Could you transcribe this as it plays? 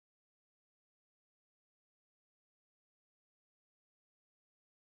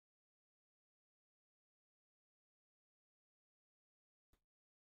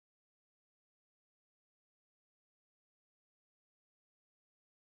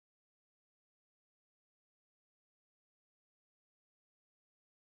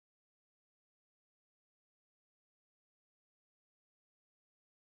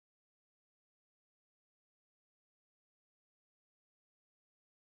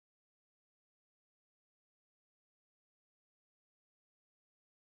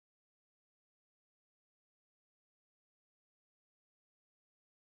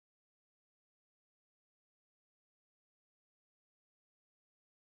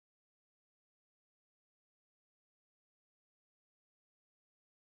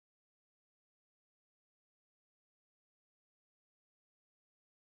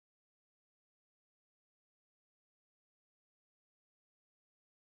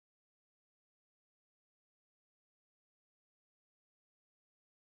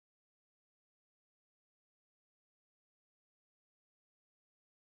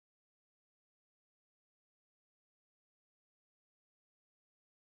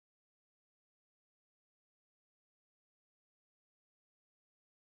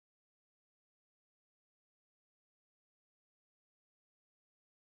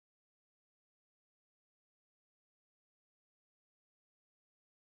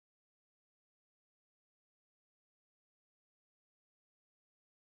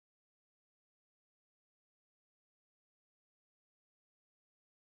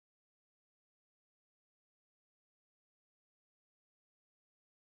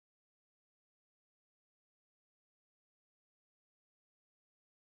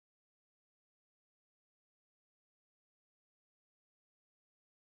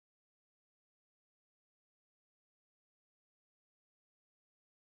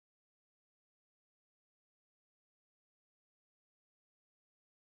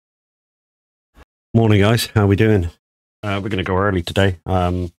Morning, guys. How are we doing? We're going to go early today.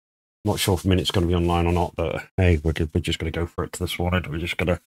 Not sure if Minute's going to be online or not, but hey, we're just going to go for it this morning. We're just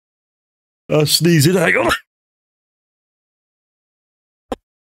going to sneeze it. Hang on.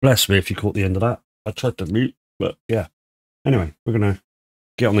 Bless me if you caught the end of that. I tried to mute, but yeah. Anyway, we're going to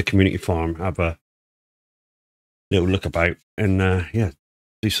get on the community farm, have a little look about, and yeah,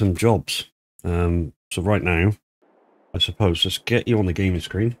 do some jobs. So right now, I suppose, just get you on the gaming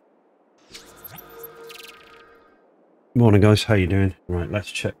screen. Morning, guys. How you doing? Right,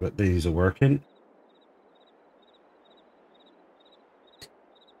 let's check that these are working.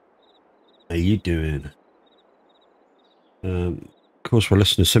 How you doing? Of course, we're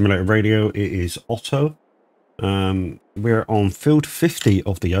listening to Simulator Radio. It is Otto. We're on field 50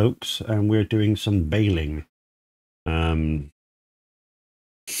 of the oaks, and we're doing some baling. To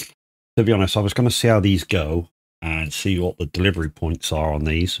be honest, I was going to see how these go and see what the delivery points are on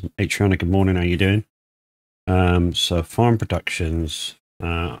these. Adriana, good morning. How you doing? So farm productions.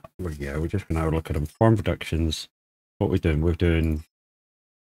 Yeah, we're just going to have a look at them. Farm productions. What we're doing? We're doing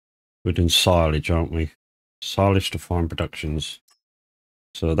silage, aren't we? Silage to farm productions.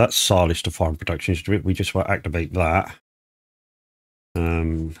 So that's silage to farm productions. We just want to activate that.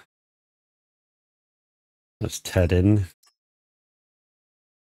 Let's TED in.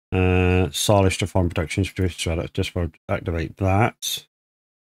 Silage to farm productions. Just want to activate that.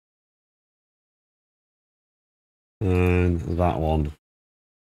 And that one.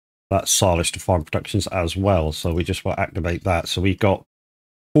 That's silage to farm productions as well. So we just want to activate that. So we've got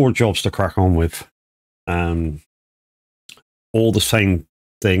 4 jobs to crack on with. All the same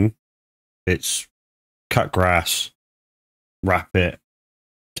thing. It's cut grass, wrap it,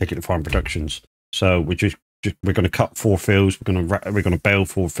 take it to farm productions. So we're going to cut 4 fields. We're going to bale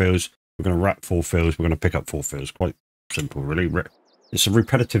 4 fields. We're going to wrap 4 fields. We're going to pick up 4 fields. Quite simple, really. It's a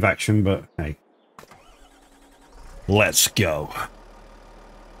repetitive action, but hey, let's go.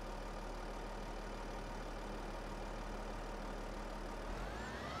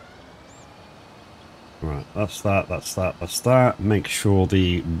 Right, that's that, that's that, that's that. Make sure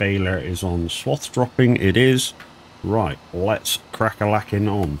the baler is on swath dropping. It is. Right, let's crack a lacking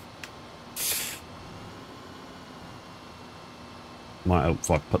on. Might help if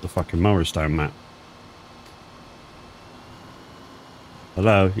I put the fucking mowers down, Matt.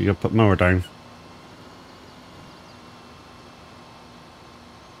 Hello, you gotta put mower down.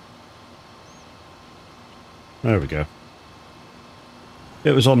 There we go.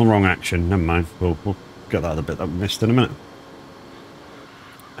 It was on the wrong action. Never mind. We'll get that other bit that we missed in a minute.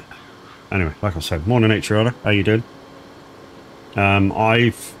 Anyway, like I said, morning nature. How you doing?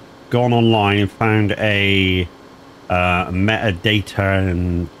 I've gone online and found a metadata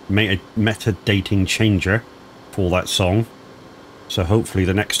and metadating changer for that song. So hopefully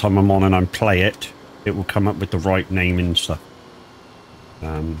the next time I'm on and I play it, it will come up with the right name and stuff.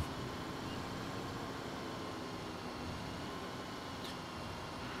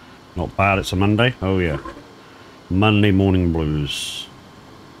 Not bad. It's a Monday. Oh yeah, Monday morning blues.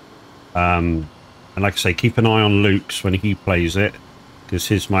 And like I say, keep an eye on Luke's when he plays it, because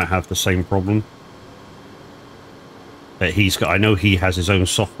his might have the same problem. But I know he has his own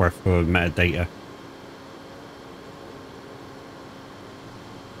software for metadata.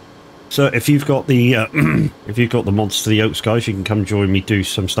 So if you've got the if you've got the mods to the Oaks, guys, you can come join me, do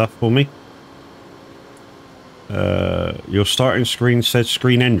some stuff for me. Your starting screen said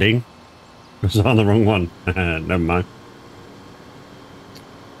screen ending. I was on the wrong one. Never mind.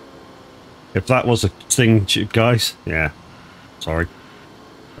 If that was a thing, guys, yeah, sorry,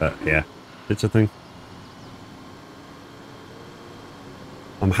 but yeah, it's a thing.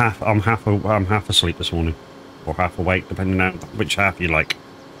 I'm half asleep this morning, or half awake, depending on which half you like.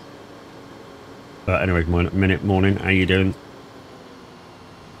 But anyway, Minute morning, how you doing?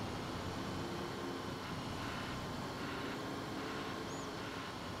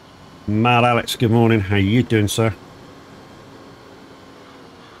 Mad Alex, good morning. How you doing, sir?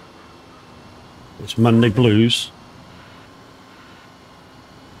 It's Monday blues.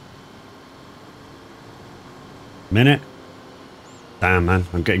 Minute. Damn, man,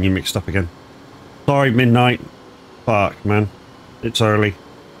 I'm getting you mixed up again. Sorry, midnight. Fuck, man, it's early.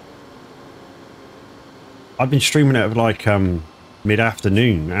 I've been streaming it at like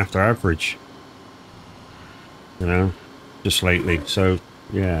mid-afternoon, after average. You know, just lately. So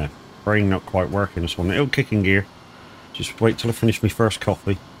yeah, brain not quite working this one. It'll kick in gear. Just wait till I finish my first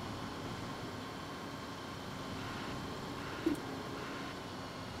coffee.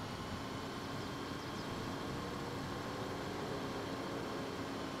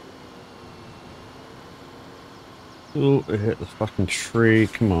 Oh, it hit the fucking tree.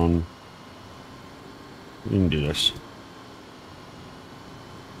 Come on. We can do this.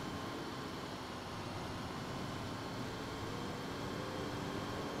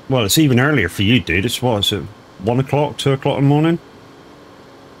 Well, it's even earlier for you, dude. It's what, is it 1 o'clock, 2 o'clock in the morning?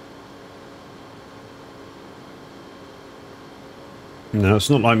 No, it's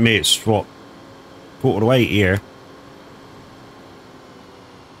not like me. It's what, 7:45 here.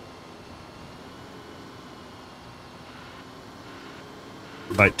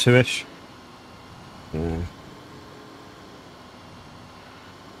 About 2-ish. Yeah.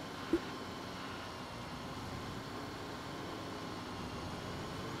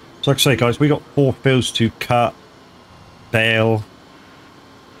 So like I say, guys, we got 4 fields to cut, bale,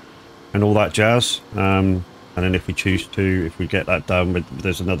 and all that jazz. And then if we choose to, if we get that done,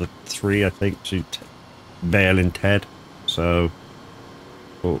 there's another 3, I think, to bale and Ted. So,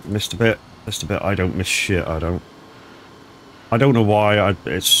 oh, missed a bit. I don't miss shit. I don't know why. I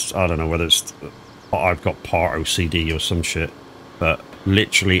don't know whether it's I've got part OCD or some shit, but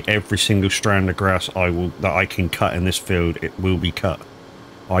literally every single strand of grass that I can cut in this field, it will be cut.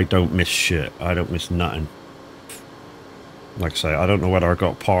 I don't miss shit. I don't miss nothing. Like I say, I don't know whether I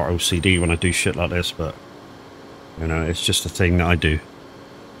got part OCD when I do shit like this, but you know, it's just a thing that I do.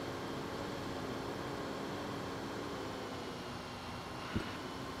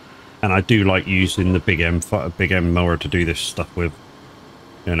 And I do like using the big M mower to do this stuff with,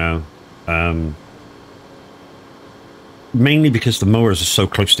 you know. Mainly because the mowers are so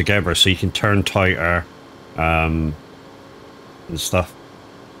close together, so you can turn tighter and stuff.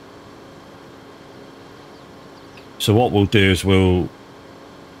 So what we'll do is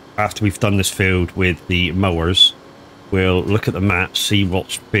after we've done this field with the mowers, we'll look at the map, see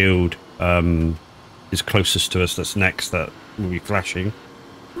what field is closest to us, that's next, that will be flashing.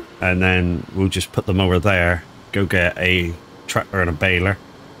 And then we'll just put the mower there, go get a tractor and a baler.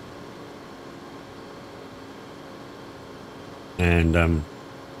 And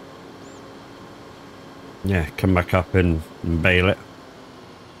yeah, come back up and bale it.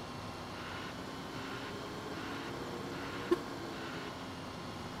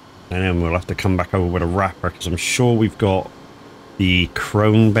 And then we'll have to come back over with a wrapper, because I'm sure we've got the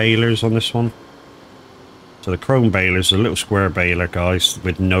chrome balers on this one. So the chrome baler is a little square baler, guys,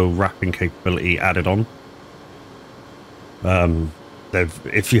 with no wrapping capability added on.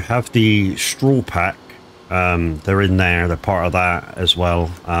 If you have the straw pack, they're in there. They're part of that as well.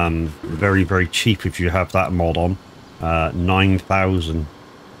 Very, very cheap if you have that mod on. 9,000.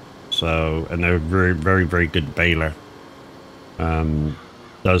 So, and they're very, very, very good baler.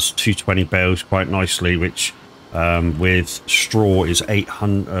 Does 220 bales quite nicely, which with straw is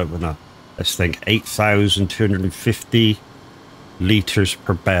 800. No, let's think 8,250 liters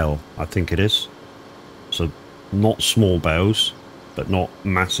per bale. I think it is. So not small bales, but not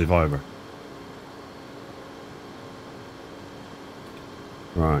massive either.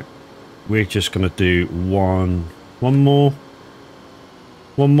 Right, we're just gonna do one more.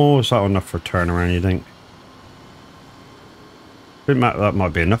 Is that enough for a turnaround, you think? I think that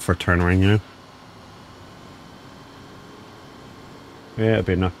might be enough for a turnaround, you know. Yeah, it'll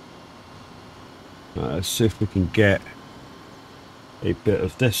be enough. Let's see if we can get a bit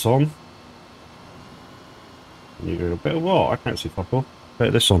of this on. You do a bit of what? I can't see fuck all. Bit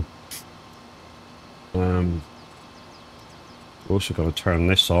of this on. We're also got to turn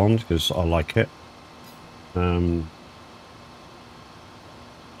this on because I like it.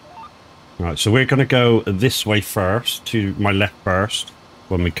 Right, so we're going to go this way first, to my left first,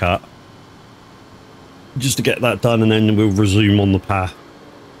 when we cut. Just to get that done, and then we'll resume on the path.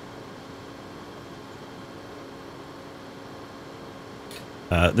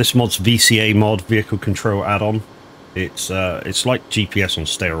 This mod's VCA mod, Vehicle Control Add-on. It's like GPS on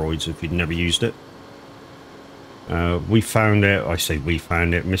steroids if you'd never used it. We found it, I say we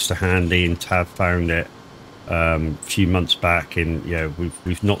found it, Mr. Handy and Tav found it a few months back, and yeah,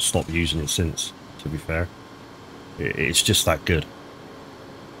 we've not stopped using it since, to be fair. It's just that good.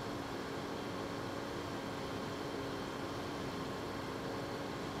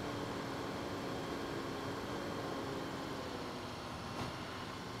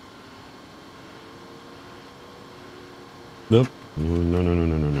 Nope.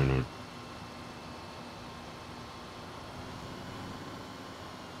 No.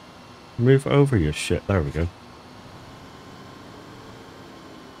 Move over your shit. There we go.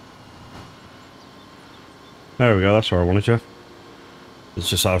 There we go. That's where I wanted you. It's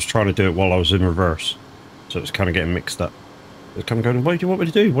just I was trying to do it while I was in reverse. So it's kind of getting mixed up. It's kind of going, what do you want me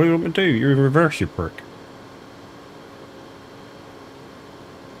to do? What do you want me to do? You're in reverse, you prick.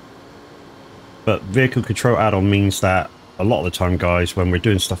 But vehicle control add-on means that a lot of the time, guys, when we're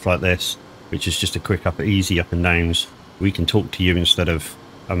doing stuff like this, which is just a quick easy up and downs. We can talk to you instead of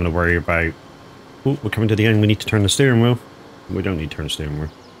having to worry about, oh, we're coming to the end, we need to turn the steering wheel. We don't need to turn the steering wheel.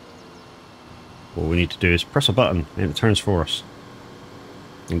 All we need to do is press a button and it turns for us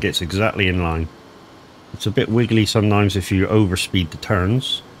and gets exactly in line. It's a bit wiggly sometimes if you overspeed the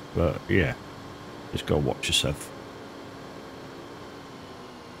turns, but yeah, just gotta watch yourself.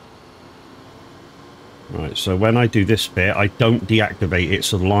 Right, so when I do this bit, I don't deactivate it,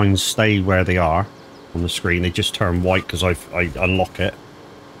 so the lines stay where they are on the screen. They just turn white because I unlock it.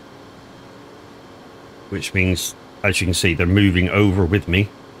 Which means, as you can see, they're moving over with me.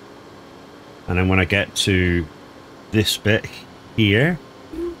 And then when I get to this bit here,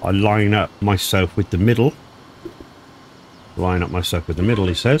 I line up myself with the middle. Line up myself with the middle,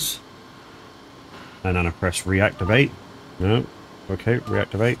 he says. And then I press reactivate. No. Okay,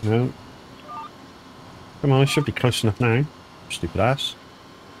 reactivate. No. Come on, I should be close enough now. Stupid ass.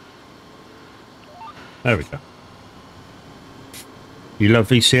 There we go. You love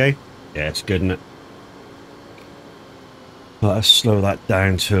VCA? Yeah, it's good, isn't it? Let's slow that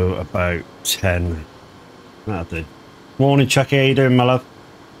down to about 10. That'll do. Morning, Chucky. How you doing, my love?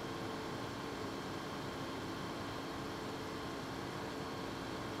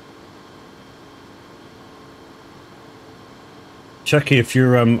 Chucky, if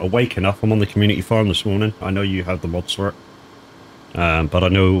you're awake enough, I'm on the community farm this morning. I know you have the mods for it. But I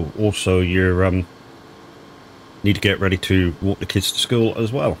know also you're need to get ready to walk the kids to school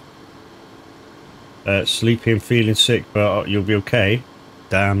as well. Sleepy and feeling sick, but you'll be okay.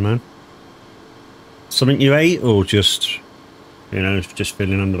 Damn, man. Something you ate, or just, you know, just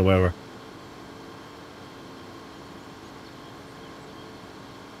feeling under the weather?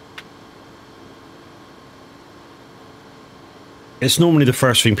 It's normally the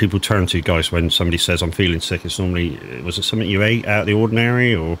first thing people turn to, guys, when somebody says I'm feeling sick. It's normally, was it something you ate out of the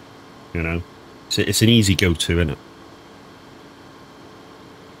ordinary, or, you know, it's an easy go-to, isn't it?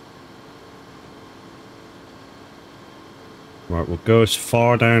 Right, we'll go as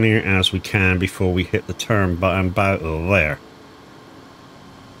far down here as we can before we hit the turn button about there.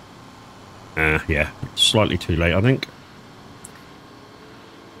 Yeah, slightly too late, I think.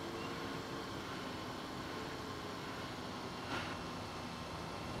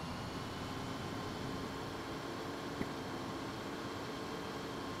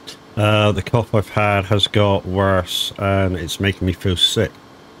 The cough I've had has got worse and it's making me feel sick.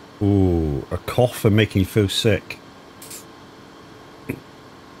 Ooh, a cough and making you feel sick.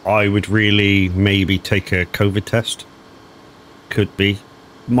 I would really maybe take a COVID test. Could be.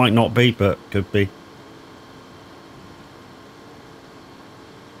 Might not be, but could be.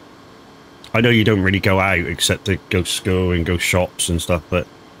 I know you don't really go out except to go to school and go shops and stuff, but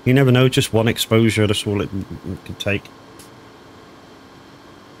you never know, just one exposure, that's all it could take.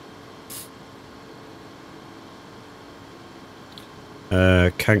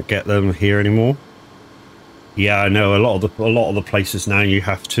 Can't get them here anymore. Yeah, I know a lot of the places now you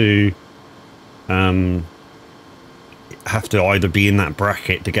have to either be in that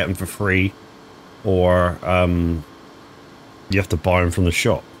bracket to get them for free, or you have to buy them from the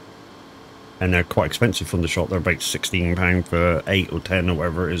shop, and they're quite expensive from the shop. They're about £16 for 8 or 10 or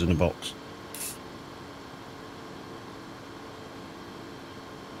whatever it is in the box.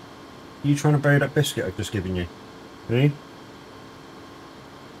 You trying to bury that biscuit I've just given you? Eh?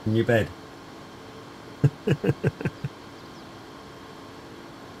 In your bed.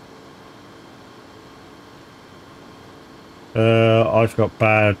 I've got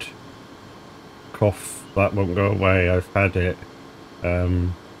bad cough that won't go away. I've had it.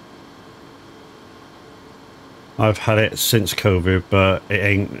 I've had it since COVID, but it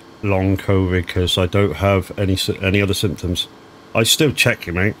ain't long COVID because I don't have any other symptoms. I still check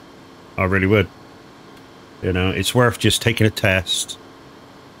you, mate. I really would. You know, it's worth just taking a test.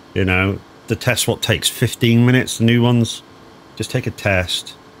 You know, the test what takes 15 minutes. The new ones, just take a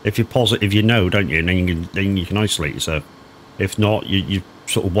test. If you're positive, you know, don't you? And then you can isolate yourself. If not, you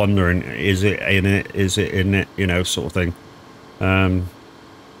sort of wondering, is it in it? Is it in it? You know, sort of thing.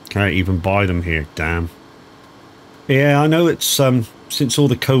 Can't even buy them here. Damn. Yeah, I know it's since all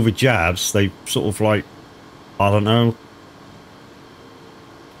the COVID jabs, they sort of like, I don't know,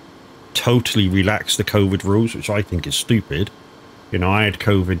 totally relaxed the COVID rules, which I think is stupid. You know, I had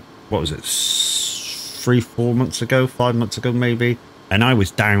COVID, what was it, 3-4 months ago, 5 months ago maybe, and I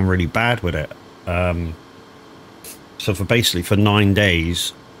was down really bad with it. So for 9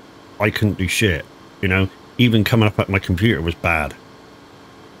 days, I couldn't do shit. You know, even coming up at my computer was bad.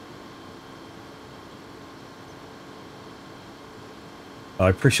 I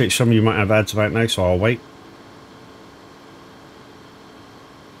appreciate some of you might have ads about now, so I'll wait.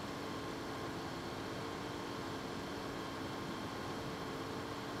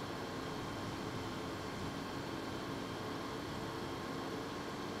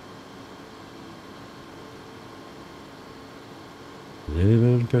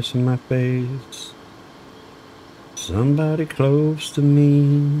 Little dress in my face. Somebody close to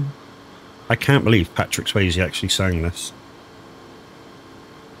me. I can't believe Patrick Swayze actually sang this.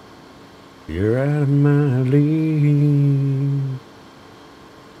 You're out of my league.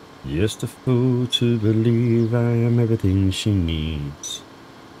 Just a fool to believe I am everything she needs.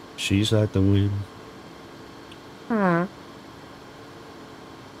 She's like the wind.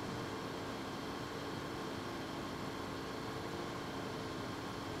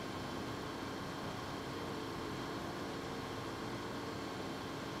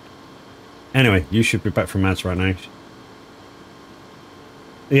 Anyway, you should be back from Mads right now.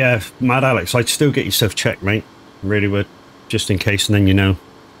 Yeah, Mad Alex, I'd still get yourself checked, mate. Really would. Just in case, and then you know.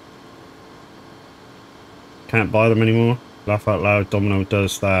 Can't buy them anymore. Laugh out loud, Domino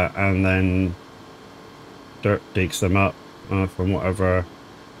does that, and then Dirt digs them up from whatever.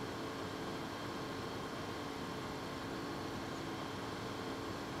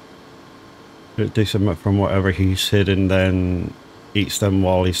 Dirt digs them up from whatever he's hidden, then eats them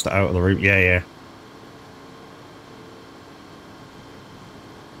while he's out of the room. Yeah, yeah.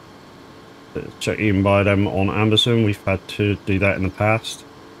 Check you can buy them on Amazon. We've had to do that in the past.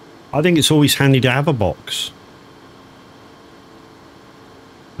 I think it's always handy to have a box.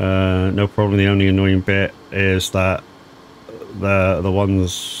 No problem. The only annoying bit is that the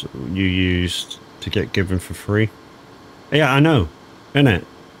ones you used to get given for free. Yeah, I know, innit?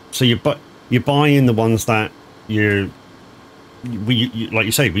 So you're buying the ones that you like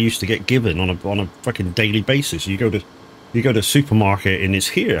you say we used to get given on a fucking daily basis. You go to the supermarket and it's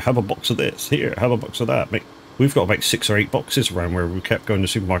here, have a box of this, here, have a box of that. Mate, we've got about 6 or 8 boxes around where we kept going to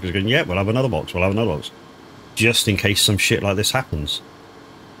supermarkets going, yeah, we'll have another box, we'll have another box. Just in case some shit like this happens.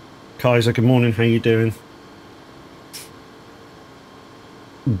 Kaiser, good morning, how you doing?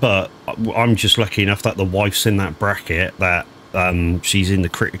 But I'm just lucky enough that the wife's in that bracket that she's in the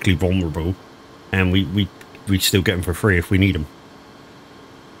critically vulnerable, and we still get them for free if we need them.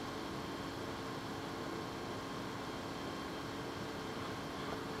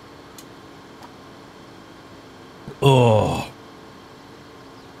 Oh,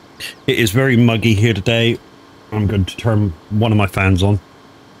 it is very muggy here today. I'm going to turn one of my fans on.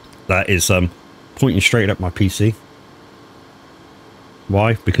 That is pointing straight at my PC.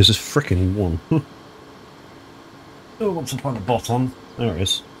 Why? Because it's freaking warm. Oh, what's the point of the bot on? There it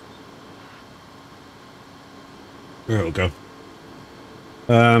is. There we go.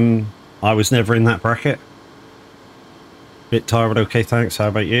 I was never in that bracket. Bit tired, okay, thanks. How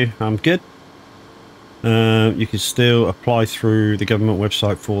about you? I'm good. You can still apply through the government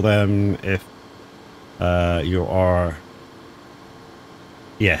website for them if you are,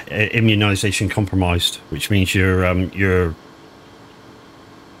 yeah, immunization compromised, which means your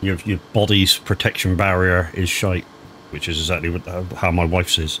body's protection barrier is shite, which is exactly how my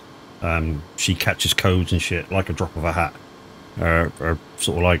wife's is. She catches codes and shit like a drop of a hat. Or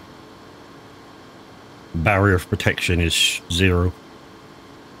sort of like barrier of protection is 0.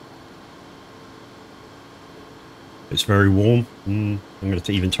 It's very warm. I'm going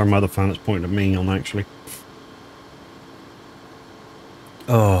to even turn my other fan that's pointing at me on, actually.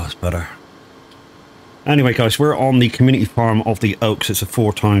 Oh, it's better. Anyway, guys, we're on the community farm of the Oaks. It's a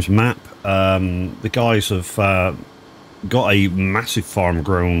 4x map. The guys have got a massive farm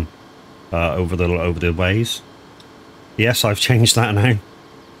grown over the ways. Yes, I've changed that now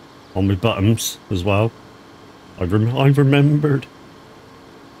on my buttons as well. I've remembered.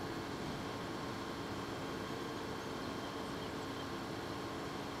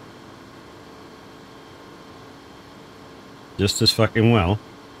 Just as fucking well.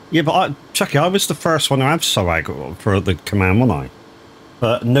 Yeah, but Chucky, I was the first one to have SOAG for the command, wasn't I?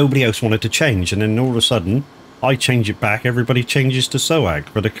 But nobody else wanted to change, and then all of a sudden, I change it back, everybody changes to SOAG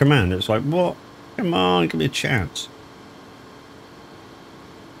for the command. It's like, what? Come on, give me a chance.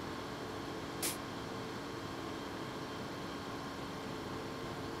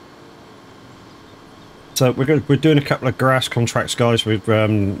 So we're doing a couple of grass contracts, guys, with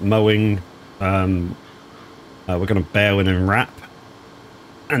mowing. We're going to bail in and wrap,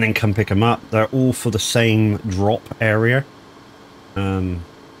 and then come pick them up. They're all for the same drop area,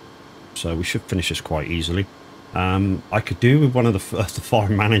 so we should finish this quite easily. I could do with one of the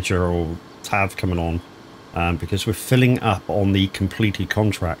farm manager or Tav coming on, because we're filling up on the completed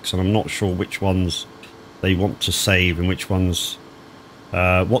contracts, and I'm not sure which ones they want to save and which ones.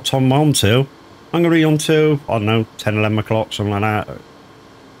 What time am I on till? I'm going to be on till, I don't know, 10, 11 o'clock, something like that.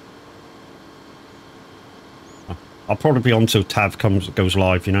 I'll probably be on till Tav goes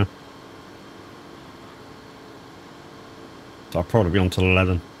live, you know. So I'll probably be on till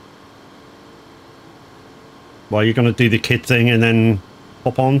 11. Well, you're going to do the kid thing and then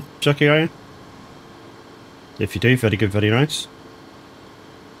hop on, Chucky, are you? If you do, very good, very nice.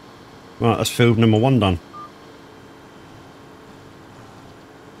 Right, that's field number 1 done.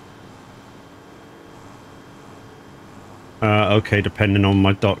 Okay, depending on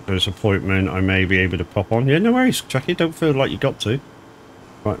my doctor's appointment, I may be able to pop on. Yeah, no worries, Chucky, don't feel like you got to.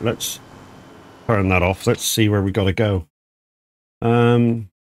 Right, let's turn that off. Let's see where we got to go.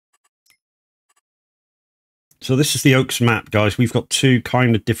 So this is the Oaks map, guys. We've got 2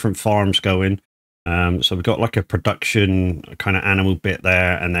 kind of different farms going. So we've got like a production kind of animal bit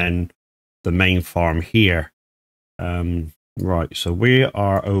there, and then the main farm here. Right, so we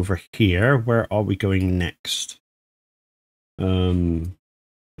are over here. Where are we going next?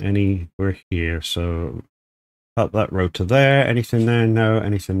 We're here. So up that road to there. Anything there? No.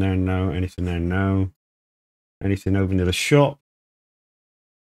 Anything there? No. Anything there? No. Anything over near the shop?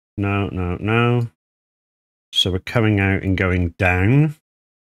 No, no, no. So we're coming out and going down.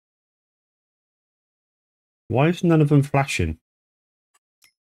 Why is none of them flashing?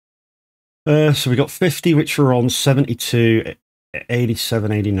 So we got 50, which we're on, 72,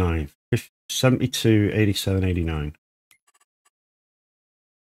 87, 89. 72, 87, 89.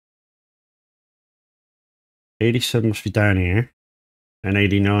 87 must be down here, and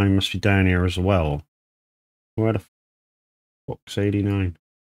 89 must be down here as well. Where the fuck's 89?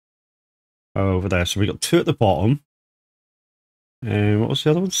 Oh, over there. So we got 2 at the bottom. And what was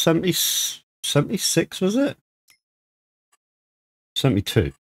the other one? 70, 76, was it?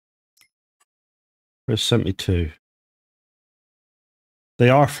 72. Where's 72? They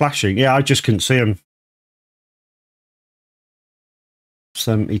are flashing. Yeah, I just couldn't see them.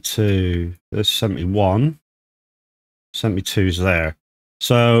 72. There's 71. 72's there.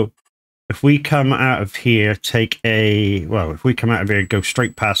 So if we come out of here, if we come out of here and go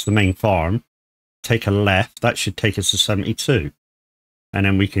straight past the main farm, take a left, that should take us to 72. And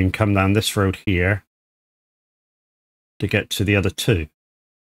then we can come down this road here to get to the other 2.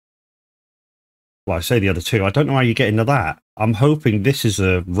 Well, I say the other 2. I don't know how you get into that. I'm hoping this is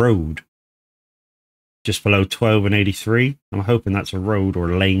a road just below 12 and 83. I'm hoping that's a road or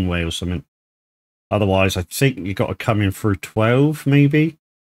a laneway or something. Otherwise, I think you got to come in through 12, maybe.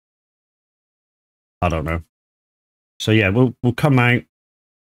 I don't know. So yeah, we'll come out.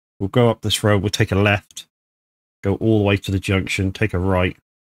 We'll go up this road. We'll take a left, go all the way to the junction, take a right.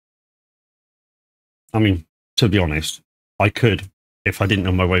 I mean, to be honest, I could, if I didn't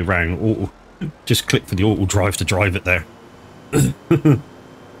know my way around, just click for the auto drive to drive it there.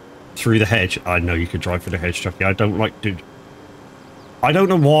 Through the hedge. I know you could drive through the hedge, Chucky. I don't like, dude. I don't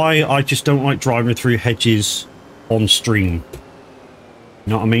know why, I just don't like driving through hedges on stream. You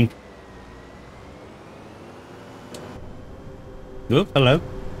know what I mean? Oh, hello.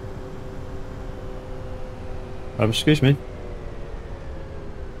 Excuse me.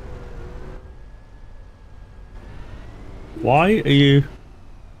 Why are you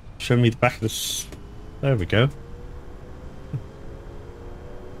showing me the back of this? There we go.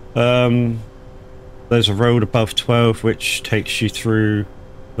 There's a road above 12 which takes you through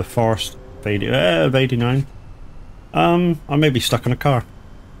the forest of 89. I may be stuck in a car.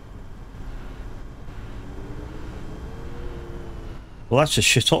 Well, that's a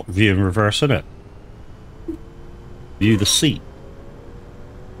shit up view in reverse, isn't it? View the seat.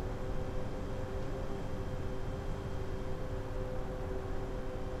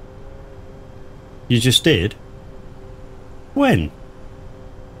 You just did? When?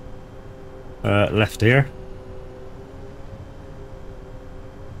 Left here.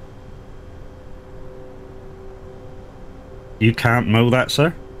 You can't mow that,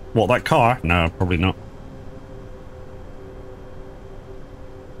 sir? What, that car? No, probably not.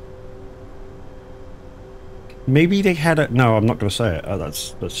 Maybe they had a... No, I'm not going to say it. Oh,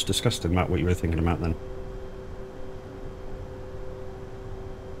 that's disgusting, Matt, what you were thinking about then.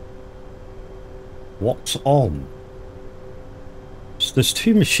 What's on? So there's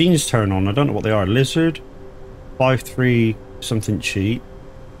 2 machines turned on. I don't know what they are. Lizard, 5.3 something cheap,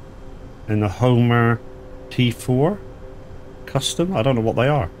 and the Homer T4 custom. I don't know what they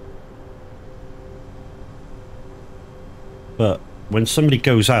are. But when somebody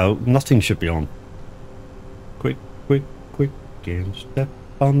goes out, nothing should be on. Quick, quick, quick, and step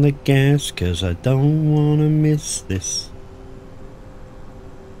on the gas, 'cause I don't want to miss this.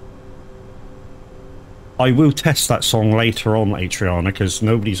 I will test that song later on, Adriana, because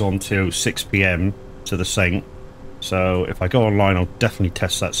nobody's on till 6 PM to the Saint. So if I go online, I'll definitely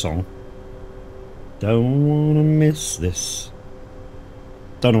test that song. Don't want to miss this.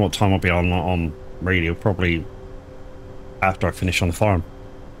 Don't know what time I'll be on radio, probably after I finish on the farm.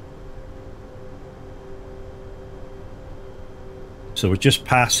 So we're just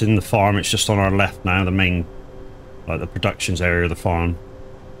passing the farm. It's just on our left now, the main, like the productions area of the farm.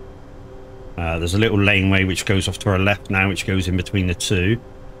 There's a little laneway which goes off to our left now, which goes in between the two.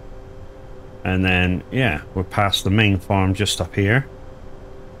 And then, yeah, we're past the main farm just up here.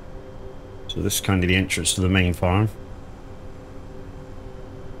 So this is kind of the entrance to the main farm.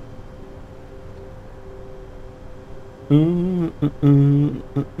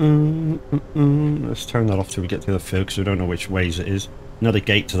 Let's turn that off till we get to the field, because we don't know which ways it is. Another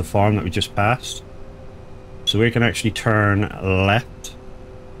gate to the farm that we just passed. So we can actually turn left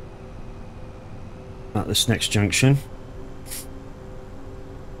at this next junction.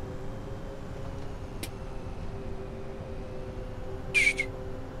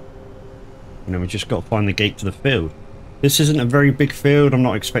 And then we just got to find the gate to the field. This isn't a very big field. I'm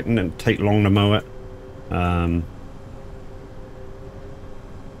not expecting it to take long to mow it.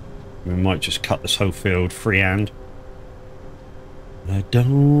 We might just cut this whole field freehand. I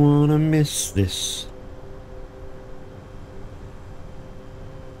don't want to miss this.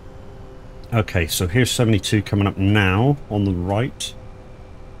 Okay, so here's 72 coming up now on the right.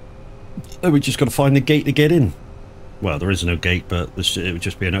 So we just got to find the gate to get in. Well, there is no gate, but it would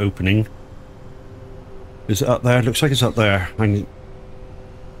just be an opening. Is it up there? Looks like it's up there. I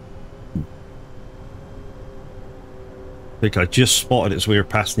think I just spotted it as we were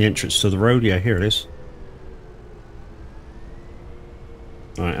passing the entrance to the road. Yeah, here it is.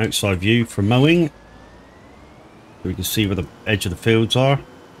 Alright, outside view for mowing. We can see where the edge of the fields are.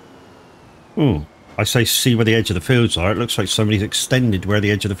 Oh, I say see where the edge of the fields are. It looks like somebody's extended where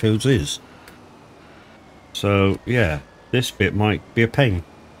the edge of the fields is. So, yeah, this bit might be a pain.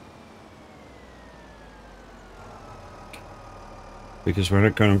 Because we're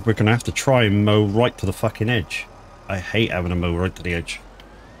gonna have to try and mow right to the fucking edge. I hate having to mow right to the edge.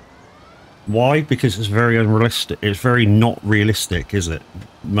 Why? Because it's very unrealistic. It's very not realistic, is it?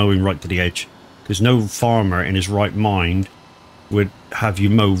 Mowing right to the edge. Because no farmer in his right mind would have you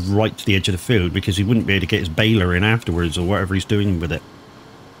mow right to the edge of the field, because he wouldn't be able to get his baler in afterwards or whatever he's doing with it.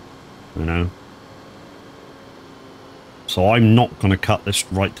 You know? So I'm not going to cut this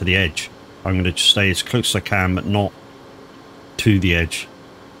right to the edge. I'm going to just stay as close as I can, but not to the edge.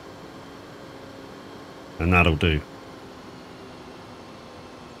 And that'll do.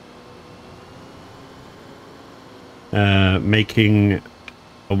 Making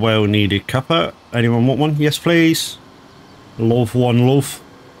a well-needed cuppa. Anyone want one? Yes, please. Love one, love.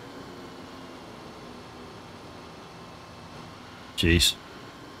 Jeez.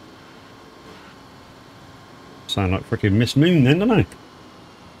 Sound like freaking Miss Moon then, don't I?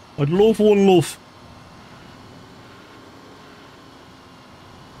 I'd love one, love.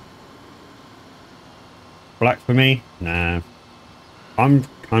 Black for me? Nah. I'm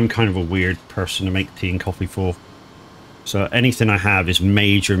kind of a weird person to make tea and coffee for. So anything I have is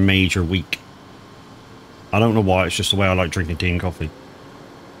major weak. I don't know why, it's just the way I like drinking tea and coffee.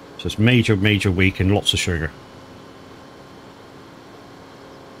 So it's major weak and lots of sugar.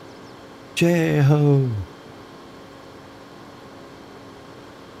 J-ho!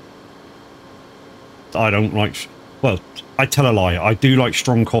 I don't like... Well, I tell a lie. I do like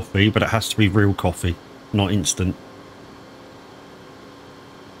strong coffee, but it has to be real coffee, not instant.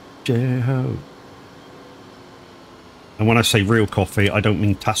 J-ho! And when I say real coffee, I don't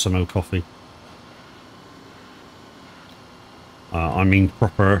mean Tassimo coffee. I mean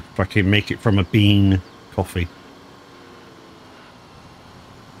proper, if I can make it from a bean coffee.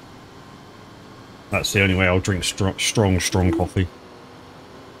 That's the only way I'll drink strong coffee.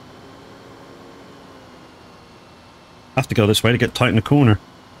 I have to go this way to get tight in the corner.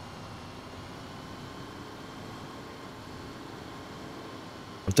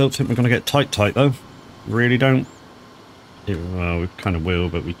 I don't think we're going to get tight though. Really don't. Well, we kind of will,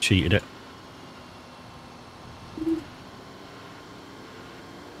 but we cheated it.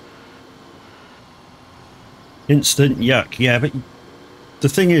 Instant yuck. Yeah, but the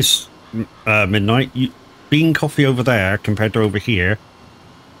thing is, Midnight, bean coffee over there compared to over here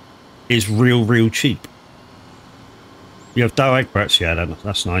is real cheap. You have Dow Egberts, yeah,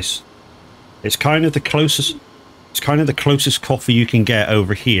 that's nice. It's kind of the closest. It's kind of the closest coffee you can get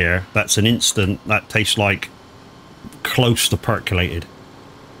over here. That's an instant that tastes like close to percolated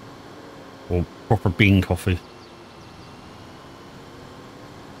or proper bean coffee.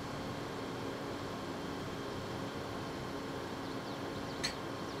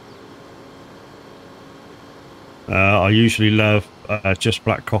 I usually love just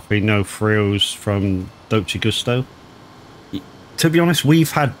black coffee, no frills from Dolce Gusto. To be honest,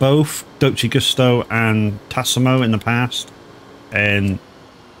 we've had both Dolce Gusto and Tassimo in the past, and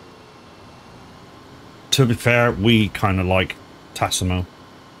to be fair, we kind of like Tassimo,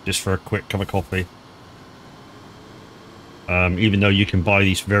 just for a quick cup of coffee. Even though you can buy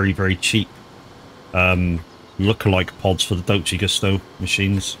these very, very cheap lookalike pods for the Dolce Gusto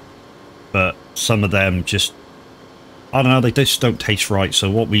machines, but some of them just, I don't know, they just don't taste right. So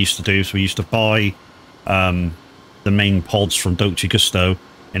what we used to do is we used to buy the main pods from Dolce Gusto,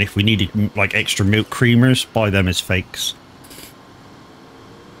 and if we needed like extra milk creamers, buy them as fakes.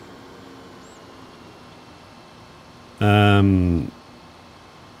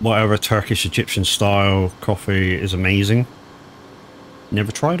 Whatever Turkish Egyptian style coffee is amazing.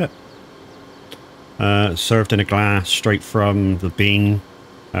 Never tried it. Served in a glass straight from the bean,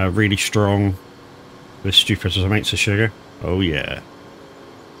 really strong, with stupid amounts of sugar. Oh yeah.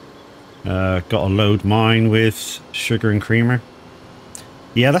 Got to load mine with sugar and creamer.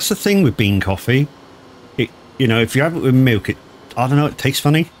 Yeah, that's the thing with bean coffee. You know, if you have it with milk, I don't know, it tastes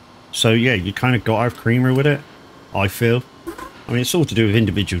funny. So yeah, you kind of got to have creamer with it, I feel. I mean, it's all to do with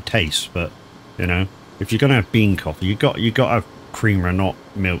individual tastes, but you know, if you're gonna have bean coffee, you got to have creamer, not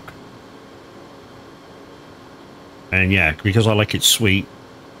milk. And yeah, because I like it sweet,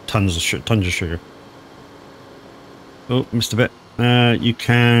 tons of sugar. Oh, missed a bit. You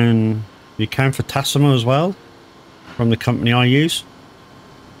can for Tassimo as well, from the company I use.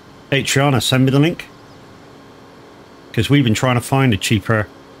 Hey Triana, send me the link, because we've been trying to find a cheaper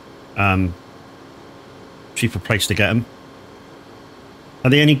place to get them. Are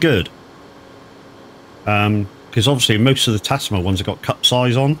they any good? Because obviously most of the Tassimo ones have got cup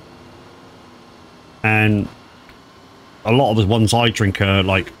size on, and a lot of the ones I drink are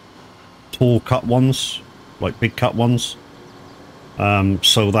like tall cup ones, like big cup ones.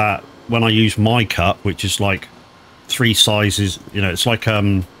 So that when I use my cup, which is like 3 sizes, you know, it's like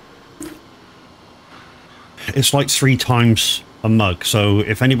 3 times a mug. So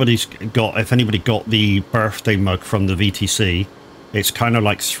if anybody got the birthday mug from the VTC, it's kind of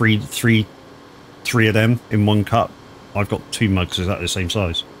like three of them in one cup. I've got 2 mugs exactly the same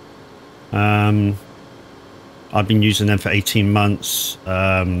size. I've been using them for 18 months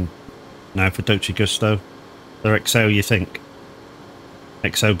now for Dolce Gusto. They're XL, you think?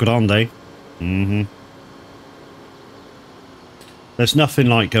 XL Grande. There's nothing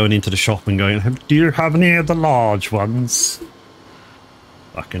like going into the shop and going, do you have any of the large ones?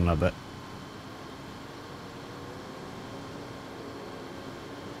 Fucking love it.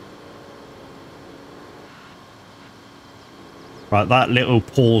 Right, that little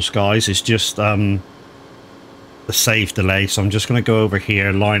pause, guys, is just the save delay. So I'm just going to go over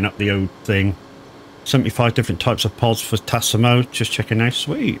here, line up the old thing. 75 different types of pods for Tassimo. Just checking out.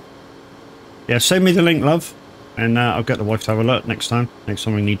 Sweet. Yeah, send me the link, love, and I'll get the wife to have a look next time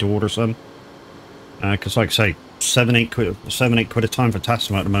we need to order some. Because like I say, 7-8 quid a time for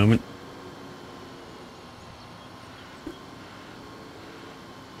Tassimo at the moment.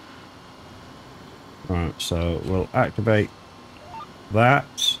 Right, so we'll activate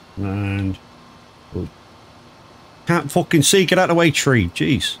that, and we'll... Can't fucking see, get out of the way, tree,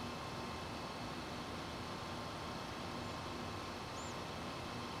 jeez.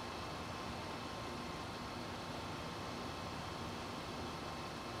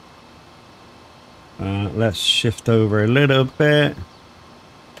 Let's shift over a little bit.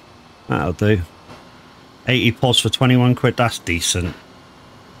 That'll do. 80 pods for 21 quid, that's decent.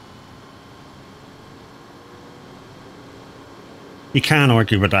 You can't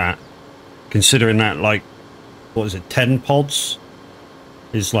argue with that, considering that, like, what is it, 10 pods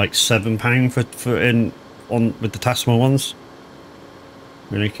is like £7 with the Tassimo ones.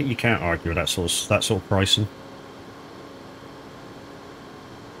 I mean, you can't argue with that sort of pricing.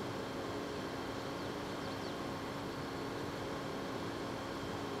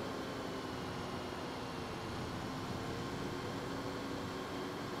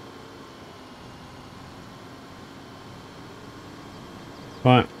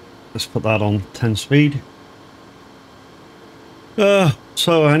 Right, let's put that on 10 speed.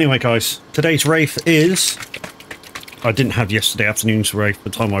 So anyway, guys, today's wraith is... I didn't have yesterday afternoon's wraith. By the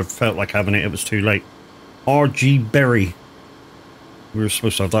time I felt like having it, it was too late. RG Berry. We were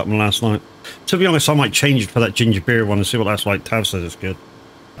supposed to have that one last night. To be honest, I might change it for that ginger beer one and see what that's like. Tav says it's good.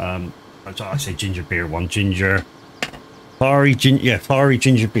 I say ginger beer one. Ginger... Fiery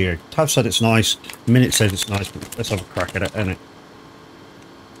ginger beer. Tav said it's nice. Minute said it's nice, but let's have a crack at it, innit?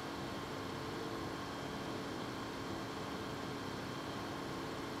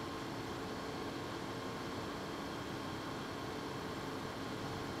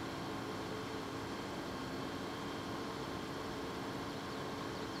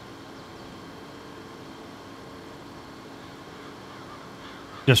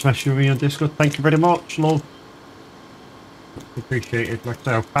 Just messaging me on Discord. Thank you very much, love. appreciated. Like I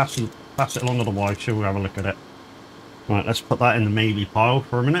say, I'll pass it along to the wife. She'll have a look at it. Right, let's put that in the maybe pile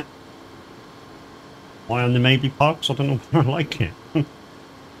for a minute. Why on the maybe pile? Because I don't know whether I like it.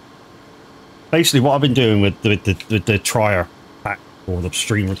 Basically, what I've been doing with the trier pack, or the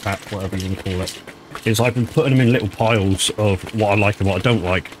streamer pack, whatever you can call it, is I've been putting them in little piles of what I like and what I don't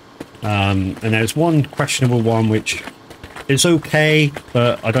like. And there's one questionable one which is okay,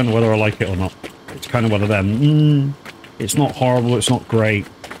 but I don't know whether I like it or not. It's kind of one of them. It's not horrible, it's not great.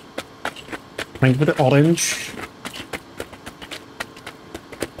 Playing with the orange.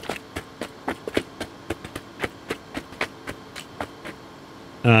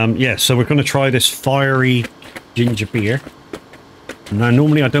 Yeah, so we're going to try this fiery ginger beer. Now,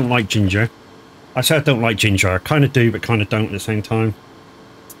 normally I don't like ginger. I say I don't like ginger. I kind of do, but kind of don't at the same time.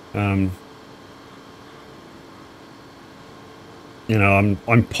 You know,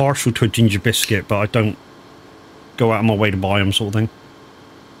 I'm partial to a ginger biscuit, but I don't go out of my way to buy them, sort of thing.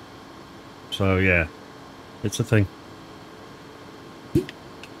 So yeah, it's a thing.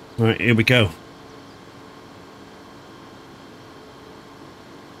 Right, here we go.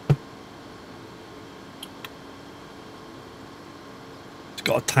 It's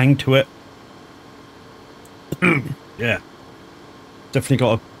got a tang to it. Yeah, definitely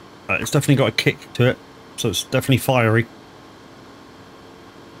got a. It's definitely got a kick to it, so it's definitely fiery.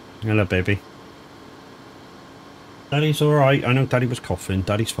 Hello, baby. Daddy's all right. I know Daddy was coughing.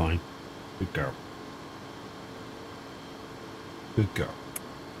 Daddy's fine. Good girl. Good girl.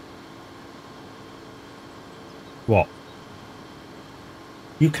 What?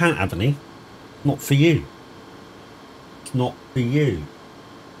 You can't have any. Not for you. It's not for you.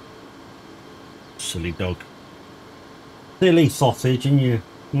 Silly dog. Silly sausage, and you.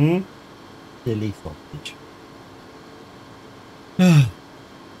 Silly sausage.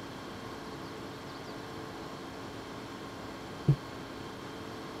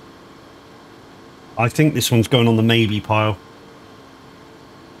 I think this one's going on the maybe pile.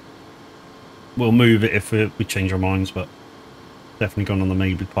 We'll move it if we change our minds, but definitely going on the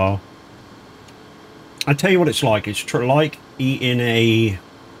maybe pile. I tell you what it's like. It's like eating a,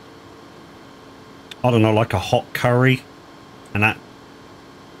 I don't know, like a hot curry, and that,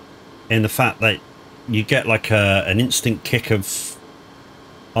 in the fact that you get like an instant kick of,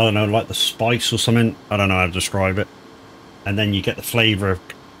 I don't know, like the spice or something. I don't know how to describe it. And then you get the flavour of,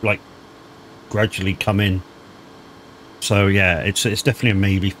 like, gradually come in. So yeah, it's definitely a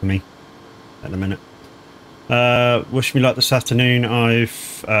maybe for me at the minute. Wish me luck this afternoon.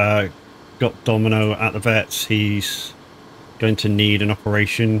 I've got Domino at the vets. He's going to need an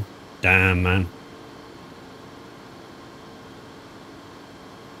operation. Damn, man.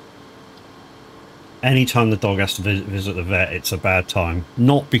 Anytime the dog has to visit the vet, it's a bad time.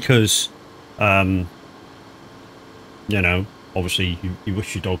 Not because you know, obviously you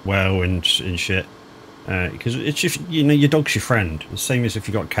wish your dog well and shit, because it's just, you know, your dog's your friend. The same as if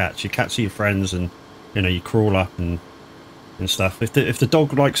you got cats. Your cats are your friends, and you know, you crawl up and stuff. If the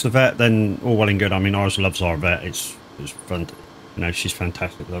dog likes the vet, then all well and good. I mean, ours loves our vet. It's fun. You know, she's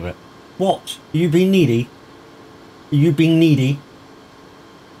fantastic. Love it. What? Are you being needy? Are you being needy?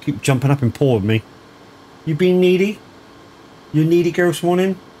 Keep jumping up and paw with me. You being needy? You needy girl this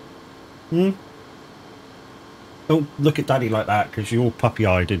morning? Don't look at Daddy like that, because you're all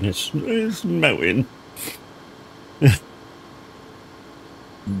puppy-eyed and it's melting.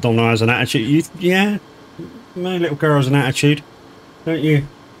 Donna has an attitude. Yeah, my little girl has an attitude. Don't you?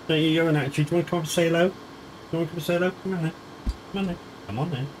 Don't you? You have an attitude. Do you want to come up and say hello? Do you want to come and say hello? Come on then. Come on then. Come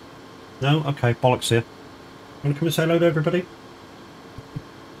on then. No? Okay, bollocks here. You want to come and say hello to everybody?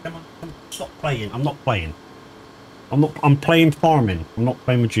 Come on, come on. Stop playing. I'm not playing. I'm playing farming. I'm not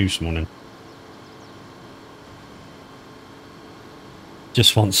playing with juice morning.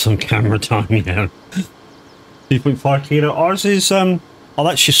 Just want some camera time, yeah. 2.5 kilo. Ours is oh,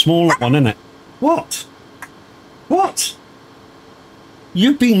 that's your smaller one, isn't it? What? What?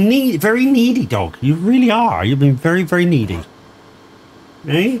 You've been very needy, dog. You really are. You've been very, very needy.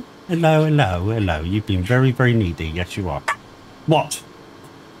 Eh? Hello, hello, hello. You've been very, very needy. Yes, you are. What?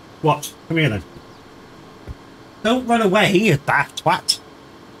 What? Come here then. Don't run away, you daft twat.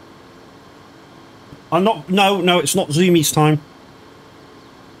 I'm not. No, it's not Zoomies time.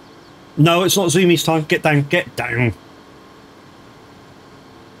 No, it's not Zoomies time. Get down. Get down.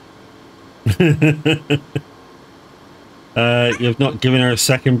 You've not given her a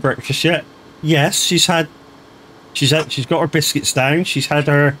second breakfast yet? Yes, she's got her biscuits down. She's had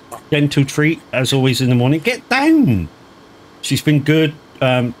her dental treat as always in the morning. Get down. She's been good.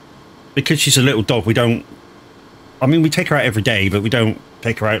 Because she's a little dog, we don't, I mean, we take her out every day, but we don't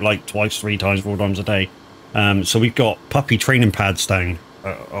take her out like twice, 3 times, 4 times a day. So we've got puppy training pads down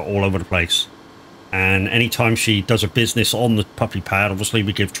all over the place. And anytime she does her business on the puppy pad, obviously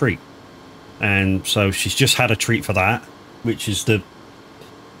we give treat. And so she's just had a treat for that, which is the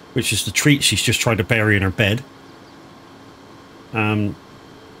treat she's just tried to bury in her bed.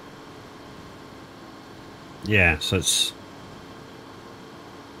 Yeah, so it's...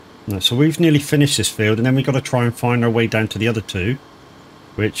 So we've nearly finished this field, and then we've got to try and find our way down to the other two,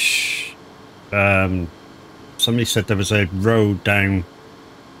 which... somebody said there was a road down...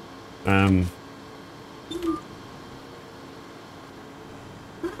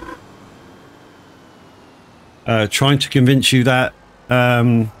 trying to convince you that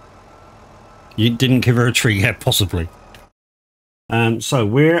you didn't give her a treat yet, possibly. So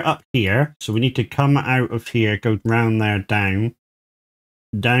we're up here, so we need to come out of here, go round there, down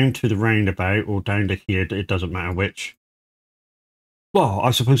to the roundabout, or down to here, it doesn't matter which. Well,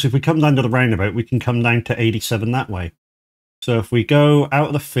 I suppose if we come down to the roundabout, we can come down to 87 that way. So if we go out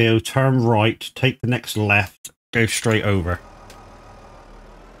of the field, turn right, take the next left, go straight over.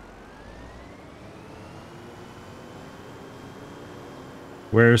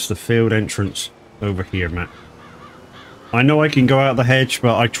 Where's the field entrance? Over here, Matt. I know I can go out of the hedge,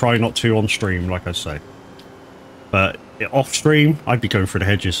 but I try not to on stream, like I say. But off stream, I'd be going for the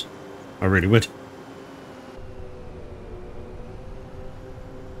hedges. I really would.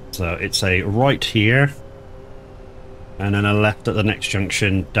 So it's a right here, and then a left at the next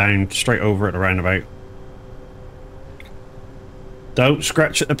junction, down straight over at the roundabout. Don't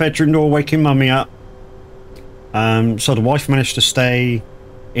scratch at the bedroom door, waking mummy up. So the wife managed to stay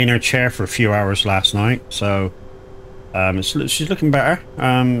in her chair for a few hours last night, so she's looking better.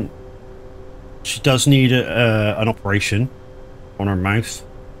 She does need an operation on her mouth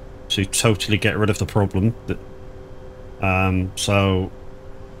to totally get rid of the problem. So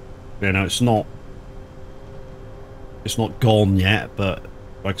you know, it's not gone yet, but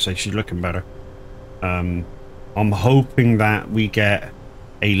like I say, she's looking better. I'm hoping that we get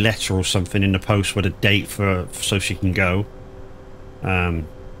a letter or something in the post with a date so she can go.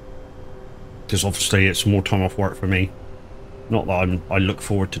 Because obviously it's more time off work for me. Not that I look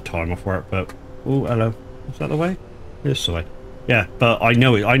forward to time off work, but... Oh, hello. Is that the way? This the way. Yeah, but I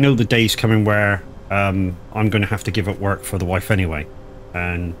know it. I know the day's coming where I'm going to have to give up work for the wife anyway.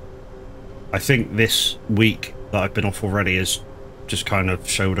 And I think this week that I've been off already has just kind of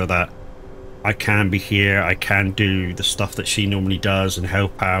showed her that I can be here, I can do the stuff that she normally does and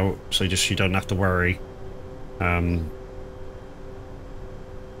help out, so just she don't have to worry.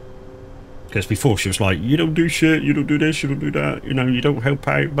 Because before she was like, you don't do shit, you don't do this, you don't do that, you know, you don't help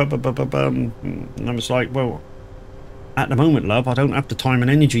out, blah, blah, blah, blah, blah. And I was like, well, at the moment, love, I don't have the time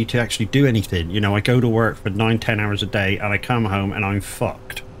and energy to actually do anything. You know, I go to work for 9-10 hours a day and I come home and I'm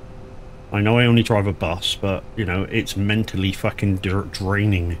fucked. I know I only drive a bus, but, you know, it's mentally fucking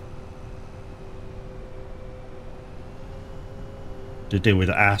draining to deal with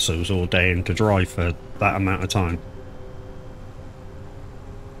assholes all day and to drive for that amount of time.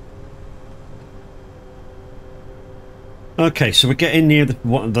 Okay, so we're getting near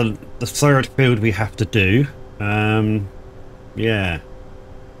the third field we have to do. Yeah.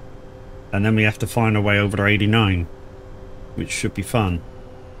 And then we have to find our way over to 89, which should be fun.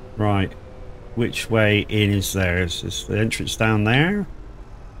 Right. Which way in is there? Is the entrance down there?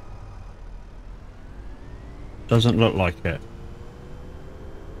 Doesn't look like it.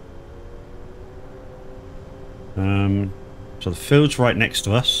 So the field's right next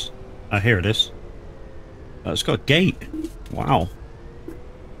to us. Oh, here it is. Oh, it's got a gate. Wow.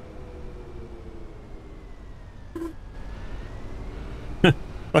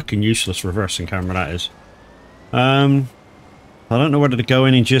 Fucking useless reversing camera that is. I don't know whether to go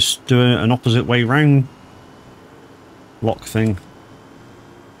in and just do an opposite way round lock thing.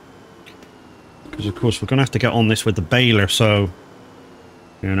 Because of course we're going to have to get on this with the baler, so...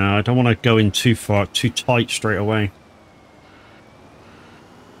 You know, I don't want to go in too tight straight away.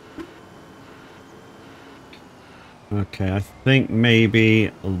 Okay, I think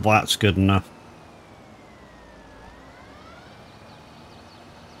maybe that's good enough.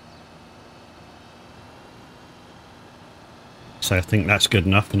 So I think that's good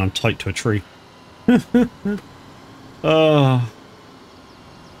enough, and I'm tight to a tree. Oh.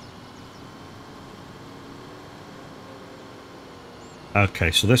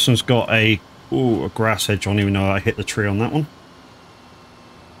 Okay, so this one's got a grass hedge. I don't even know I hit the tree on that one.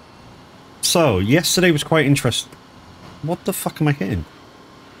 So, yesterday was quite interesting. What the fuck am I hitting?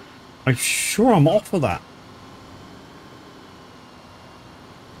 I'm sure I'm off of that.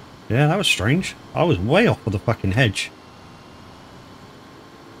 Yeah, that was strange. I was way off of the fucking hedge.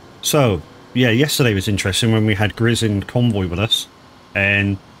 So, yeah, yesterday was interesting when we had Grizz in convoy with us,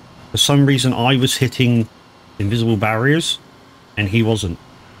 and for some reason I was hitting invisible barriers and he wasn't.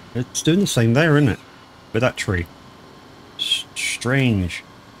 It's doing the same there, isn't it? With that tree. Strange.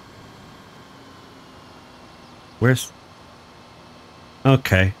 Where's...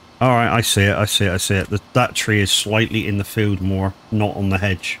 Okay. Alright, I see it, I see it, I see it. That tree is slightly in the field more, not on the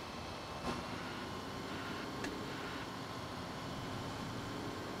hedge.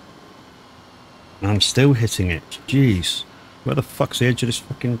 I'm still hitting it. Jeez. Where the fuck's the edge of this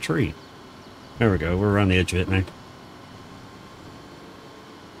fucking tree? There we go, we're around the edge of it now.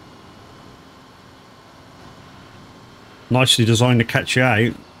 Nicely designed to catch you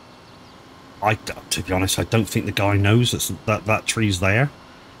out. To be honest, I don't think the guy knows that tree's there.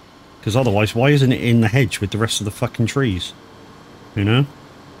 Because otherwise, why isn't it in the hedge with the rest of the fucking trees? You know?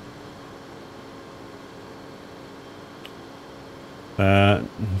 Yeah.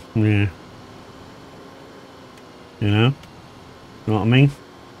 You know? You know what I mean?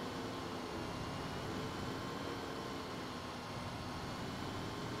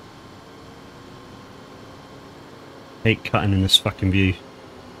 Hate cutting in this fucking view.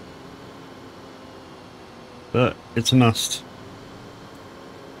 But it's a must.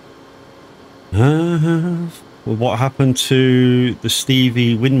 Well, what happened to the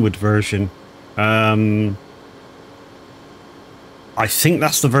Stevie Winwood version? I think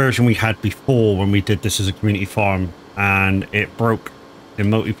that's the version we had before when we did this as a community farm, and it broke in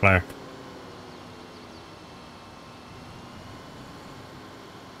multiplayer.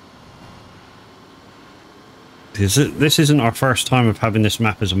 This isn't our first time of having this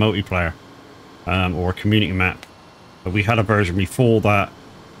map as a multiplayer, or a community map, but we had a version before that.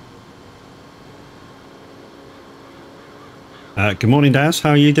 Good morning, Daz.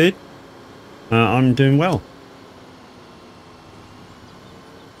 How are you, dude? I'm doing well.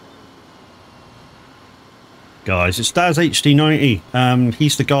 Guys, it's Daz HD90.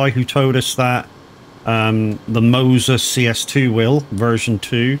 He's the guy who told us that the Moser CS2 wheel, version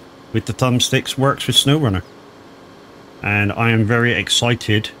 2, with the thumbsticks works with SnowRunner. And I am very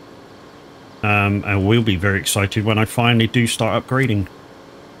excited, and will be very excited when I finally do start upgrading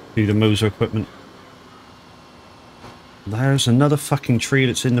to the Moser equipment. There's another fucking tree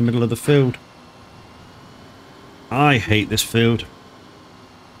that's in the middle of the field. I hate this field.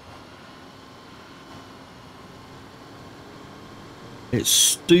 It's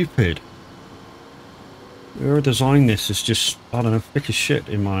stupid. Whoever designed this is just, I don't know, thick as shit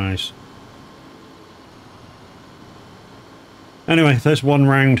in my eyes. Anyway, there's one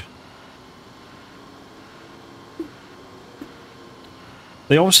round.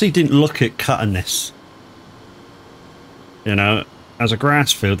 They obviously didn't look at cutting this. You know, as a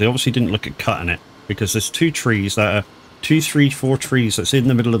grass field, they obviously didn't look at cutting it, because there's two trees that are 2, 3, 4 trees that's in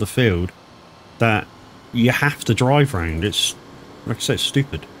the middle of the field that you have to drive round. It's, like I said, it's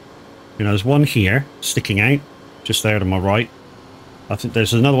stupid. You know, there's one here sticking out just there to my right. I think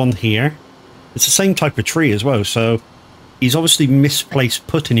there's another one here. It's the same type of tree as well, so he's obviously misplaced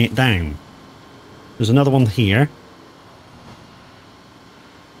putting it down. There's another one here.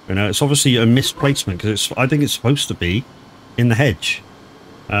 You know, it's obviously a misplacement, because I think it's supposed to be in the hedge.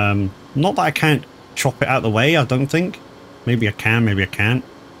 Not that I can't chop it out of the way, I don't think. Maybe I can, maybe I can't.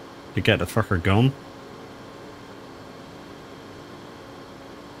 To get the fucker gone.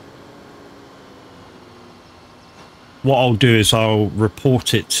 What I'll do is I'll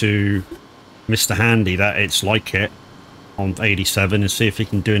report it to Mr. Handy that it's like it on 87 and see if he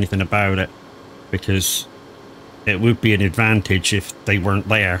can do anything about it. Because it would be an advantage if they weren't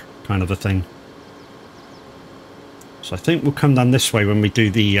there, kind of a thing. So I think we'll come down this way when we do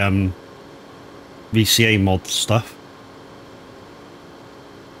the VCA mod stuff.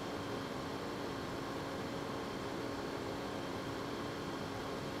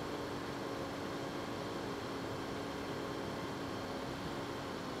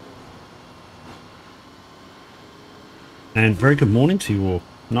 And very good morning to you all.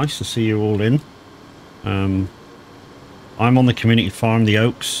 Nice to see you all in. I'm on the community farm, the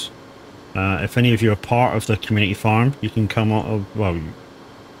Oaks. If any of you are part of the community farm, you can come on. Well, you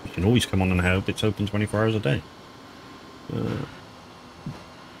can always come on and help. It's open 24 hours a day.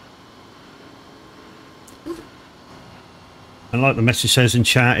 And like the message says in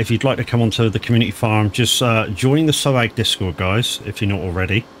chat, if you'd like to come onto the community farm, just join the SOAG Discord, guys, if you're not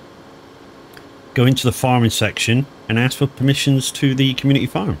already. Go into the farming section and ask for permissions to the community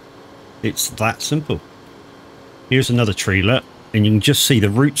farm. It's that simple. Here's another treelet, and you can just see the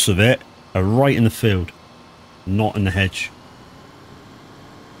roots of it are right in the field, not in the hedge.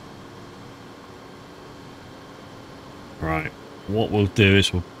 Right, what we'll do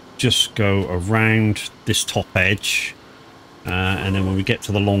is we'll just go around this top edge, and then when we get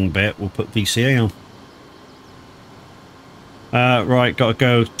to the long bit, we'll put VCA on. Right, gotta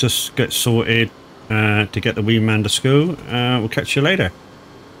go. Just get sorted to get the wee man to school. We'll catch you later.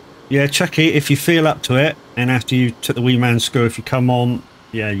 Yeah, Chucky, if you feel up to it, and after you took the wee man to school, if you come on,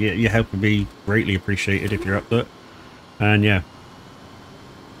 yeah, your help would be greatly appreciated if you're up to it. And yeah,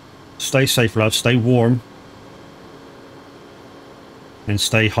 stay safe, love. Stay warm. And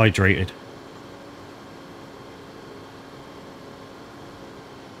stay hydrated.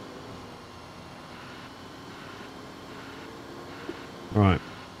 Right.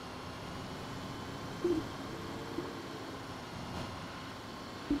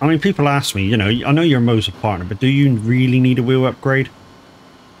 I mean, people ask me, you know, I know you're a Moser partner, but do you really need a wheel upgrade?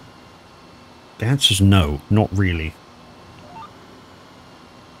 The answer is no, not really.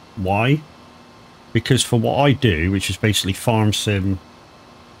 Why? Because for what I do, which is basically farm sim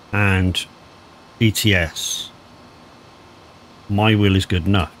and ETS, my wheel is good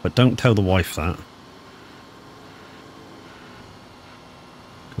enough. But don't tell the wife that.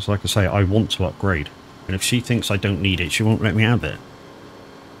 Because like I say, I want to upgrade. And if she thinks I don't need it, she won't let me have it.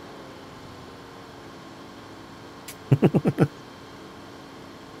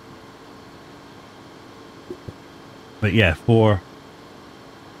 But yeah, for,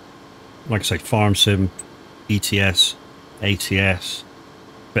 like I say, farm sim, ETS, ATS,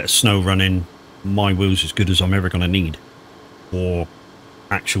 bit of snow running, my wheel's as good as I'm ever going to need for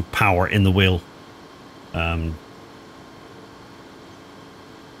actual power in the wheel.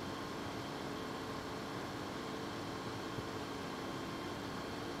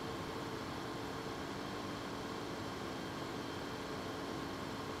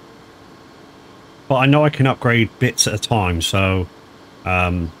 But I know I can upgrade bits at a time, so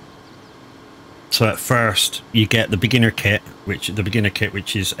so at first you get the beginner kit, which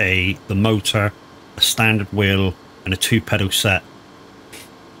is the motor, a standard wheel, and a 2-pedal set.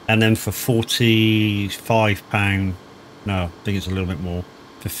 And then for £45, no, I think it's a little bit more.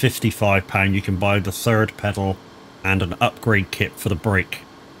 For £55, you can buy the 3rd pedal and an upgrade kit for the brake.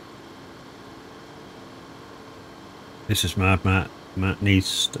 This is mad, Matt. Matt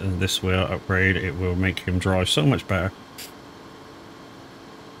needs this wheel upgrade. It will make him drive so much better.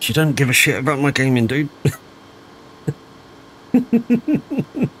 She don't give a shit about my gaming, dude.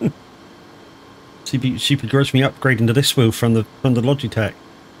 she begrudged me upgrading to this wheel from the Logitech.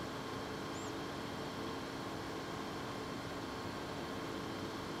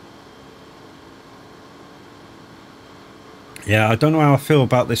 Yeah, I don't know how I feel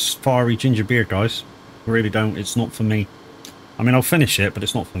about this fiery ginger beer, guys. I really don't. It's not for me. I mean, I'll finish it, but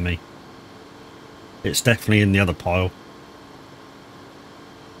it's not for me. It's definitely in the other pile.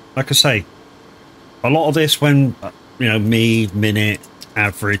 Like I say, a lot of this when, you know, me, Minute,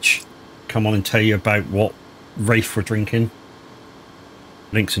 Average, come on and tell you about what wraith we're drinking.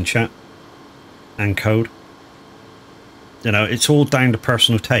 Links in chat. And code. You know, it's all down to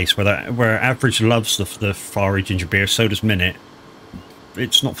personal taste. Where Average loves the fiery ginger beer, so does Minute.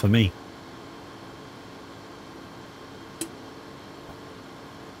 It's not for me.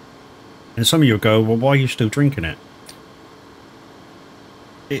 And some of you go, well, why are you still drinking it?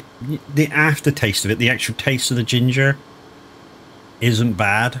 The aftertaste of it, the actual taste of the ginger, isn't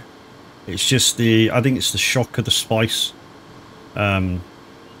bad. It's just I think it's the shock of the spice.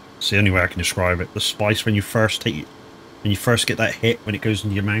 It's the only way I can describe it. The spice when you first get that hit when it goes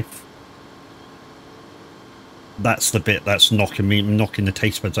into your mouth. That's the bit that's knocking the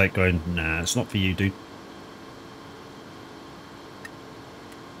taste buds out, going, nah, it's not for you, dude.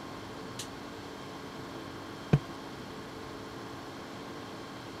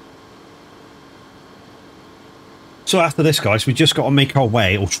 So after this, guys, we just got to make our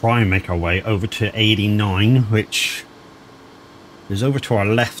way, or try and make our way, over to 89, which is over to our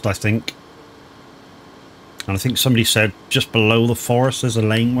left, I think. And I think somebody said just below the forest there's a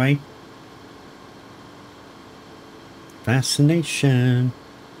laneway. Fascination.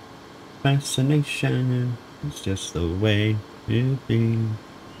 Fascination. It's just the way it be.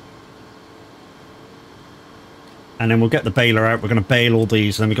 And then we'll get the baler out. We're going to bale all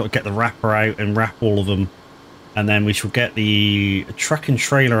these. And then we've got to get the wrapper out and wrap all of them. And then we shall get the truck and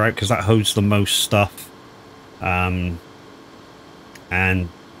trailer out because that holds the most stuff. And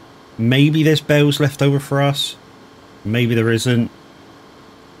maybe there's bales left over for us. Maybe there isn't.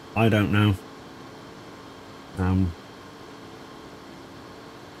 I don't know.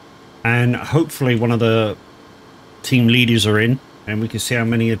 And hopefully one of the team leaders are in and we can see how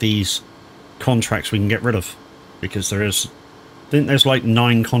many of these contracts we can get rid of. Because there is... I think there's like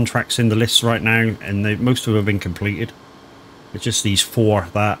 9 contracts in the list right now, and most of them have been completed. It's just these 4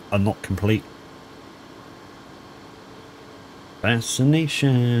 that are not complete.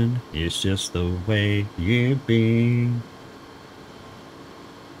 Fascination is just the way you be.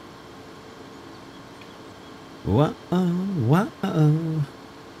 Whoa, whoa.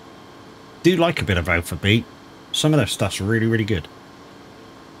 Do like a bit of Alpha Beat. Some of their stuff's really, really good.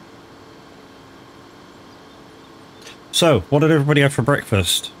 So, what did everybody have for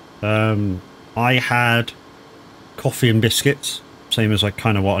breakfast? I had coffee and biscuits, same as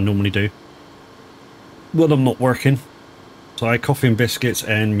kind of what I normally do when I'm not working. So I had coffee and biscuits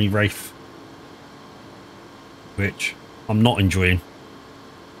and me wraith, which I'm not enjoying.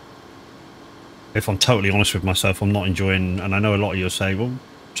 If I'm totally honest with myself, I'm not enjoying, and I know a lot of you will say, well,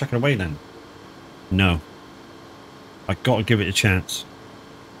 chuck it away then. No. I got to give it a chance.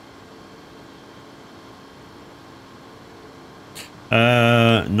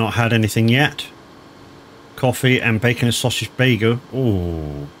 Not had anything yet. Coffee and bacon and sausage bagel.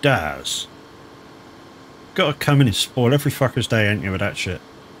 Oh, Daz. Gotta come in and spoil every fucker's day, ain't you, with that shit?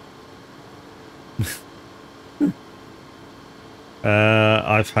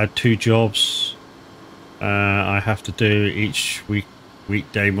 I've had 2 jobs. I have to do each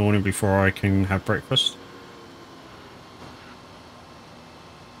weekday morning before I can have breakfast.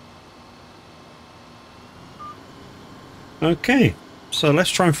 Okay, so let's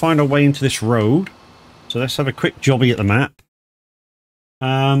try and find our way into this road. So let's have a quick jobby at the map.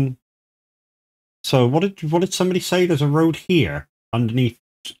 So what did somebody say? There's a road here underneath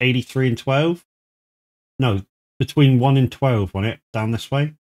 83 and 12. No, between 1 and 12, wasn't it? Down this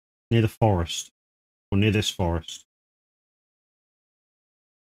way, near the forest, or near this forest.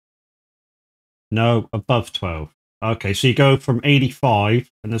 No, above 12. Okay, so you go from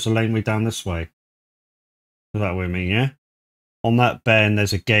 85, and there's a laneway down this way. Is that what I mean? Yeah. On that bend,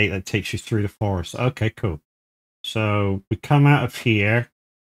 there's a gate that takes you through the forest. Okay, cool. So we come out of here,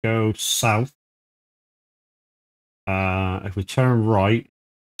 go south. If we turn right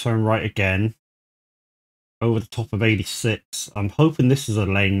again, over the top of 86. I'm hoping this is a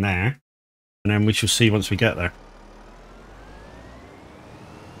lane there, and then we shall see once we get there.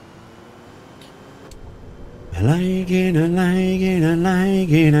 I like it, I like it, I like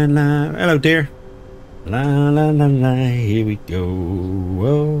it, I like. Hello, dear. La la la la, here we go.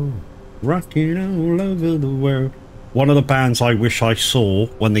 Whoa, rocking all over the world. One of the bands I wish I saw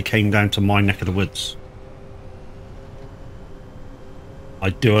when they came down to my neck of the woods. I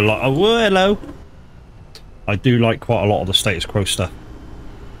do a lot. Oh, hello. I do like quite a lot of the Status Quo stuff.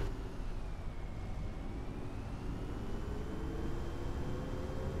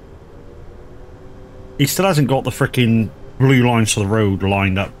 He still hasn't got the freaking blue lines to the road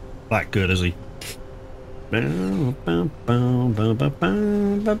lined up that good, has he?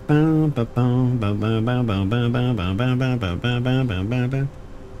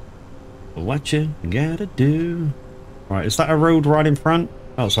 What you gotta do? Right, is that a road right in front?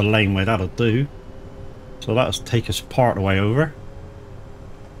 Oh, it's a laneway, that'll do. So that'll take us part of the way over.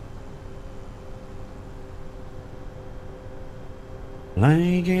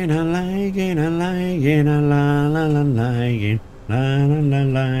 Like it, I like it, I like it, I la la la like it, la la la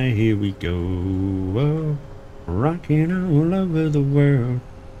la, here we go. Whoa, rocking all over the world.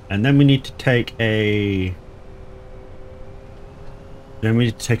 And then we need to take a... Then we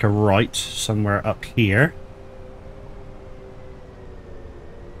need to take a right somewhere up here.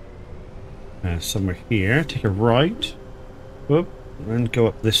 Somewhere here, take a right. Whoop, and go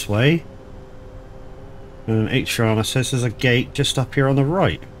up this way. And H-Rana says there's a gate just up here on the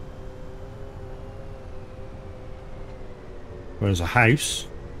right. Where's a house?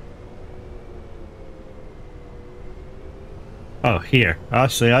 Oh, here. I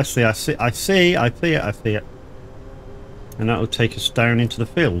see, I see, I see, I see, I see it, I see it. And that will take us down into the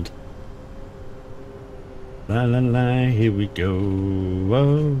field. La la la, here we go.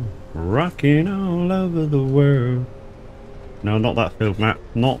 Whoa, rocking all over the world. No, not that field, Matt.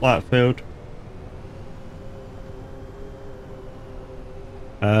 Not that field.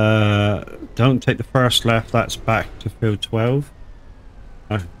 Don't take the first left, that's back to field 12.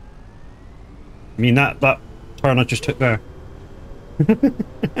 I mean that turn I just took there.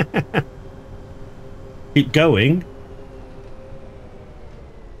 Keep going.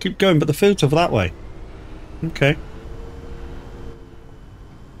 Keep going, but the field's over that way. Okay.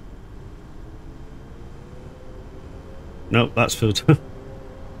 Nope, that's field.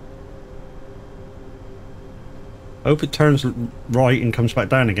 Hope it turns right and comes back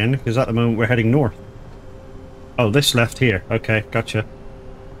down again, because at the moment we're heading north. Oh, this left here. Okay, gotcha.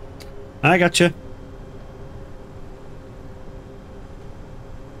 I gotcha.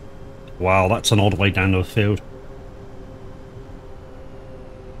 Wow, that's an odd way down to the field.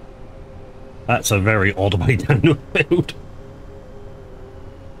 That's a very odd way down the field.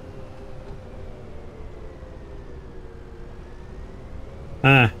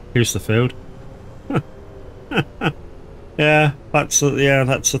 Ah, here's the field. Yeah, that's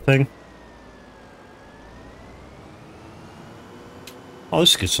the thing. Oh,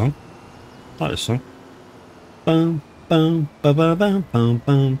 this is a good song. I like this song. Bum bum ba ba bum bum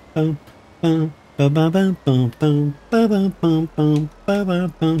bum bum bum ba ba bum bum bum ba ba bum bum ba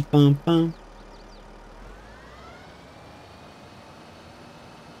ba bum bum bum.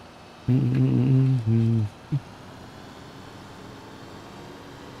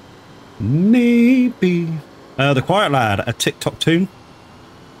 Maybe. The Quiet Lad, a TikTok tune.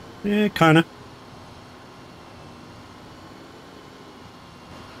 Yeah, kinda.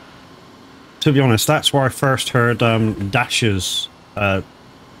 To be honest, that's where I first heard Dash's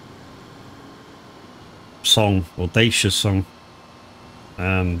song, or Dacia's song,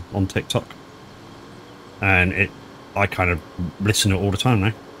 on TikTok. And I kind of listen to it all the time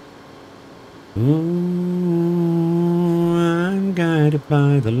now. Ooh, I'm guided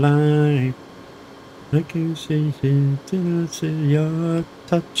by the light. I can see your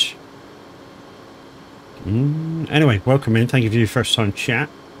touch. Anyway, welcome in. Thank you for your first time chat.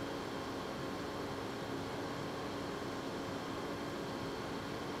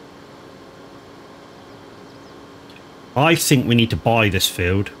 I think we need to buy this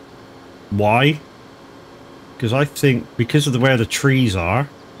field. Why? Because I think, because of where the trees are,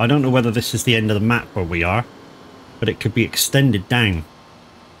 I don't know whether this is the end of the map where we are, but it could be extended down.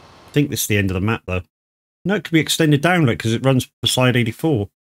 I think this is the end of the map, though. No, it could be extended down, like, because it runs beside 84.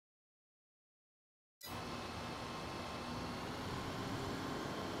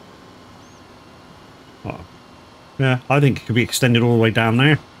 Oh. Yeah, I think it could be extended all the way down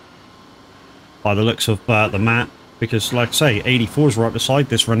there. By the looks of the map. Because, like I say, 84 is right beside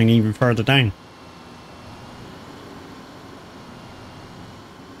this, running even further down.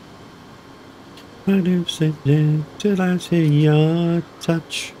 I do sit there till I see your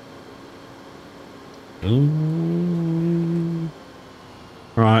touch. Ooh.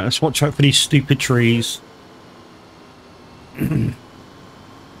 Right, let's watch out for these stupid trees.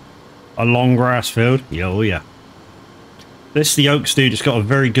 A long grass field. Yeah, oh yeah. This, the Oaks dude, has got a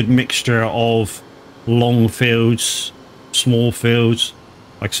very good mixture of long fields, small fields.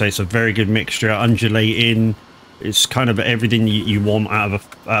 Like I say, it's a very good mixture, undulating. It's kind of everything you want out of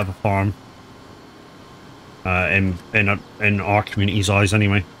a farm. In our community's eyes,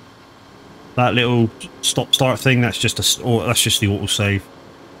 anyway. That little stop-start thing, that's just the autosave.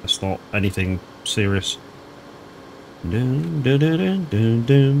 That's not anything serious.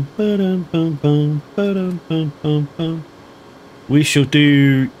 We shall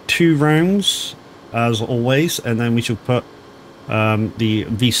do 2 rounds, as always, and then we shall put the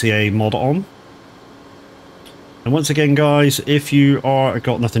VCA mod on. And once again, guys, if you are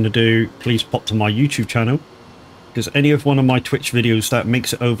got nothing to do, please pop to my YouTube channel, because any of one of my Twitch videos that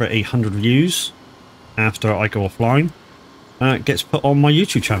makes it over 100 views after I go offline gets put on my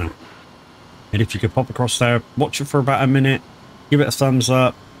YouTube channel. And if you could pop across there, watch it for about a minute, give it a thumbs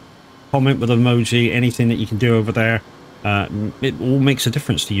up, comment with an emoji, anything that you can do over there, it all makes a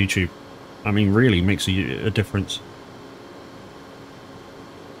difference to YouTube. I mean, really makes a difference.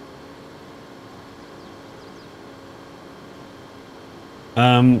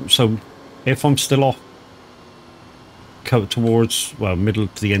 So if I'm still off towards, well, middle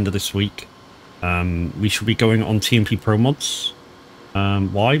to the end of this week, we should be going on TMP Pro Mods.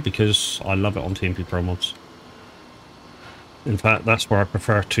 Why? Because I love it on TMP Pro Mods. In fact, that's where I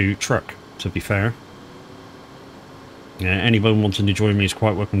prefer to truck, to be fair. Anyone wanting to join me is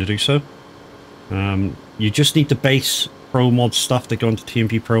quite welcome to do so. You just need the base Pro Mod stuff to go into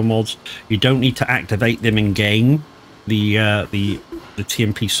TMP Pro Mods. You don't need to activate them in game. The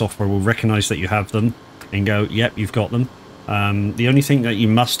TMP software will recognize that you have them and go, yep, you've got them. The only thing that you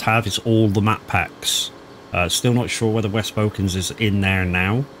must have is all the map packs. Still not sure whether West Balkans is in there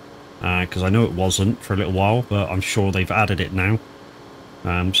now, because I know it wasn't for a little while, but I'm sure they've added it now.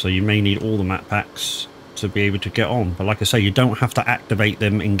 So you may need all the map packs to be able to get on. But like I say, you don't have to activate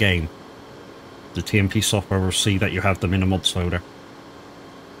them in game. The TMP software will see that you have them in a mods folder.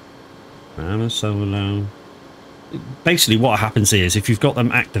 I'm a solo. Basically what happens is, if you've got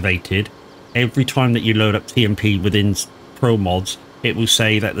them activated, every time that you load up TMP within Pro Mods, it will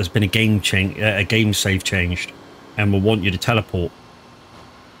say that there's been a game save changed, and will want you to teleport,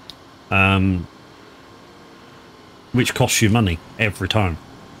 which costs you money every time.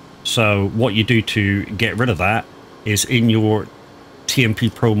 So what you do to get rid of that is, in your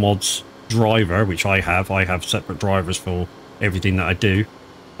TMP Pro Mods driver, which I have separate drivers for everything that I do.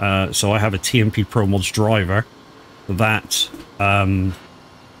 So I have a TMP Pro Mods driver that,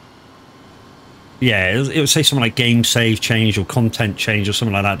 yeah, it would say something like game save change or content change or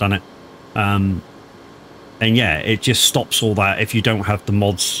something like that, done it. And yeah, it just stops all that if you don't have the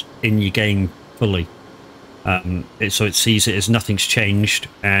mods in your game fully. So it sees it as nothing's changed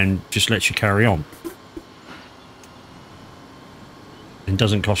and just lets you carry on. It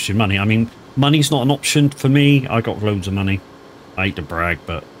doesn't cost you money. I mean, money's not an option for me. I got loads of money. I hate to brag,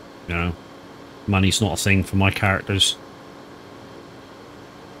 but, you know, money's not a thing for my characters.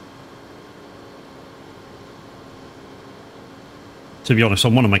 To be honest,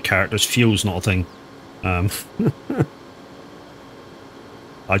 on one of my characters, fuel's not a thing.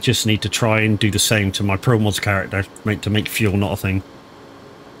 I just need to try and do the same to my Pro Mods character to make fuel not a thing.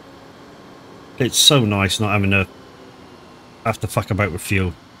 It's so nice not having to have to fuck about with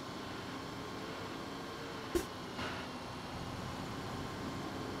fuel.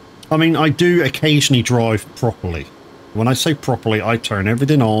 I mean, I do occasionally drive properly. When I say properly, I turn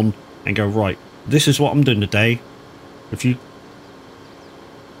everything on and go, right, this is what I'm doing today. If you...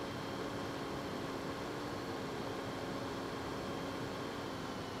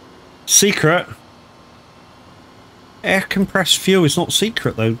 Secret. Air compressed fuel is not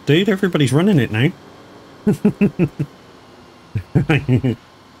secret though, dude. Everybody's running it now.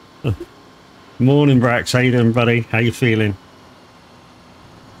 Morning, Brax. How you doing, buddy? How you feeling?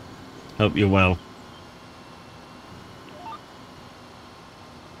 Hope you're well.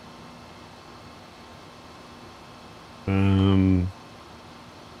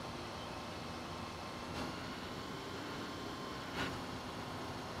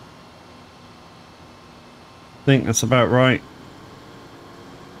 I think that's about right.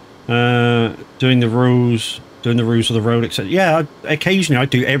 Doing the rules of the road, etc. Yeah, occasionally I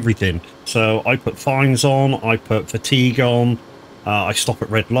do everything. So I put fines on, I put fatigue on, I stop at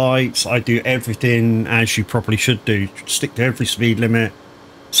red lights, I do everything as you probably should do. Stick to every speed limit.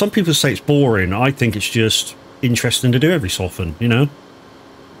 Some people say it's boring. I think it's just interesting to do every so often, you know?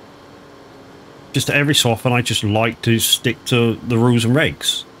 Just every so often I just like to stick to the rules and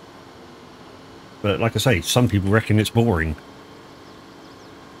regs. But like I say, some people reckon it's boring.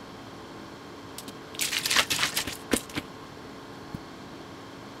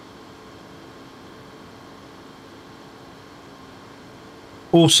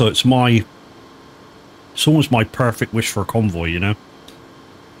 Also, it's almost my perfect wish for a convoy, you know?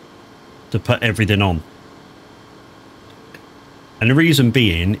 To put everything on. And the reason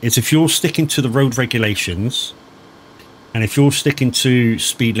being is if you're sticking to the road regulations, and if you're sticking to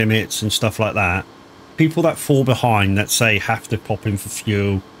speed limits and stuff like that, people that fall behind, that say have to pop in for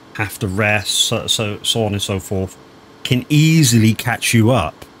fuel, have to rest, so on and so forth, can easily catch you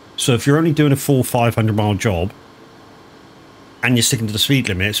up. So if you're only doing a full 500-mile job, and you're sticking to the speed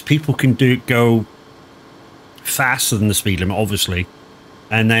limits, people can go faster than the speed limit, obviously,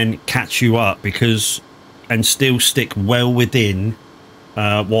 and then catch you up and still stick well within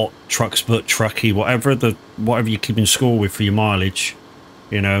what trucky, whatever you're keeping score with for your mileage,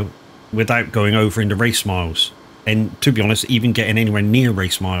 you know, without going over into race miles. And to be honest, even getting anywhere near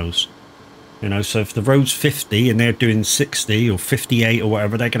race miles, you know. So if the road's 50 and they're doing 60 or 58 or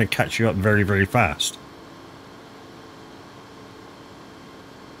whatever, they're going to catch you up very, very fast.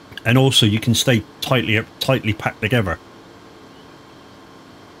 And also you can stay tightly packed together,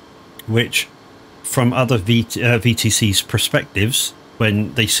 which from other VTC's perspectives,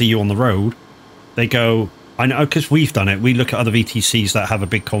 when they see you on the road, they go, I know, because we've done it, we look at other VTCs that have a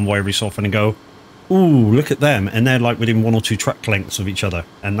big convoy every so often and go, ooh, look at them, and they're like within 1 or 2 truck lengths of each other,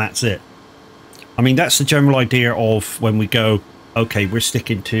 and that's it. I mean, that's the general idea of when we go, okay, we're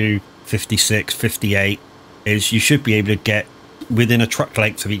sticking to 56, 58, is you should be able to get within a truck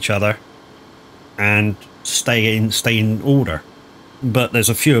length of each other and stay in order. But there's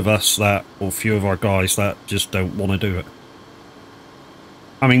a few of us that, or a few of our guys that just don't want to do it.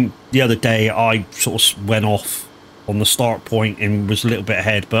 I mean, the other day I sort of went off on the start point and was a little bit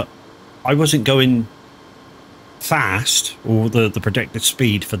ahead, but I wasn't going fast, or the projected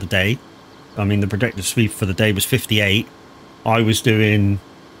speed for the day. I mean, the projected speed for the day was 58. I was doing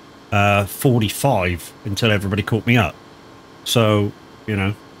 45 until everybody caught me up. So, you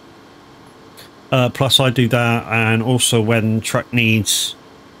know, plus I do that, and also when truck needs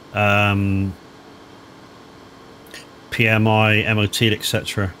PMI, MOT,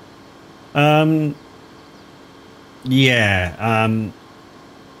 etc.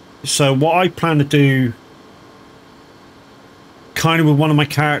 So what I plan to do kind of with one of my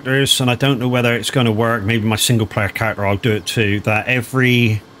characters, and I don't know whether it's going to work, maybe my single player character I'll do it too, that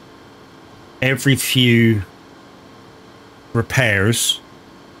every few repairs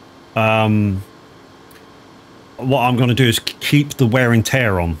what I'm going to do is keep the wear and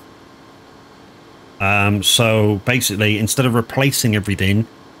tear on. So basically, instead of replacing everything,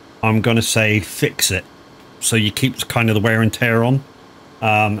 I'm going to say fix it. So you keep kind of the wear and tear on.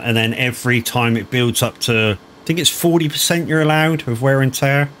 And then every time it builds up to, I think it's 40% you're allowed of wear and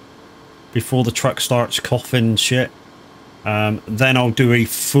tear before the truck starts coughing and shit. Then I'll do a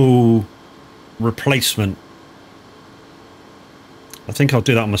full replacement. I think I'll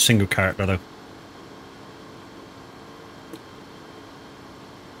do that on my single character though.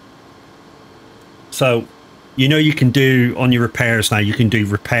 So, you know, you can do on your repairs now, you can do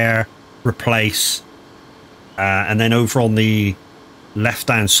repair, replace, and then over on the left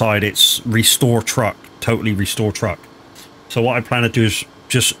hand side it's restore truck, totally restore truck. So what I plan to do is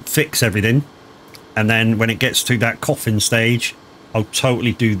just fix everything, and then when it gets to that coffin stage, I'll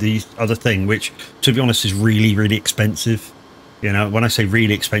totally do the other thing, which to be honest is really, really expensive. You know, when I say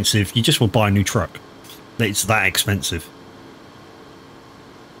really expensive, you just will buy a new truck. It's that expensive.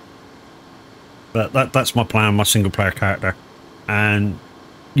 But that's my plan, my single player character. And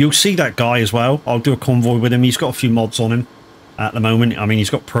you'll see that guy as well. I'll do a convoy with him. He's got a few mods on him at the moment. I mean, he's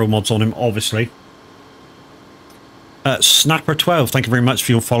got pro mods on him, obviously. Snapper12, thank you very much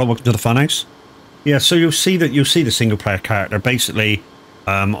for your follow. Welcome to the funhouse. Yeah, so you'll see the single player character. Basically,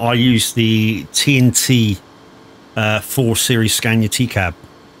 I use the TNT 4 Series Scania T-Cab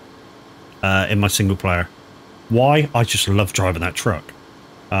in my single player. Why? I just love driving that truck.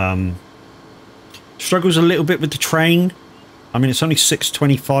 Struggles a little bit with the train. I mean, it's only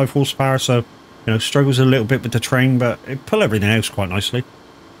 625 horsepower, so, you know, struggles a little bit with the train, but it pull everything else quite nicely.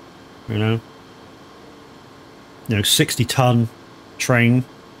 You know, 60-ton train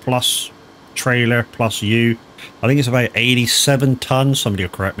plus trailer plus you. I think it's about 87 tons. Somebody will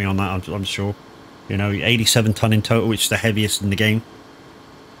correct me on that, I'm sure. You know, 87 ton in total, which is the heaviest in the game.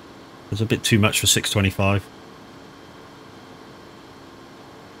 It's a bit too much for 625.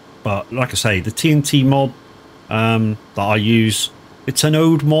 But like I say, the TNT mod that I use, it's an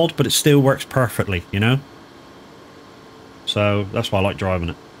old mod, but it still works perfectly, you know? So that's why I like driving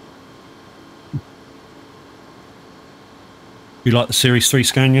it. You like the Series 3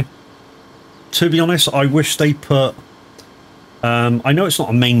 Scania? To be honest, I wish they put... I know it's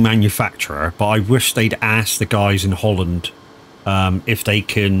not a main manufacturer, but I wish they'd ask the guys in Holland if they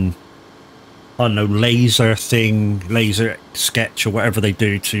can... I don't know, laser sketch or whatever they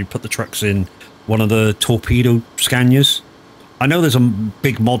do to put the trucks in one of the torpedo Scanias. I know there's a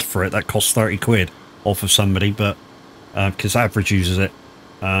big mod for it that costs 30 quid off of somebody, but because Average uses it.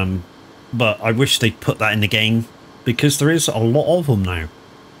 But I wish they'd put that in the game, because there is a lot of them now.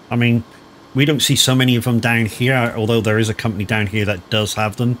 I mean, we don't see so many of them down here, although there is a company down here that does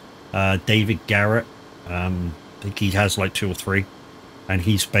have them. David Garrett, I think he has like 2 or 3. And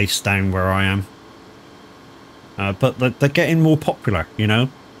he's based down where I am. But they're getting more popular, you know.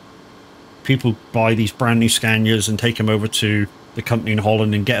 People buy these brand new Scanias and take them over to the company in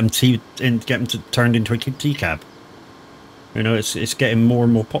Holland and get them turned into a T-Cab. You know, it's getting more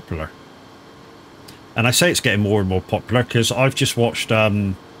and more popular. And I say it's getting more and more popular because I've just watched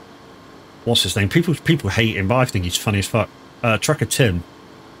what's his name? People hate him, but I think he's funny as fuck. Trucker Tim.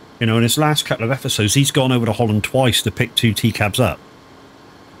 You know, in his last couple of episodes, he's gone over to Holland twice to pick 2 T-Cabs up.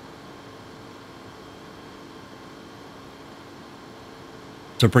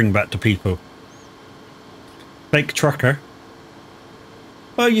 To bring back to people. Fake trucker.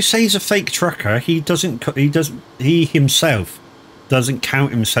 Well, you say he's a fake trucker. He himself doesn't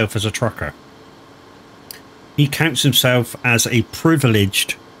count himself as a trucker. He counts himself as a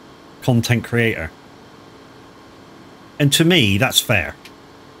privileged content creator. And to me, that's fair.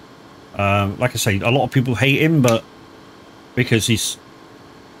 Like I say, a lot of people hate him, but because he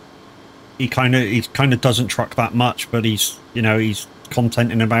kind of doesn't truck that much, but he's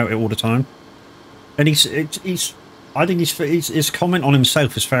contenting about it all the time, and I think his comment on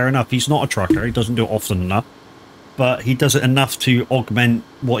himself is fair enough. He's not a trucker. He doesn't do it often enough, but he does it enough to augment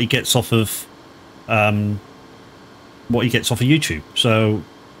what he gets off of YouTube. So,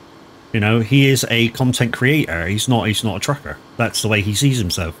 you know, he is a content creator. He's not a trucker. That's the way he sees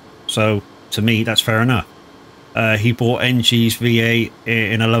himself. So to me, that's fair enough. He bought ENG's V8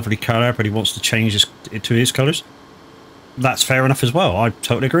 in a lovely colour, but he wants to change it to his colours. That's fair enough as well. I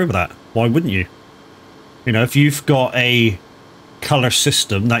totally agree with that. Why wouldn't you? You know, if you've got a colour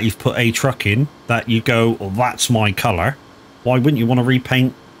system that you've put a truck in, that you go, well, that's my colour, why wouldn't you want to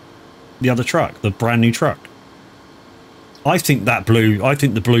repaint the other truck, the brand new truck? I think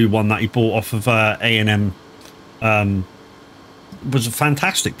the blue one that he bought off of A&M was a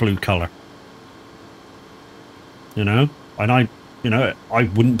fantastic blue colour. You know, and You know, I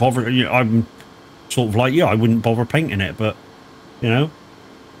wouldn't bother. You know, I'm sort of like, yeah, I wouldn't bother painting it, but you know,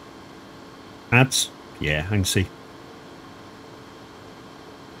 ads, yeah, I can see.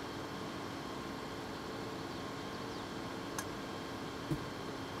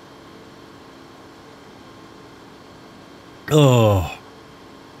 Oh,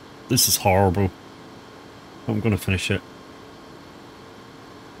 this is horrible. I'm gonna finish it.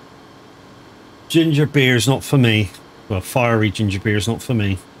 Ginger beer is not for me. Well, fiery ginger beer is not for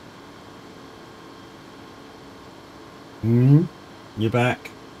me. You're back,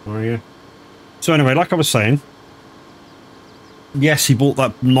 are you? So anyway, like I was saying, yes, he bought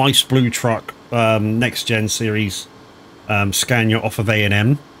that nice blue truck, next gen series, Scania off of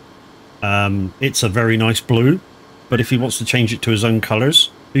A&M. It's a very nice blue, but if he wants to change it to his own colours,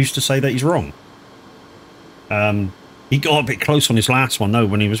 who's to say that he's wrong? He got a bit close on his last one though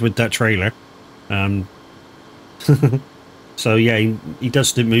when he was with that trailer. So yeah, he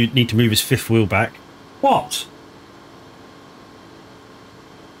does need to move his fifth wheel back. What?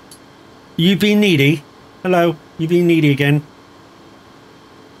 You being needy? Hello, you being needy again?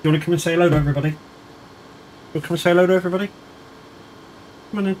 You want to come and say hello to everybody? You want to come and say hello to everybody?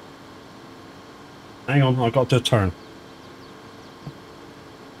 Come on in. Hang on, I got to turn.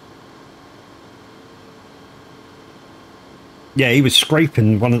 Yeah, he was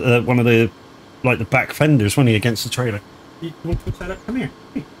scraping one of the like the back fenders, wasn't he, against the trailer? You want to say that? Come here.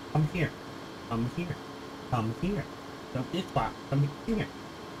 Come here. Come here. Come here. Don't be flat. Come here.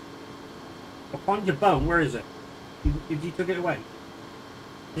 I'll find your bone. Where is it? If you took it away.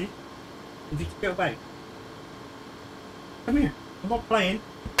 See? If you took it away. Come here. I'm not playing.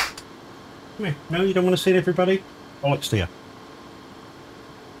 Come here. No, you don't want to see everybody? Bollocks to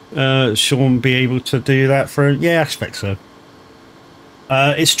you. Sean be able to do that for... Yeah, I expect so.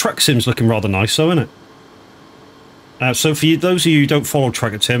 Its truck sim's looking rather nice, though, isn't it? So for those of you who don't follow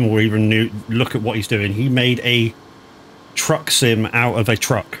Trucker Tim or even look at what he's doing, he made a truck sim out of a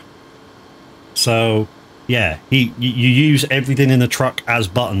truck. So, yeah, you use everything in the truck as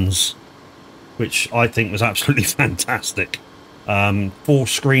buttons, which I think was absolutely fantastic. 4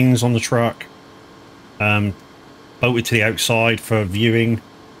 screens on the truck, bolted to the outside for viewing.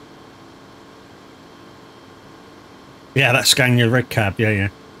 Yeah, that Scania red cab, yeah.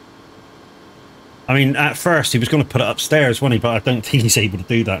 I mean, at first he was going to put it upstairs, wasn't he? But I don't think he's able to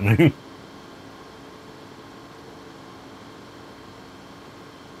do that now.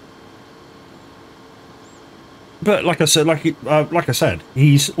 But like I said,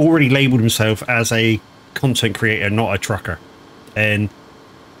 he's already labelled himself as a content creator, not a trucker. And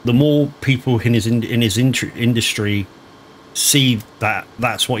the more people in his industry see that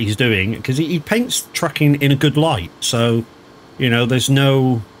that's what he's doing, because he paints trucking in a good light, so you know there's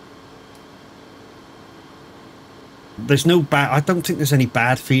no bad, I don't think there's any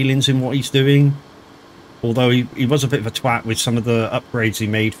bad feelings in what he's doing, although he was a bit of a twat with some of the upgrades he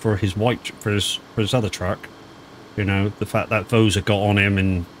made for his for his other truck. You know, the fact that Vosa got on him,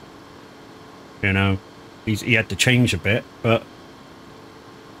 and you know he had to change a bit, but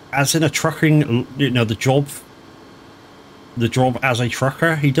as in a trucking, you know, the job as a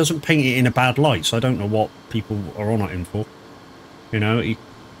trucker, he doesn't paint it in a bad light, so I don't know what people are on at him for. You know,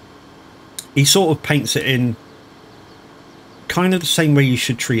 he sort of paints it in kind of the same way you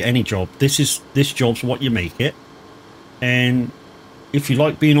should treat any job. This job's what you make it, and if you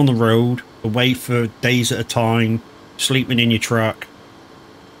like being on the road, away for days at a time, sleeping in your truck,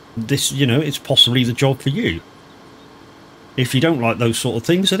 this, you know, it's possibly the job for you. If you don't like those sort of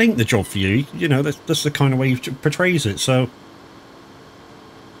things, it ain't the job for you. You know, that's the kind of way he portrays it. So,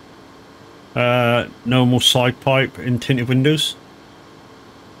 no more side pipe in tinted windows.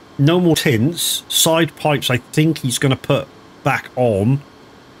 No more tints. Side pipes, I think he's going to put back on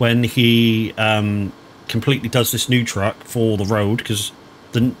when he completely does this new truck for the road, because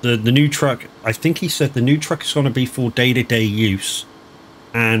the new truck, I think he said the new truck is going to be for day-to-day use.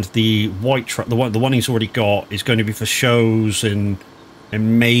 And the white truck, the one he's already got, is going to be for shows and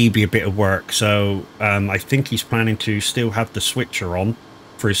maybe a bit of work. So I think he's planning to still have the switcher on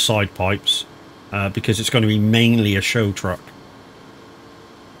for his side pipes, because it's going to be mainly a show truck.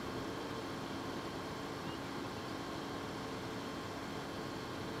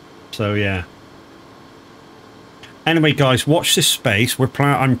 So yeah. Anyway, guys, watch this space.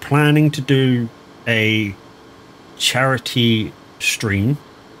 I'm planning to do a charity stream,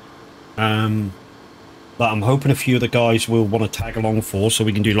 that I'm hoping a few of the guys will want to tag along for, so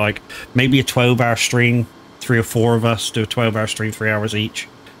we can do like maybe a 12-hour stream, 3 or 4 of us do a 12-hour stream, 3 hours each,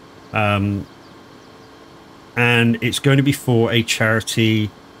 and it's going to be for a charity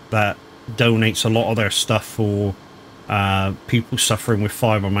that donates a lot of their stuff for people suffering with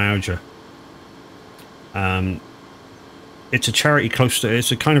fibromyalgia. It's a charity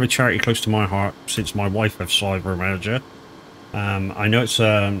it's a kind of a charity close to my heart, since my wife has fibromyalgia. I know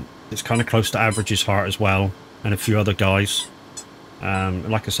it's kind of close to Average's heart as well, and a few other guys.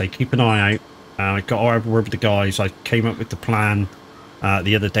 Like I say, keep an eye out. I got over with the guys. I came up with the plan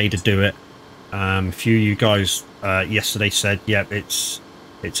the other day to do it. A few of you guys yesterday said, yep, it's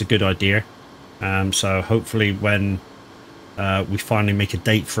a good idea. So hopefully when we finally make a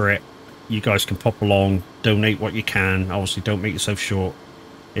date for it, you guys can pop along, donate what you can. Obviously, don't make yourself short.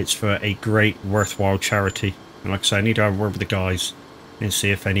 It's for a great, worthwhile charity. And like I say, I need to have a word with the guys and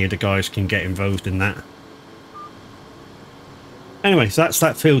see if any of the guys can get involved in that. Anyway, so that's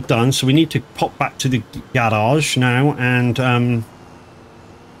that field done. So we need to pop back to the garage now and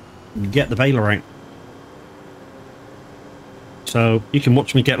get the baler out. So you can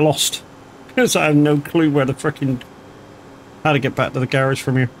watch me get lost, because I have no clue where the frickin' how to get back to the garage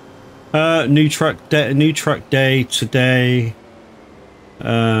from here. New truck day today.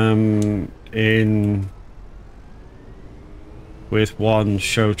 In with one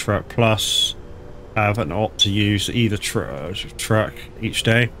show truck plus. Have an opt to use either truck each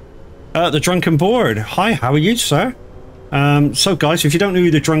day. The Drunken Borg. Hi, how are you, sir? So guys, if you don't know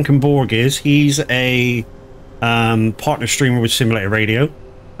who the Drunken Borg is, he's a partner streamer with Simulator Radio.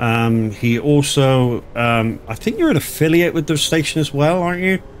 He also, I think you're an affiliate with the station as well, aren't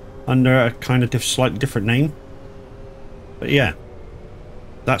you? Under a kind of slightly different name. But yeah,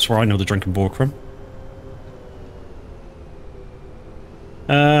 that's where I know the Drunken Borg from.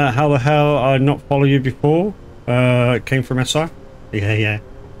 How the hell I not follow you before? It came from SR? Yeah.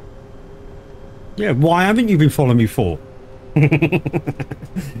 Yeah, why haven't you been following me for?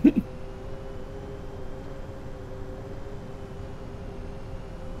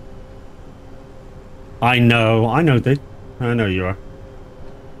 I know, dude. I know you are.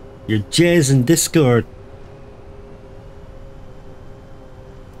 You're jazz in Discord.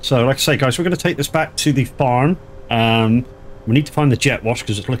 So, like I say, guys, we're going to take this back to the farm. We need to find the jet wash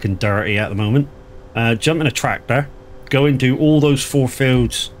because it's looking dirty at the moment. Jump in a tractor. Go and do all those 4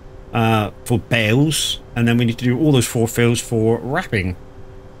 fields for bales. And then we need to do all those 4 fields for wrapping.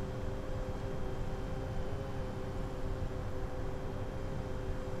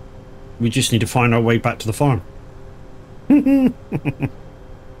 We just need to find our way back to the farm.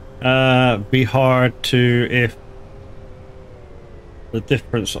 Be hard to if the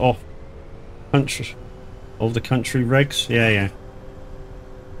difference of the country regs. Yeah.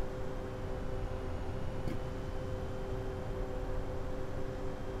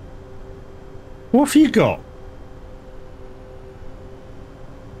 What have you got?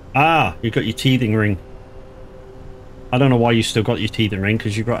 Ah, you got your teething ring. I don't know why you still got your teething ring,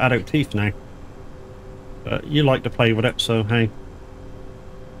 because you've got adult teeth now. But you like to play with it, so hey.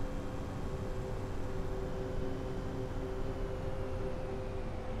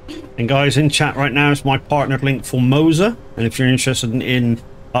 And guys, in chat right now is my partnered link for Moza. And if you're interested in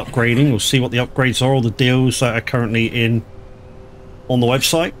upgrading, we'll see what the upgrades are, all the deals that are currently in on the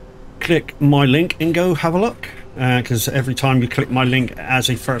website. Click my link and go have a look. Because every time you click my link as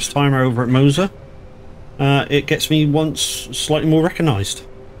a first timer over at Moza, it gets me once slightly more recognized.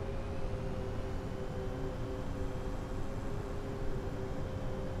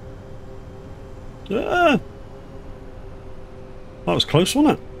 That was close,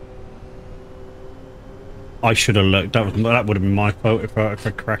 wasn't it? I should have looked. That would have been my fault if I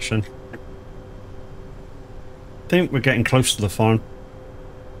crashing. I think we're getting close to the farm.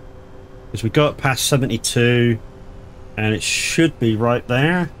 Because we got past 72, and it should be right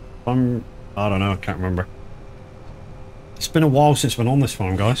there. I don't know. I can't remember. It's been a while since I've been on this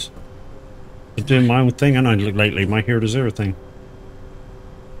farm, guys. I'm doing my own thing, and I look lately my Hero to Zero thing.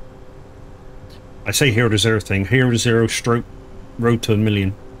 I say Hero to Zero thing. Hero to Zero stroke road to a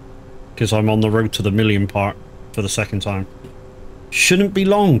million. Because I'm on the road to the million part for the second time. Shouldn't be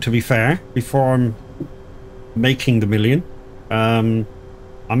long, to be fair, before I'm making the million. I'm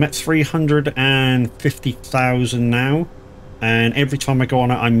at 350,000 now, and every time I go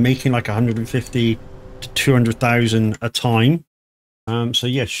on it, I'm making like 150 to 200,000 a time. So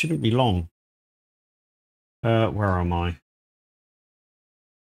yeah, shouldn't be long. Where am I?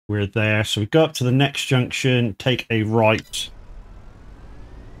 We're there. So we go up to the next junction, take a right.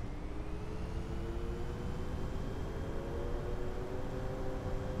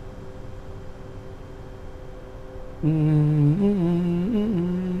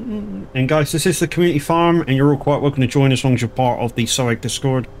 And guys, this is the community farm, and you're all quite welcome to join as long as you're part of the SOAG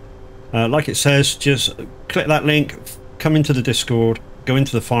Discord. Like it says, just click that link, come into the Discord, go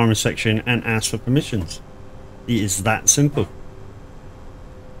into the farming section and ask for permissions. It is that simple.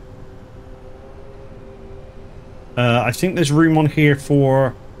 I think there's room on here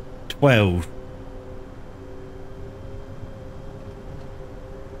for 12.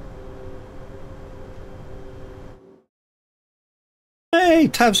 Hey,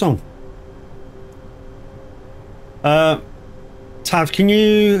 Tav's on. Tav, can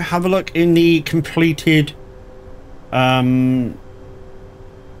you have a look in the completed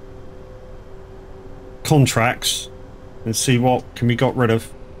contracts and see what can be got rid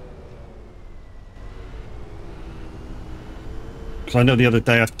of? Because I know the other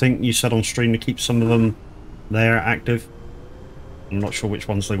day I think you said on stream to keep some of them there active. I'm not sure which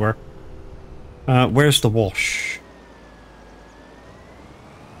ones they were. Where's the wash?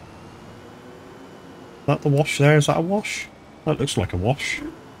 Is that the wash there? Is that a wash? That looks like a wash.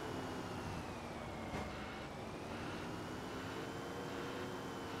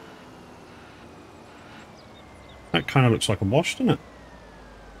 That kind of looks like a wash, doesn't it?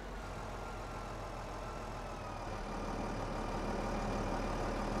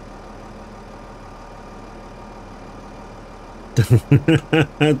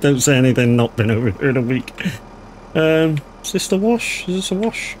 Don't say anything not been over here in a week. Is this the wash? Is this a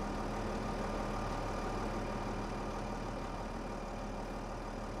wash?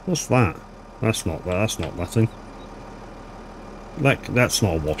 What's that? That's not nothing. That's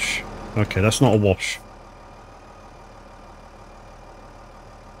not a wash. Okay, that's not a wash.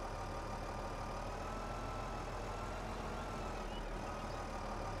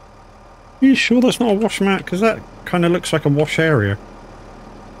 Are you sure that's not a wash, Matt? Because that kind of looks like a wash area.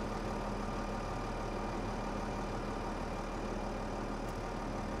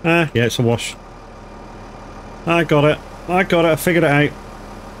 Ah, yeah, it's a wash. I got it. I got it. I figured it out.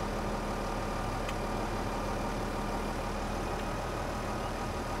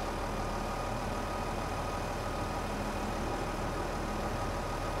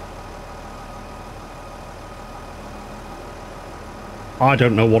 I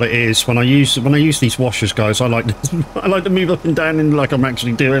don't know what it is. When I use these washers, guys, I like to, I like to move up and down and like I'm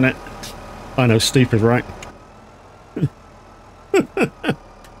actually doing it. I know, stupid, right?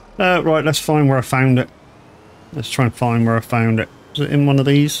 Right, let's find where I found it. Let's try and find where I found it. Is it in one of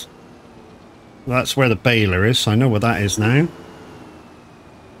these? That's where the baler is. I know where that is now.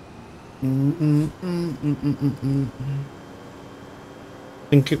 I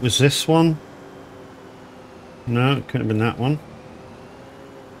think it was this one. No, it couldn't have been that one.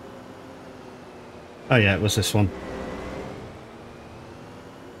 Oh yeah, it was this one.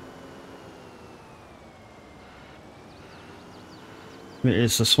 It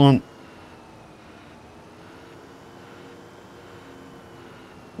is this one.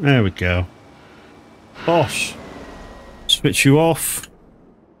 There we go. Bosh. Switch you off.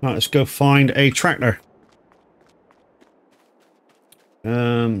 Right, let's go find a tractor.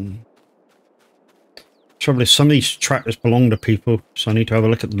 Trouble is, some of these tractors belong to people, so I need to have a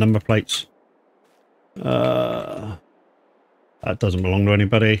look at the number plates. That doesn't belong to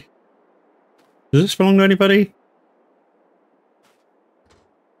anybody. Does this belong to anybody?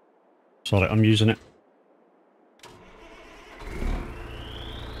 Sorry, I'm using it.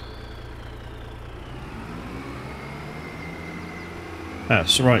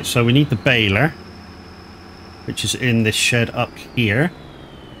 That's right, so we need the baler, which is in this shed up here.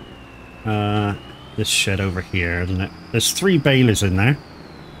 This shed over here, isn't it? There's 3 balers in there.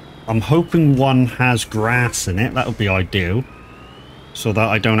 I'm hoping one has grass in it. That would be ideal. So that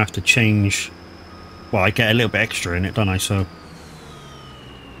I don't have to change... Well, I get a little bit extra in it, don't I? So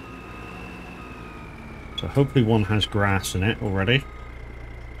hopefully one has grass in it already.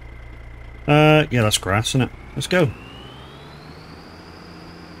 Yeah, that's grass in it. Let's go.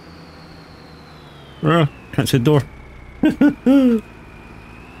 Can't see the door.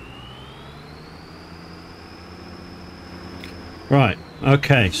 Right,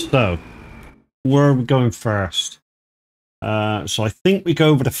 okay, so where are we going first? So I think we go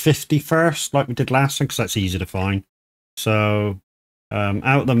over to 50 first, like we did last time, because that's easy to find. So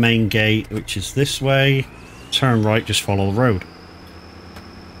out the main gate, which is this way, turn right, just follow the road.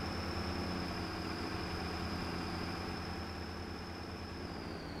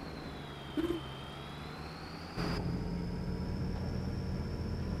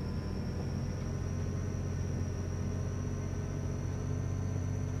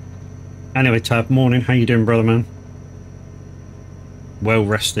 Anyway, Tab, morning. How you doing, brother man? Well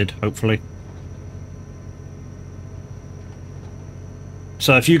rested, hopefully.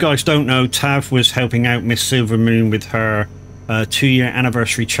 So if you guys don't know, Tav was helping out Miss Silvermoon with her 2-year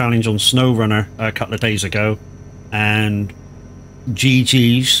anniversary challenge on SnowRunner a couple of days ago. And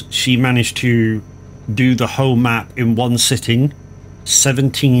GG's, she managed to do the whole map in one sitting.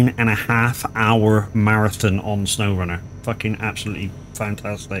 17.5-hour marathon on SnowRunner. Fucking absolutely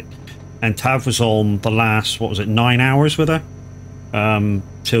fantastic. And Tav was on the last, what was it, 9 hours with her?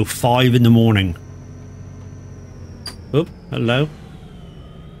 Till 5 in the morning. Oh, hello.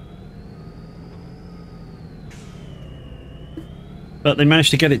 But they managed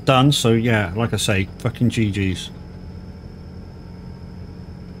to get it done, so yeah, like I say, fucking GG's.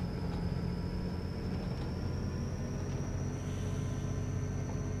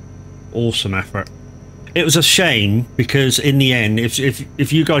 Awesome effort. It was a shame because in the end,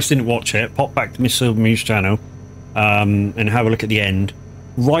 if you guys didn't watch it, pop back to Miss Silvermoon's channel and have a look at the end.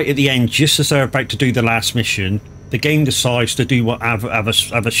 Right at the end, just as they're about to do the last mission, the game decides to do what have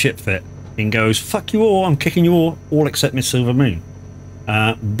a shit fit and goes, "Fuck you all! I'm kicking you all except Miss Silvermoon."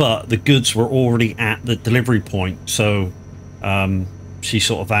 But the goods were already at the delivery point, so she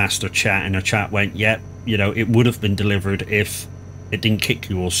sort of asked her chat, and her chat went, "Yep, you know, it would have been delivered if it didn't kick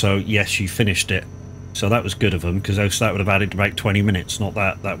you all." So yes, you finished it. So that was good of them, because that would have added about 20 minutes. Not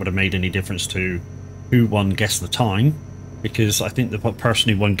that that would have made any difference to who won Guess the Time, because I think the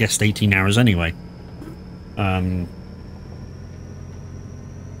person who won guessed 18 hours anyway.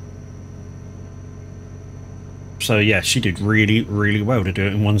 So yeah, she did really, really well to do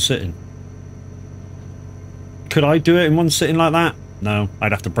it in one sitting. Could I do it in one sitting like that? No,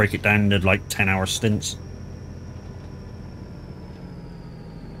 I'd have to break it down into like 10-hour stints.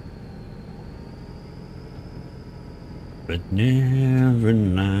 But never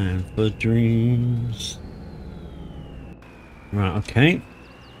night for dreams. Right, okay.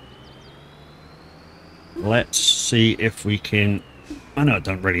 Let's see if we can... I know it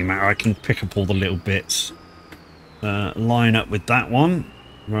don't really matter. I can pick up all the little bits. Line up with that one.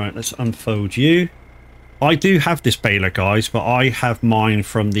 Right, let's unfold you. I do have this baler, guys, but I have mine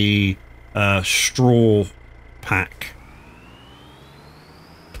from the straw pack.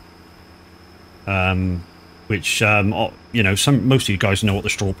 Which, you know, most of you guys know what the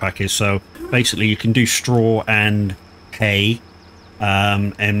straw pack is. So basically you can do straw and hay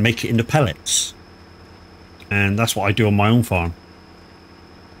and make it into pellets. And that's what I do on my own farm.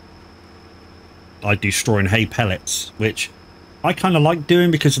 I do straw and hay pellets, which I kind of like doing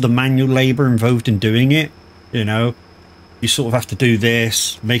because of the manual labour involved in doing it. You know, you sort of have to do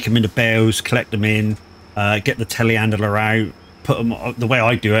this, make them into bales, collect them in, get the telehandler out, put them... The way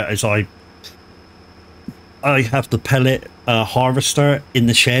I do it is I have the pellet harvester in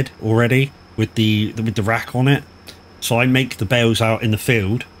the shed already with the rack on it. So I make the bales out in the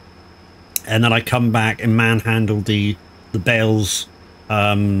field, and then I come back and manhandle the bales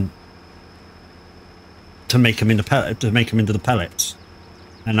to make them into the pellets,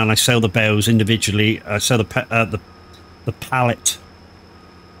 and then I sell the bales individually. I sell the pallets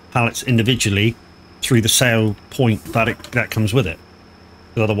individually through the sale point that comes with it.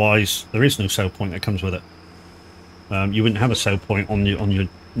 Because otherwise, there is no sale point that comes with it. You wouldn't have a sale point on your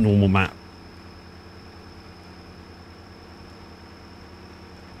normal map.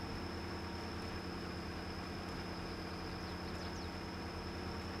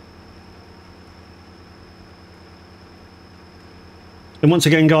 And once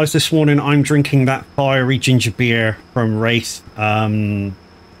again, guys, this morning I'm drinking that fiery ginger beer from Wraith. I'm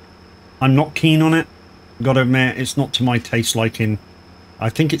not keen on it. Gotta admit, it's not to my taste liking. I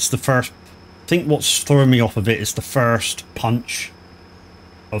think it's the first... I think what's throwing me off of it is the first punch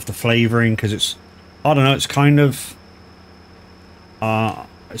of the flavouring, because it's... I don't know, it's kind of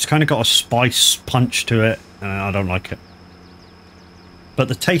got a spice punch to it, and I don't like it. But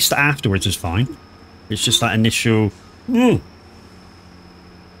the taste afterwards is fine. It's just that initial...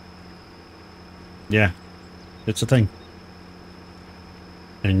 Yeah, it's a thing.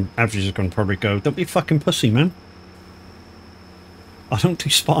 And Average is going to probably go, "Don't be a fucking pussy, man. I don't do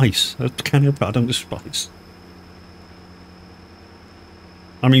spice. I can't help it, I don't do spice."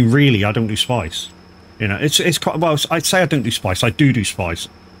 I mean, really, I don't do spice. You know, it's quite... Well, I'd say I don't do spice. I do spice.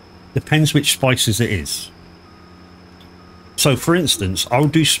 Depends which spices it is. So, for instance, I'll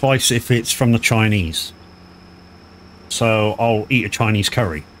do spice if it's from the Chinese. So, I'll eat a Chinese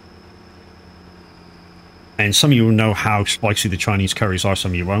curry. And some of you will know how spicy the Chinese curries are,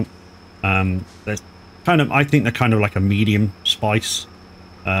 some of you won't. They're kind of, I think they're kind of like a medium spice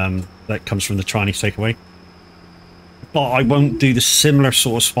that comes from the Chinese takeaway. But I won't do the similar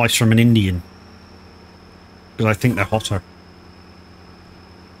sort of spice from an Indian, because I think they're hotter.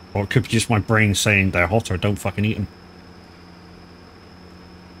 Or it could be just my brain saying they're hotter, don't fucking eat them.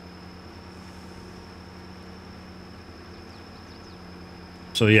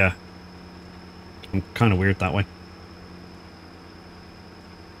 So yeah. I'm kind of weird that way.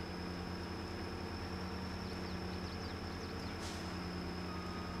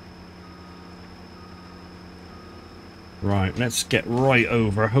 Right, let's get right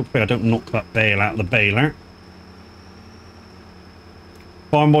over. Hopefully I don't knock that bale out of the baler.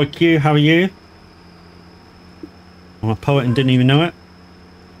 Farm Boy Q, how are you? I'm a poet and didn't even know it.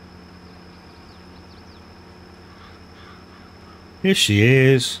 Here she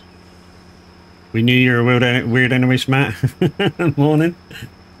is. We knew you were weird anyways, Matt. Morning.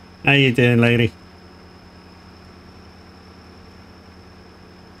 How you doing, lady?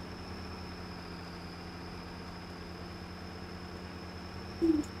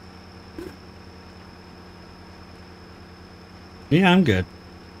 Yeah, I'm good.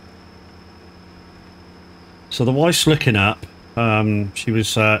 So the wife's looking up. She was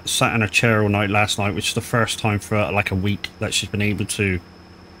sat in her chair all night last night, which is the first time for like a week that she's been able to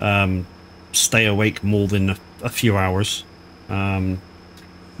stay awake more than a few hours.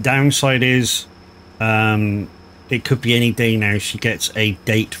 Downside is it could be any day now she gets a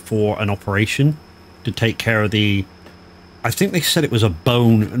date for an operation to take care of the... I think they said it was a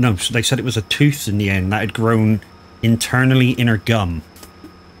bone. No, they said it was a tooth in the end that had grown internally in her gum,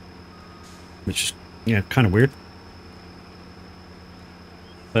 which is, yeah, kind of weird.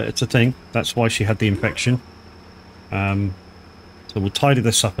 But it's a thing. That's why she had the infection. So we'll tidy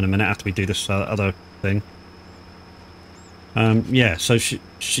this up in a minute after we do this other thing. Yeah, so she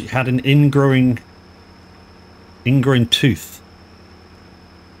had an ingrowing tooth.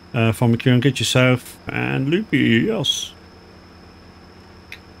 From McEwen, get yourself, and Loopy, yes.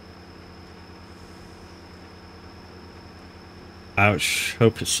 Ouch.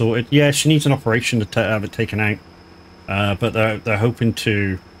 Hope it's sorted. Yeah, she needs an operation to have it taken out. But they're hoping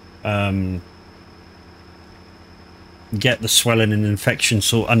to get the swelling and infection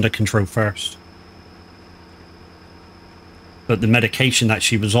under control first. But the medication that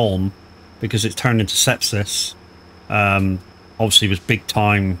she was on, because it's turned into sepsis, obviously was big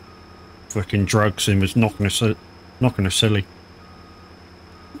time freaking drugs and was knocking her silly.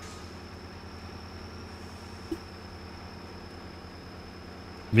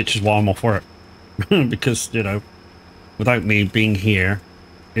 Which is why I'm off work. Because, you know, without me being here,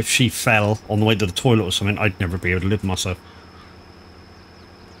 if she fell on the way to the toilet or something, I'd never be able to live myself.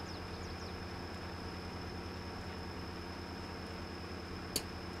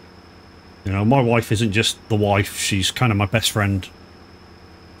 You know, my wife isn't just the wife, she's kind of my best friend.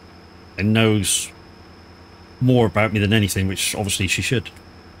 And knows more about me than anything, which obviously she should.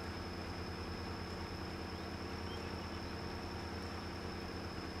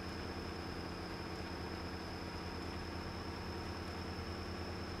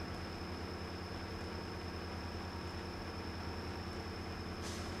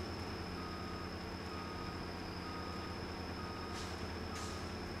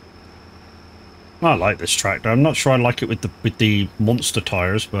 I like this tractor. I'm not sure I like it with the monster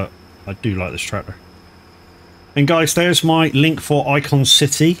tires, but I do like this tractor. And guys, there's my link for Icon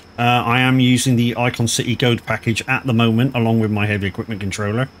City. I am using the Icon City Gold package at the moment, along with my heavy equipment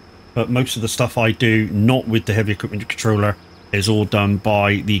controller. But most of the stuff I do, not with the heavy equipment controller, is all done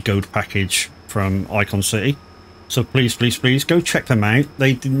by the Gold package from Icon City. So please, please, please go check them out.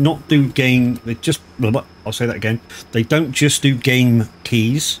 They do not do game. They just. I'll say that again. They don't just do game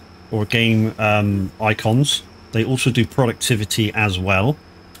keys or game icons. They also do productivity as well.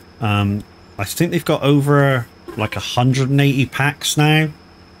 I think they've got over like 180 packs now,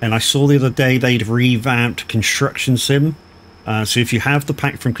 and I saw the other day they'd revamped Construction Sim. So if you have the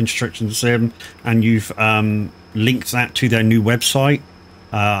pack from Construction Sim and you've linked that to their new website,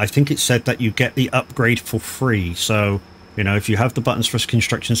 I think it said that you get the upgrade for free. So, you know, if you have the buttons for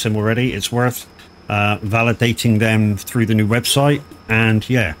Construction Sim already, it's worth validating them through the new website, and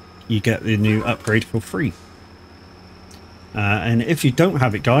yeah, you get the new upgrade for free. And if you don't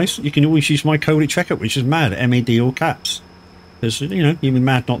have it, guys, you can always use my code at checkout, which is MAD, M-A-D, all caps. Because, you know, you'd be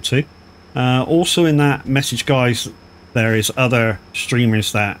mad not to. Also in that message, guys, there is other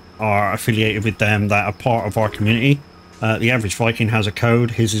streamers that are affiliated with them that are part of our community. The Average Viking has a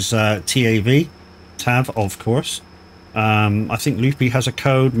code. His is TAV, TAV, of course. I think Loopy has a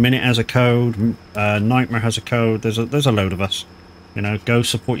code, Minute has a code, Nightmare has a code. There's a load of us. You know, go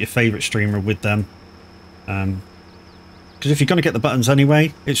support your favourite streamer with them. Because if you're going to get the buttons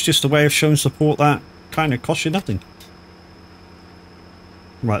anyway, it's just a way of showing support that kind of costs you nothing.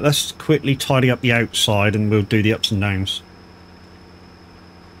 Right, let's quickly tidy up the outside and we'll do the ups and downs.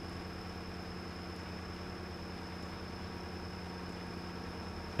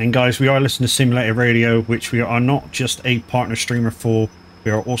 And guys, we are listening to Simulator Radio, which we are not just a partner streamer for,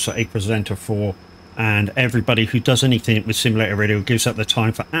 we are also a presenter for. And everybody who does anything with Simulator Radio gives up their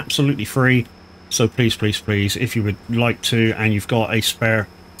time for absolutely free. So please, please, please, if you would like to and you've got a spare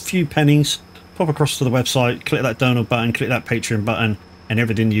few pennies, pop across to the website, click that donate button, click that Patreon button, and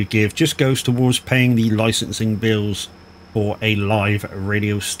everything you give just goes towards paying the licensing bills for a live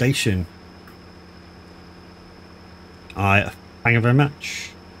radio station. Thank you very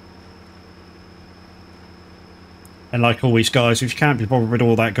much. And like always, guys, if you can't be bothered with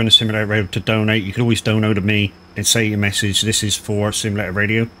all that, going to Simulator Radio to donate, you can always donate to me and say your message, this is for Simulator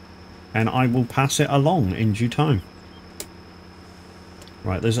Radio, and I will pass it along in due time.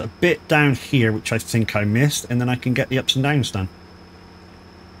 Right, there's a bit down here which I think I missed, and then I can get the ups and downs done.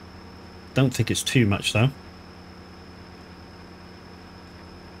 Don't think it's too much, though.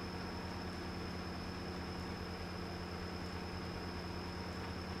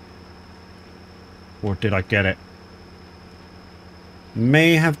 Or did I get it?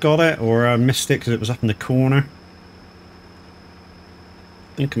 May have got it, or I missed it because it was up in the corner.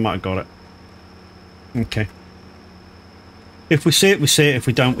 I think I might have got it. Okay. If we see it, we see it. If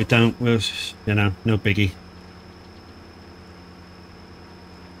we don't, we don't. We'll, you know, no biggie.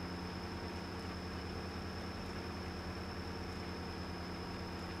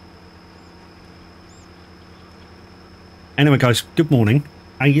 Anyway, guys, good morning.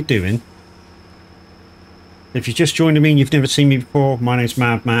 How you doing? If you're just joining me and you've never seen me before, my name's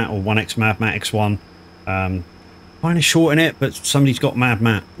Mad Matt, or 1x Mad Matt X1. Kind of short in it, but somebody's got Mad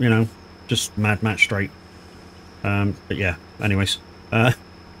Matt, you know, just Mad Matt straight. But yeah, anyways. I'm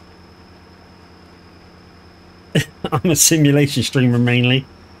a simulation streamer mainly.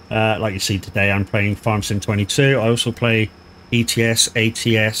 Like you see today, I'm playing Farm Sim 22. I also play ETS,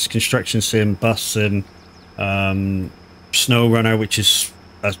 ATS, Construction Sim, Bus Sim, Snow Runner, which is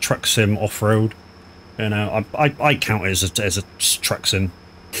a truck sim off-road. You know, I count it as a truck sim.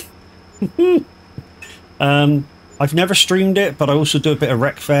 I've never streamed it, but I also do a bit of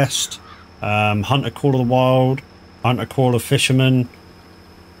Wreckfest, Hunter Call of the Wild, Hunter Call of Fisherman,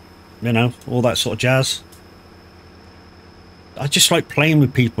 you know, all that sort of jazz. I just like playing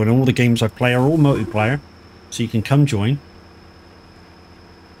with people, and all the games I play are all multiplayer, so you can come join.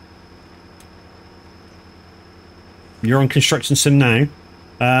 You're on Construction Sim now.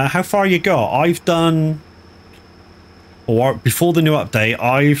 How far you got? I've done, or before the new update,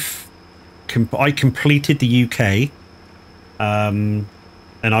 I completed the UK, and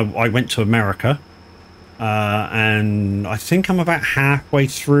I went to America, and I think I'm about halfway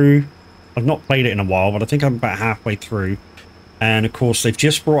through. I've not played it in a while, but I think I'm about halfway through. And of course, they've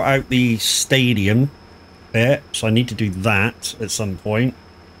just brought out the stadium bit, so I need to do that at some point.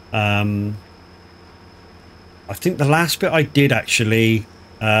 I think the last bit I did actually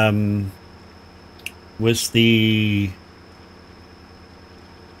was the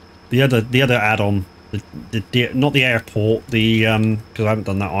other add-on, the not the airport, the because I haven't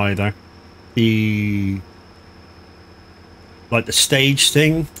done that either. Like the stage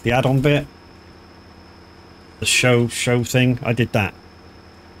thing, the add-on bit, the show thing. I did that.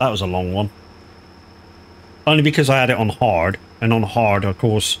 That was a long one. Only because I had it on hard, and on hard, of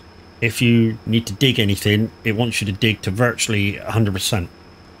course, if you need to dig anything, it wants you to dig to virtually 100%.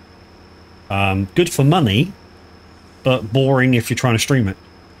 Good for money, but boring if you're trying to stream it,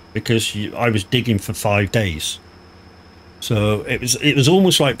 because I was digging for 5 days. So it was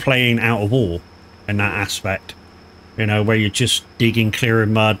almost like playing Out of War in that aspect, you know, where you're just digging,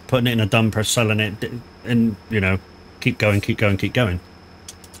 clearing mud, putting it in a dumper, selling it, and, you know, keep going, keep going, keep going.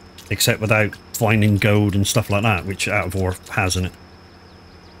 Except without finding gold and stuff like that, which Out of War has in it.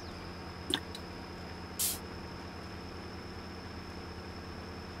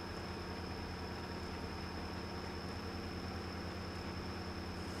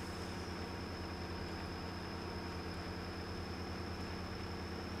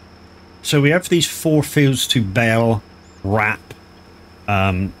 So we have these 4 fields to bale, wrap,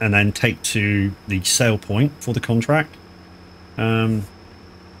 and then take to the sale point for the contract. Probably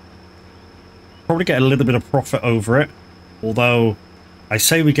get a little bit of profit over it, although I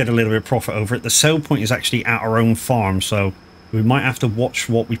say we get a little bit of profit over it. The sale point is actually at our own farm, so we might have to watch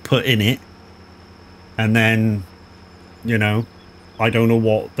what we put in it, and then, you know, I don't know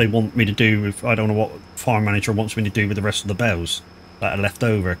what they want me to do with, I don't know what farm manager wants me to do with the rest of the bales that are left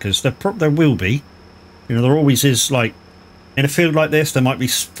over, because there will be, you know, there always is. Like in a field like this, there might be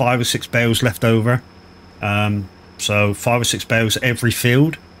 5 or 6 bales left over, so 5 or 6 bales every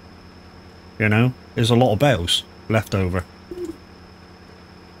field, you know, there's a lot of bales left over.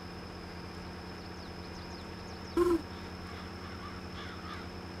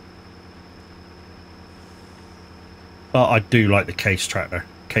 But I do like the Case tractor,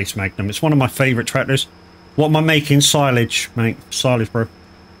 Case Magnum. It's one of my favourite tractors. What am I making? Silage, mate. Silage, bro.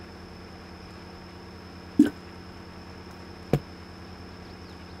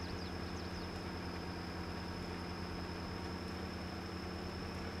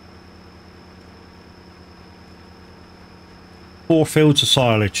 4 fields of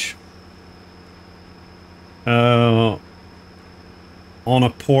silage. On a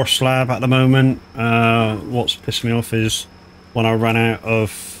poor slab at the moment. What's pissed me off is when I run out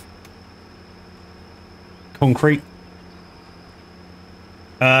of concrete.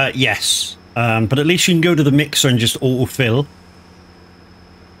 Yes. But at least you can go to the mixer and just autofill.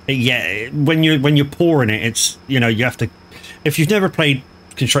 Yeah, when you're pouring it, it's, you know, you have to, if you've never played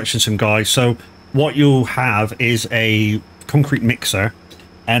Construction Sim, guys, so what you'll have is a concrete mixer,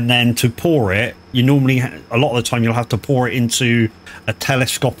 and then to pour it, you normally, a lot of the time, you'll have to pour it into a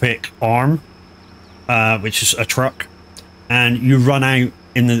telescopic arm, which is a truck, and you run out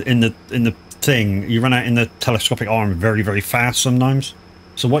in the thing, you run out in the telescopic arm very, very fast sometimes.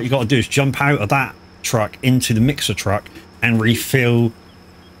 So what you got to do is jump out of that truck into the mixer truck and refill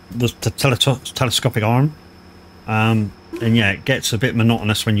the telescopic arm. And yeah, it gets a bit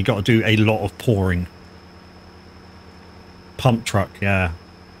monotonous when you got to do a lot of pouring. Pump truck, yeah.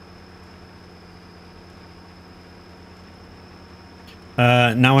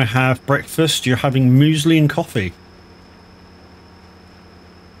 Now I have breakfast. You're having muesli and coffee.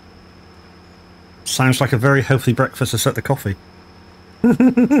 Sounds like a very healthy breakfast except the coffee.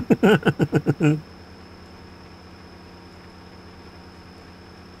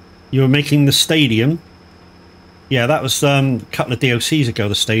 You were making the stadium. Yeah, that was a couple of DLCs ago,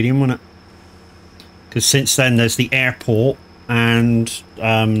 the stadium, wasn't it? Because since then there's the airport and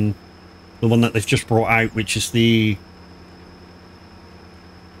the one that they've just brought out, which is the...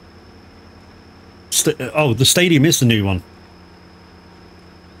 oh, the stadium is the new one.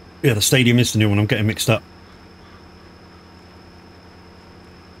 Yeah, the stadium is the new one. I'm getting mixed up.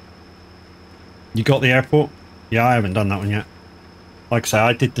 You got the airport? Yeah, I haven't done that one yet. Like I say,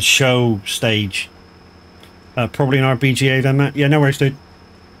 I did the show stage. Probably in our BGA then, Matt. Yeah, no worries, dude.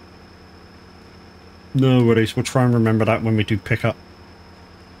 No worries. We'll try and remember that when we do pick up.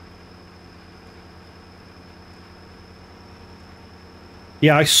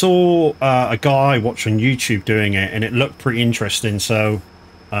 Yeah, I saw a guy watch on YouTube doing it, and it looked pretty interesting. So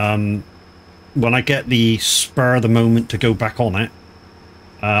when I get the spur of the moment to go back on it,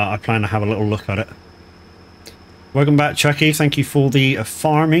 I plan to have a little look at it. Welcome back, Chucky. Thank you for the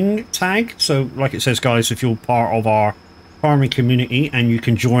farming tag. So, like it says, guys, if you're part of our farming community, and you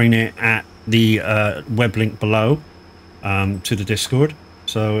can join it at the web link below to the Discord.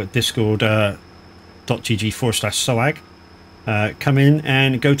 So, discord.gg/SOAG. Come in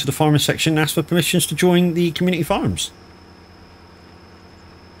and go to the farmer section and ask for permissions to join the community farms.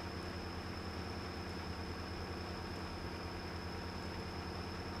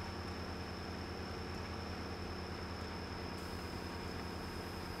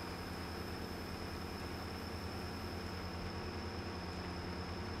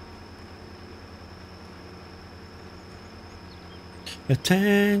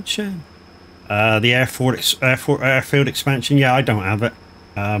 Attention. The airfield expansion. Yeah, I don't have it.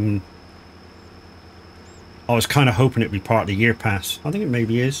 I was kind of hoping it'd be part of the year pass. I think it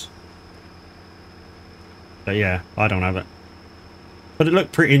maybe is. But yeah, I don't have it. But it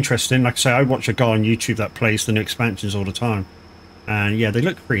looked pretty interesting. Like I say, I watch a guy on YouTube that plays the new expansions all the time. And yeah, they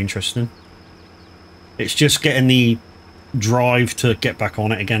look pretty interesting. It's just getting the drive to get back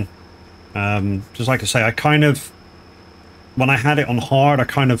on it again. Just like I say, I kind of... when I had it on hard, I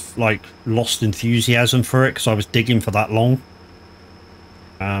kind of like lost enthusiasm for it because I was digging for that long.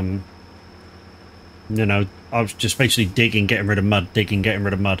 You know, I was just basically digging, getting rid of mud, digging, getting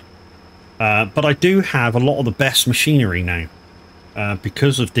rid of mud. But I do have a lot of the best machinery now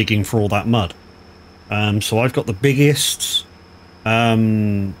because of digging for all that mud. So I've got the biggest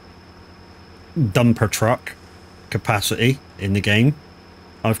dumper truck capacity in the game.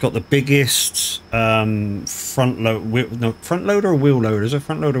 I've got the biggest front loader or wheel loader. Is it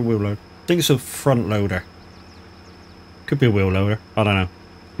front loader or wheel loader? I think it's a front loader. Could be a wheel loader. I don't know.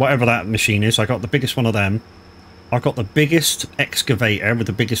 Whatever that machine is, I got the biggest one of them. I've got the biggest excavator with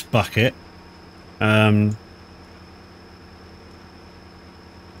the biggest bucket. And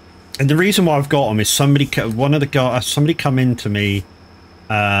the reason why I've got them is somebody come in to me.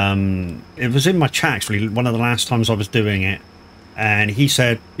 It was in my chat actually. One of the last times I was doing it. And he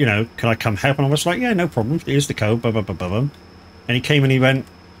said, you know, can I come help? And I was like, yeah, no problem. Here's the code. Blah, blah, blah, blah, blah. And he came and he went,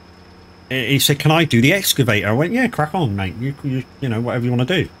 he said, can I do the excavator? I went, yeah, crack on, mate. You know, whatever you want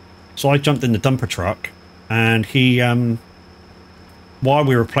to do. So I jumped in the dumper truck and he, while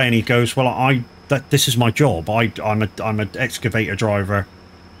we were playing, he goes, well, this is my job. I'm an excavator driver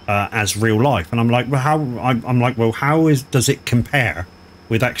as real life. And I'm like, well, how does it compare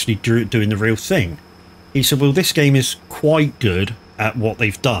with actually doing the real thing? He said, well, this game is quite good at what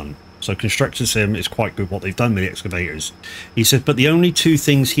they've done. So construction sim is quite good what they've done with the excavators. He said, but the only two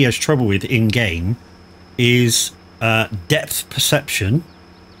things he has trouble with in game is depth perception.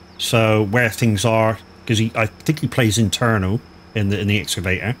 So where things are, because I think he plays internal in the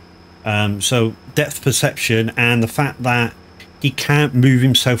excavator. So depth perception and the fact that he can't move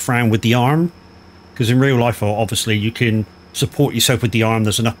himself around with the arm, because in real life, obviously, you can support yourself with the arm.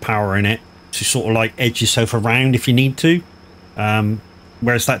 There's enough power in it to sort of like edge yourself around if you need to.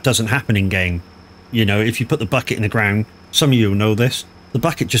 Whereas that doesn't happen in game. You know, if you put the bucket in the ground, some of you will know this, the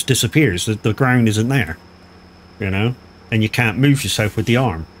bucket just disappears. The ground isn't there, you know, and you can't move yourself with the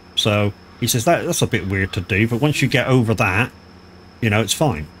arm. So he says that's a bit weird to do, but once you get over that, you know, it's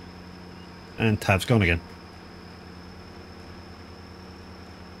fine. And Tav's gone again.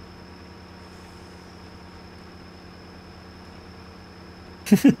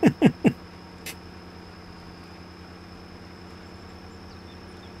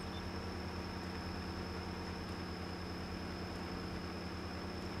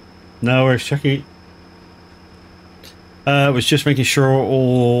 No, where's Chucky? Was just making sure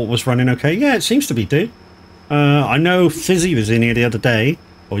all was running okay. Yeah, it seems to be, dude. I know Fizzy was in here the other day,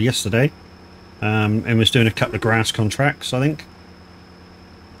 or yesterday, and was doing a couple of grass contracts, I think.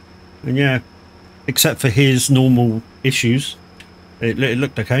 And yeah, except for his normal issues, it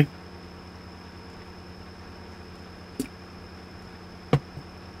looked okay.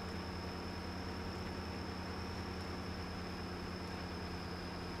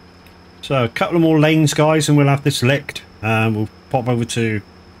 So a couple of more lanes, guys, and we'll have this licked. We'll pop over to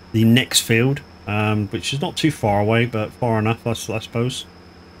the next field, which is not too far away, but far enough, I suppose.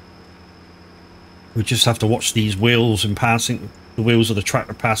 We just have to watch these wheels and passing the wheels of the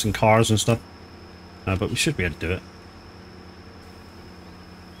tractor passing cars and stuff. But we should be able to do it.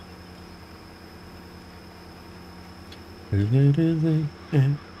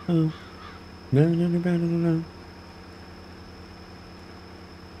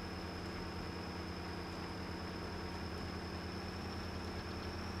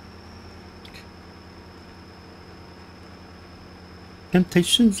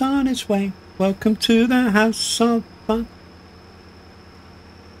 Temptation's on its way. Welcome to the house of fun.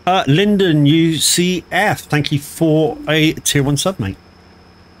 Lyndon UCF, thank you for a tier 1 sub, mate.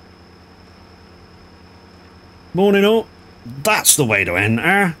 Morning all. That's the way to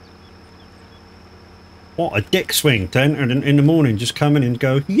enter. What a dick swing to enter in the morning. Just come in and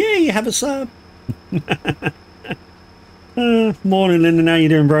go, yeah, you have a sub. Morning, Lyndon. How you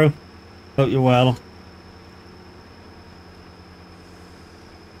doing, bro? Hope you're well.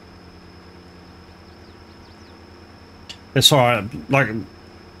 It's alright. Like,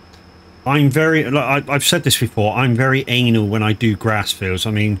 I'm very, like, I've said this before, I'm very anal when I do grass fields.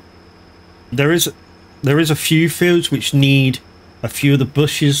 I mean, there is a few fields which need a few of the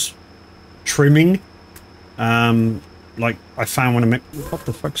bushes trimming. Like I found when I met, what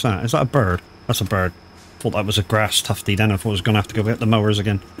the fuck's that? Is that a bird? That's a bird. Thought that was a grass tufty then. I thought I was going to have to go get the mowers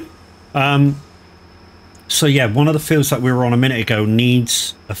again. So yeah, one of the fields that we were on a minute ago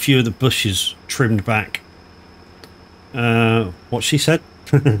needs a few of the bushes trimmed back. What she said?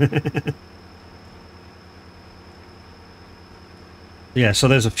 Yeah, so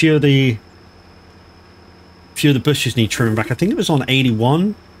there's a few of the bushes need trimming back. I think it was on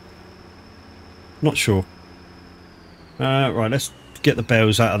 81. Not sure. Right, let's get the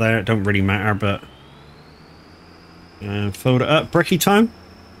bells out of there. It don't really matter, but fold it up. Brekkie time.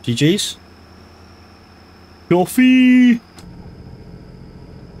 GG's. Coffee.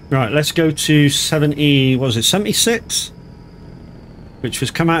 Right, let's go to 70. What was it? 76, which was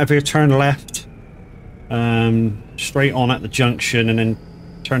come out of here, turn left, straight on at the junction, and then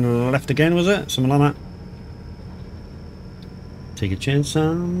turn to the left again. Was it something like that? Take a chance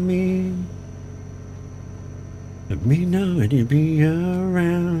on me. Let me know when you'll be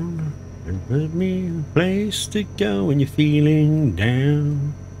around, and put me in a place to go when you're feeling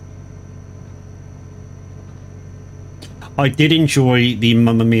down. I did enjoy the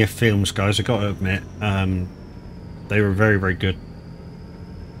Mamma Mia films, guys. I got to admit, they were very, very good.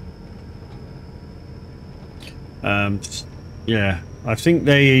 Yeah, I think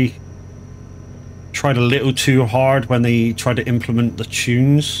they tried a little too hard when they tried to implement the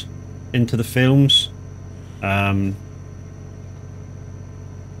tunes into the films. The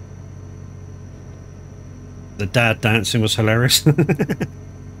dad dancing was hilarious.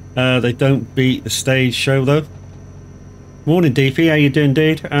 They don't beat the stage show though. Morning DP, how you doing,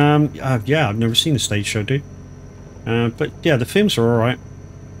 dude? Yeah, I've never seen the stage show, dude. But yeah, the films are alright.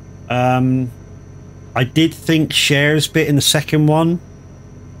 I did think Cher's bit in the second one,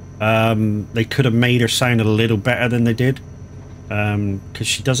 they could have made her sound a little better than they did. because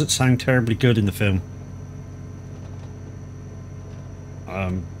she doesn't sound terribly good in the film.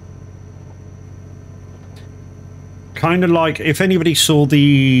 Kind of like, if anybody saw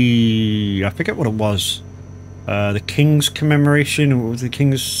the, I forget what it was, the King's commemoration, or was the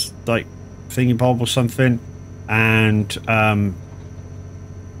King's like thingy bob or something, and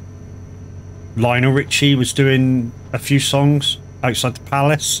Lionel Richie was doing a few songs outside the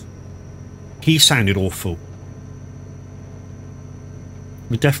palace. He sounded awful.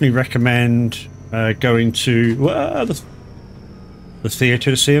 We definitely recommend going to the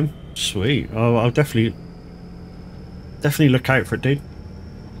theatre to see him. Sweet. Oh, I'll definitely look out for it, dude.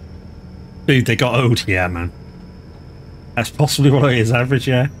 Dude, they got old. Yeah, man. That's possibly what it is, average,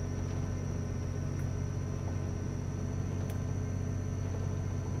 yeah.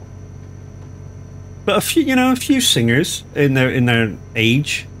 But a few, a few singers in their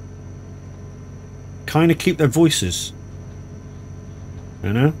age kind of keep their voices.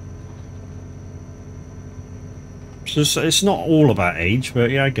 You know? So it's not all about age, but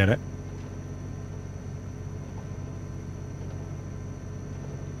yeah, I get it.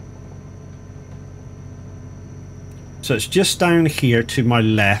 So it's just down here to my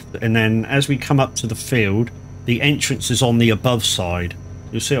left, and then as we come up to the field, the entrance is on the above side.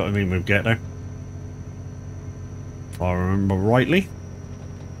 You'll see what I mean when we get there. If I remember rightly.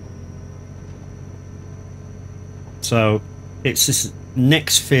 So it's this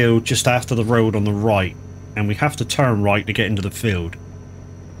next field just after the road on the right, and we have to turn right to get into the field.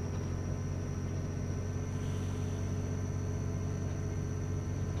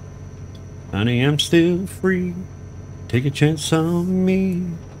 Honey, I'm still free. Take a chance on me.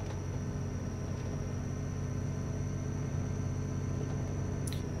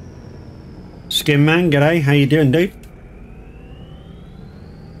 Skin Man, g'day. How you doing, dude?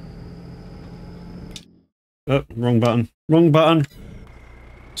 Oh, wrong button. Wrong button.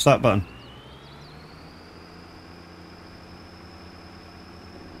 What's that button?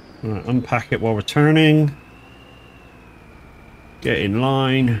 Alright, unpack it while we're turning. Get in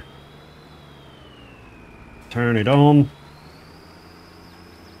line. Turn it on.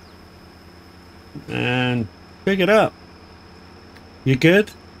 And pick it up. You good?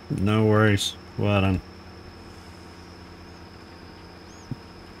 No worries. Well done.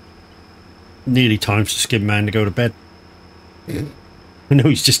 Nearly time for Skin Man to go to bed. I know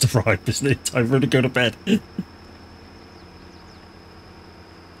he's just arrived, isn't it? Time for him to go to bed.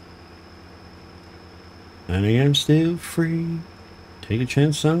 And I am still free. Take a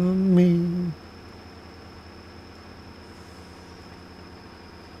chance on me.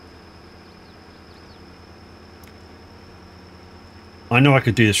 I know I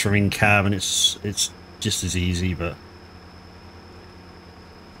could do this from in cab, and it's just as easy, but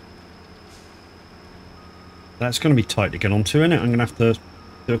that's going to be tight to get onto, isn't it? I'm going to have to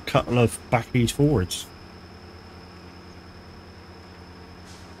do a couple of backies forwards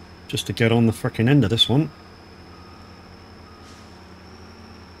just to get on the frickin' end of this one.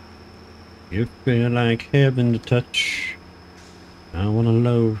 You feel like heaven to touch. I want to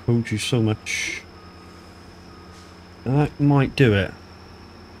love, hold you so much. That might do it.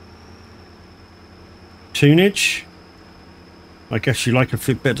 Tunage. I guess you like a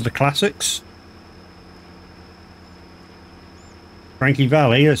bit of the classics. Frankie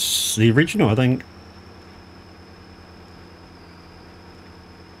Valli, it's the original, I think.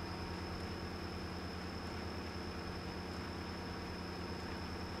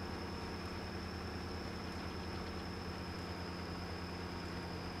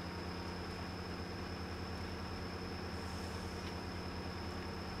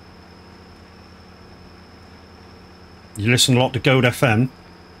 You listen a lot to Gold FM?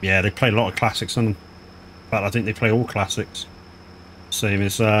 Yeah, they play a lot of classics on them. In fact, I think they play all classics. Same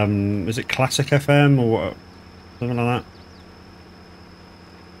as, is it Classic FM or what? Something like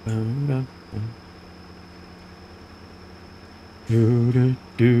that.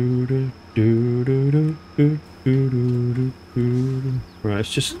 Right,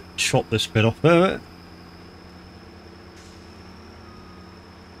 let's just chop this bit off of it.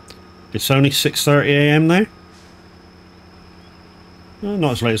 It's only 6:30 AM now. Oh,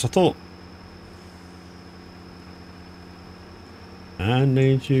 not as late as I thought. I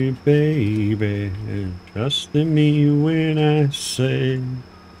need you, baby, and trust in me when I say.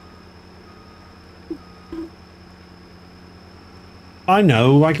 I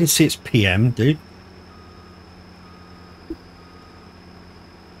know, I can see it's PM, dude.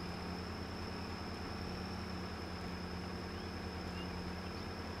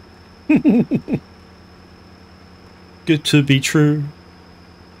 Good to be true.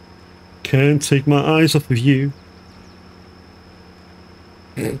 Can't take my eyes off of you.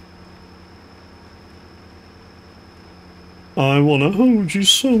 I want to hold you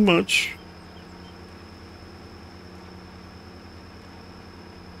so much.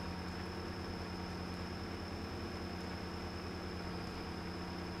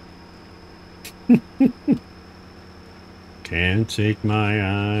 Can't take my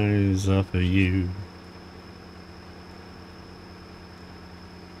eyes off of you.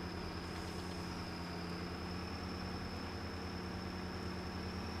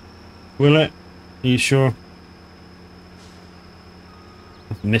 Will it? Are you sure?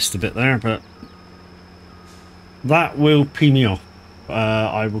 I've missed a bit there, but that will pee me off.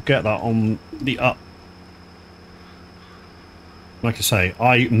 I will get that on the up. Like I say,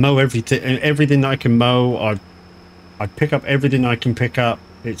 I mow everything that I can mow. I pick up everything I can pick up.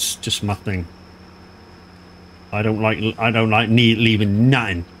 It's just my thing. I don't like leaving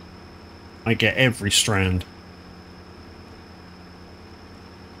nothing. I get every strand.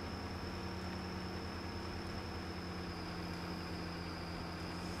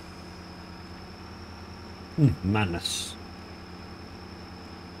 Madness.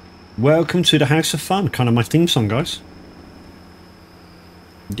 Welcome to the House of Fun. Kind of my theme song, guys.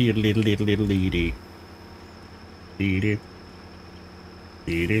 Diddle-diddle-diddle-diddle-dee-dee. Dee-dee.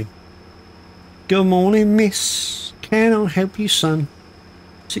 Dee-dee. Good morning, miss. Can I help you, son?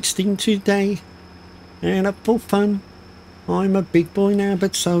 16 today. And up for fun. I'm a big boy now,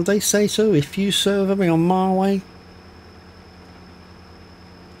 but so they say so. If you serve me on my way.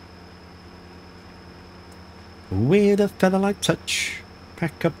 With a feather-like touch,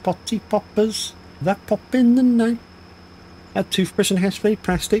 pack of potty poppers that pop in the night. A toothbrush and hairspray,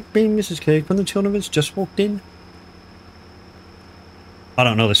 plastic bin, Mrs. Cake when the children has just walked in. I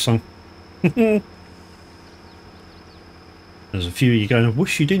don't know this song. There's a few of you going, I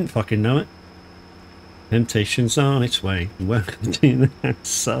wish you didn't fucking know it. Temptation's on its way. Welcome to the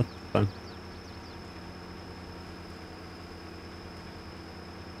House of Fun.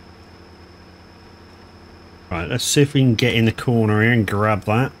 Right, let's see if we can get in the corner here and grab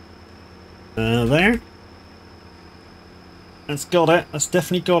that. There. That's got it. That's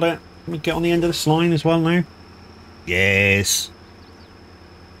definitely got it. Let me get on the end of this line as well now. Yes.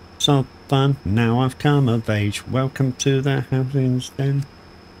 So fun. Now I've come of age. Welcome to the housing's den.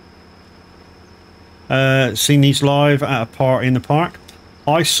 Seen these live at a party in the park.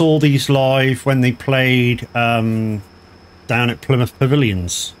 I saw these live when they played down at Plymouth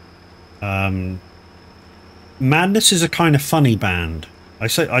Pavilions. Madness is a kind of funny band.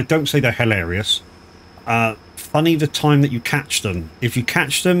 I don't say they're hilarious. Funny the time that you catch them. If you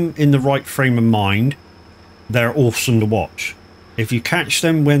catch them in the right frame of mind, they're awesome to watch. If you catch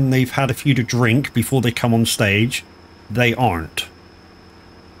them when they've had a few to drink before they come on stage, they aren't.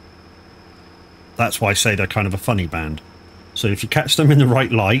 That's why I say they're kind of a funny band. So if you catch them in the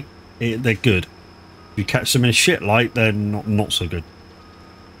right light, they're good. If you catch them in a shit light, they're not so good.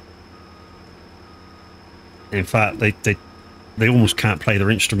 In fact, they almost can't play their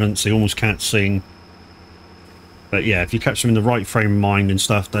instruments. They almost can't sing. But yeah, if you catch them in the right frame of mind and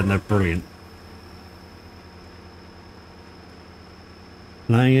stuff, then they're brilliant.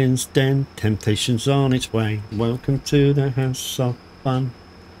 Lion's Den, temptation's on its way. Welcome to the House of Fun.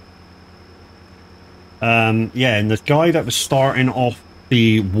 Yeah, and the guy that was starting off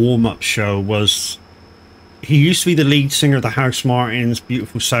the warm-up show was... He used to be the lead singer of the House Martins,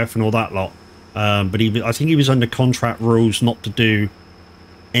 Beautiful South and all that lot. But I think he was under contract rules not to do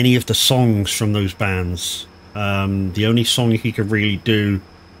any of the songs from those bands. The only song he could really do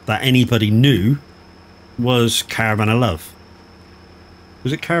that anybody knew was Caravan of Love.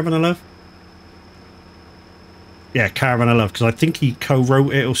 Was it Caravan of Love? Yeah, Caravan of Love, because I think he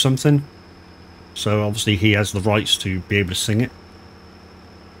co-wrote it or something. So obviously he has the rights to be able to sing it.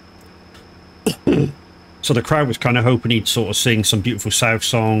 So the crowd was kind of hoping he'd sort of sing some Beautiful South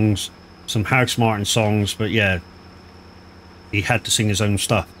songs, some House Martin songs, but yeah, he had to sing his own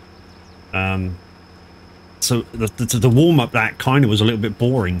stuff. So the warm-up act kind of was a little bit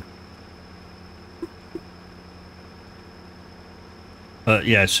boring. But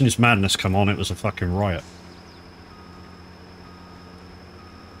yeah, as soon as Madness come on, it was a fucking riot.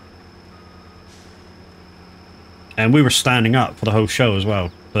 And we were standing up for the whole show as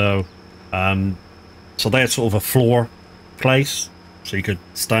well. So, so they had sort of a floor place, so you could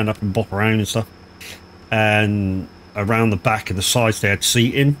stand up and bop around and stuff. And around the back and the sides they had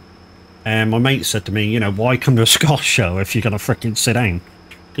seating. And my mate said to me, you know, why come to a ska show if you're gonna freaking sit down?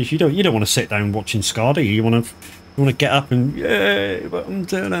 Because you don't want to sit down watching ska, do you? You want to get up and yeah, but I'm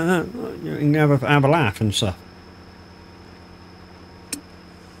doing that, and have a laugh and stuff.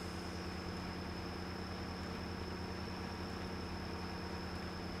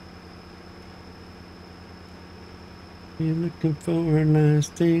 You're looking for a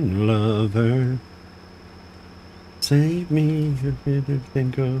lasting lover. Save me if everything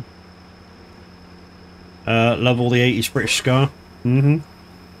go. Love all the 80s British ska. Mm-hmm.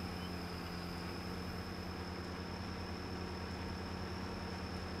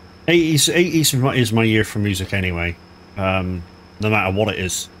 80s is my year for music anyway. No matter what it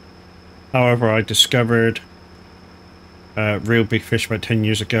is. However, I discovered Real Big Fish about 10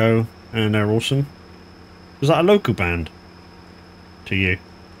 years ago, and they're awesome. Was that a local band to you?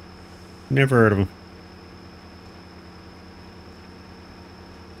 Never heard of them.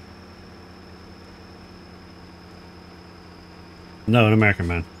 No, an American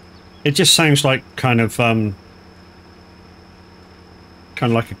band. It just sounds like kind of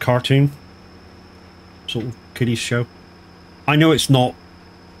like a cartoon sort of kiddies show. I know it's not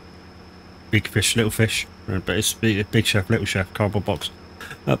Big Fish, Little Fish, but it's Big Chef, Little Chef, cardboard box.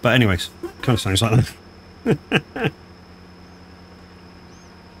 But anyways, kind of sounds like that.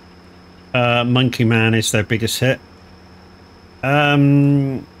 Monkey Man is their biggest hit.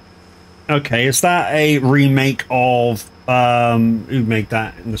 Okay, is that a remake of who made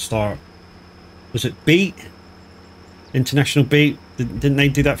that in the start? Was it Beat? International Beat? Didn't they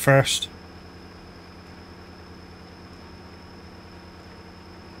do that first?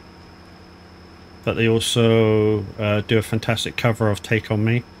 But they also do a fantastic cover of Take On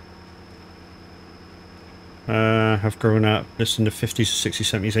Me. Have grown up listening to 50s,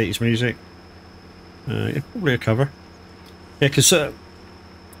 60s, 70s, 80s music. Yeah, probably a cover. Yeah, because I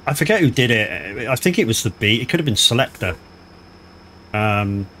forget who did it. I think it was the Beat. It could have been Selector.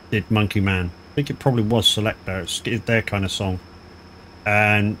 Did Monkey Man. I think it probably was Selector. It's their kind of song.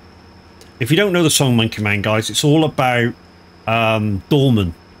 And if you don't know the song Monkey Man, guys, it's all about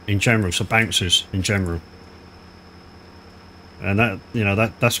doormen in general, so bouncers in general. And that, you know,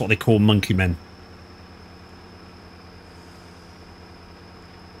 that's what they call monkey men.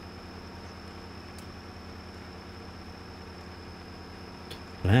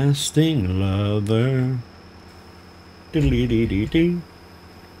 Lasting lover. Diddly-dee-dee-dee.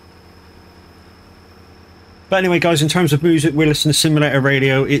 But anyway, guys, in terms of music, we're listening to Simulator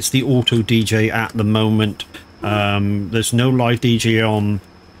Radio. It's the auto DJ at the moment. There's no live DJ on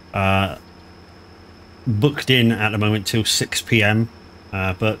booked in at the moment till 6 p.m.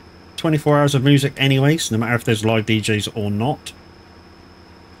 But 24 hours of music anyways, no matter if there's live DJs or not.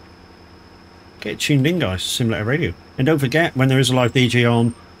 Get tuned in, guys. Simulator Radio. And don't forget, when there is a live DJ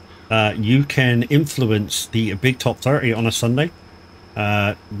on, you can influence the Big Top 30 on a Sunday.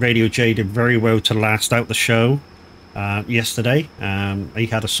 Radio J did very well to last out the show yesterday. He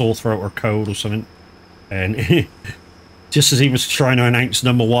had a sore throat or cold or something, and just as he was trying to announce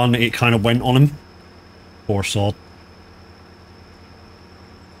number one, it kind of went on him. Poor sod.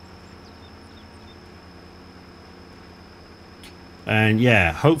 And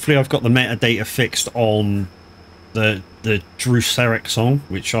yeah, hopefully I've got the metadata fixed on the Drew Serek song,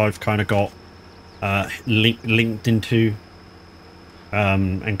 which I've kind of got linked into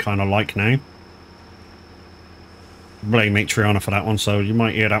and kind of like now. Blame Matreon for that one, so you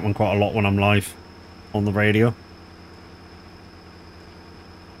might hear that one quite a lot when I'm live on the radio.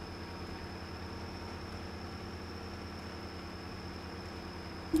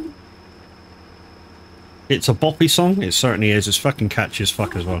 It's a boppy song, it certainly is. It's fucking catchy as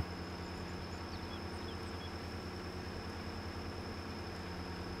fuck as well.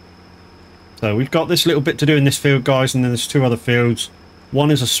 So we've got this little bit to do in this field, guys, and then there's two other fields.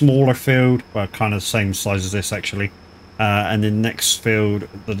 One is a smaller field, well, kind of the same size as this, actually. And the next field,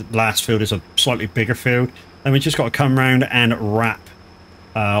 the last field, is a slightly bigger field. And we just got to come around and wrap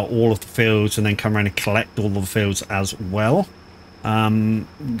all of the fields, and then come around and collect all of the fields as well.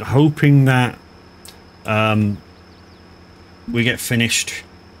 Hoping that we get finished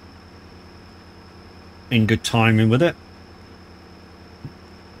in good timing with it.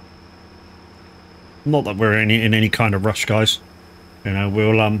 Not that we're in any kind of rush, guys. You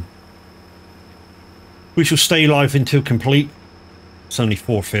know, we shall stay live until complete. It's only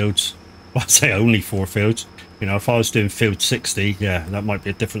 4 fields. Well, I say only 4 fields. You know, if I was doing field 60, yeah, that might be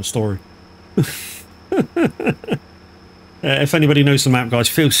a different story. If anybody knows the map, guys,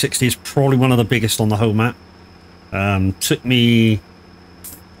 field 60 is probably one of the biggest on the whole map. Took me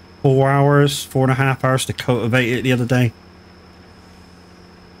 4 hours, 4.5 hours to cultivate it the other day.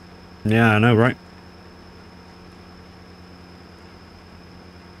 Yeah, I know, right?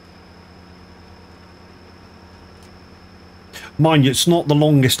 Mind you, it's not the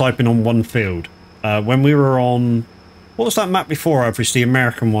longest I've been on one field. When we were on... What was that map before, Average? The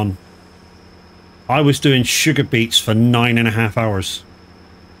American one. I was doing sugar beets for 9.5 hours.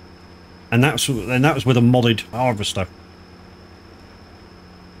 And that was with a modded harvester.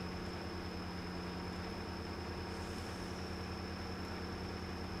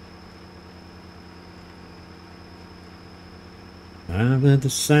 I've heard the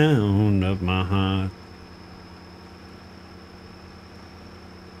sound of my heart.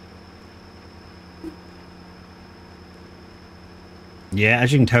 Yeah,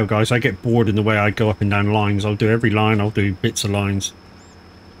 as you can tell, guys, I get bored in the way I go up and down lines. I'll do every line. I'll do bits of lines.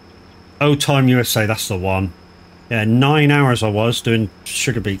 Oh, Time USA, that's the one. Yeah, 9 hours I was doing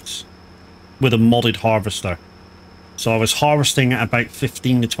sugar beets with a modded harvester. So I was harvesting at about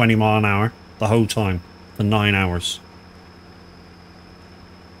 15 to 20 mile an hour the whole time for 9 hours.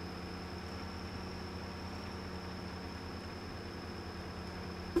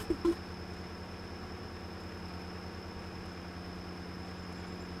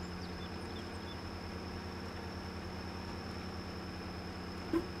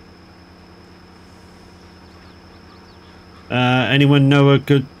 Anyone know a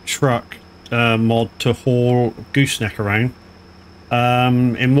good truck mod to haul gooseneck around?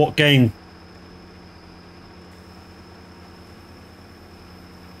 In what game?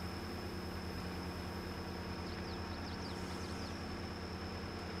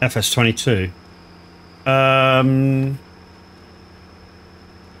 FS22.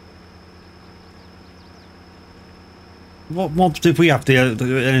 What mod did we have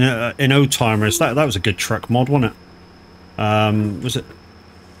in Old Timers? That was a good truck mod, wasn't it? Was it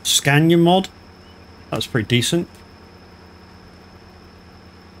Scania mod? That's pretty decent.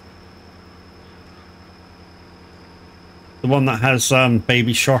 The one that has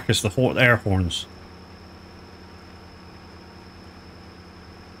Baby Shark as the hot air horns.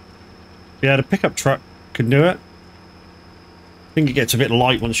 Yeah, the pickup truck can do it. I think it gets a bit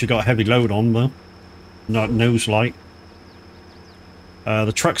light once you got a heavy load on, though. Not nose light.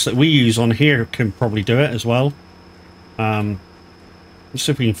 The trucks that we use on here can probably do it as well. Let's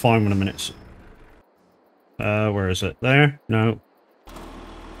see if we can find one in a minute. Where is it? There? No.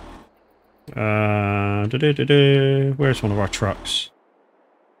 Where's one of our trucks?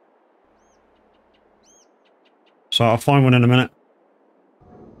 So I'll find one in a minute.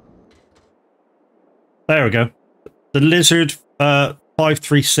 There we go. The Lizard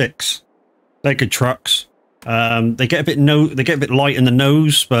 536. They're good trucks. They get a bit light in the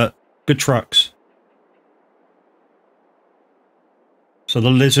nose, but good trucks. So the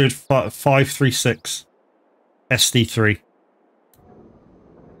Lizard 536 SD3.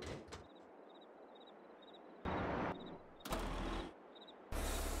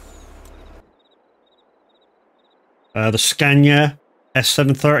 The Scania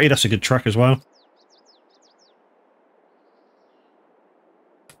S730, that's a good truck as well.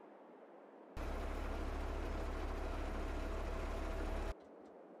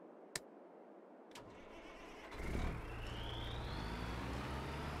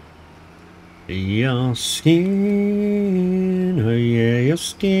 Your skin, oh yeah, your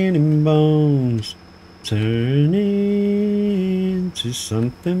skin and bones turn into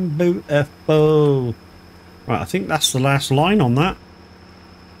something beautiful. Right, I think that's the last line on that.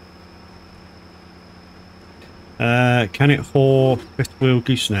 Can it haul fifth wheel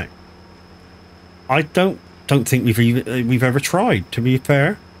gooseneck? I don't think we've ever tried, to be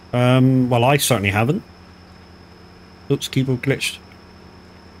fair. Well, I certainly haven't. Oops, keyboard glitched.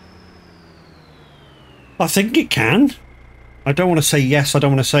 I think it can. I don't want to say yes, I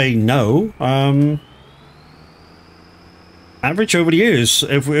don't want to say no. Average over the years,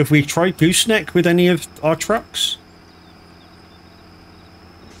 if we tried gooseneck with any of our trucks?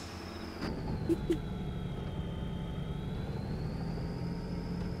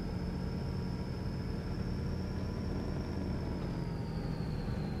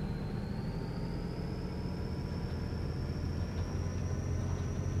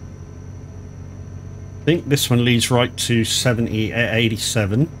 I think this one leads right to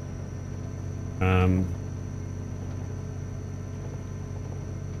 87.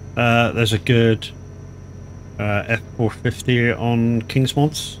 There's a good F450 on King's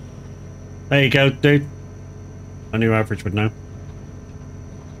Mods. There you go, dude. I knew average would know.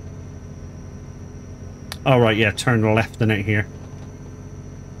 Oh, right, yeah, turn left in it here.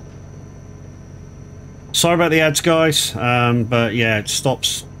 Sorry about the ads, guys, but yeah, it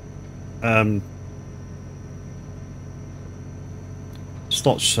stops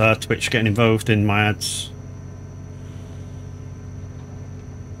Twitch getting involved in my ads.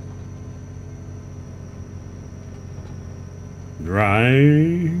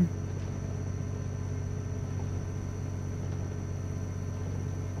 Right.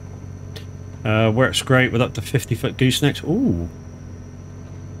 Works great with up to 50-foot goosenecks. Ooh.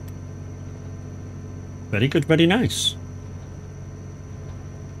 Very good, very nice.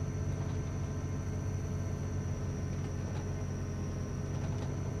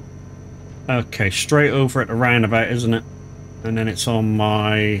 Okay, straight over at the roundabout, isn't it? And then it's on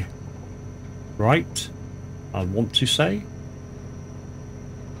my right, I want to say.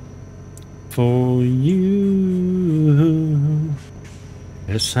 For you,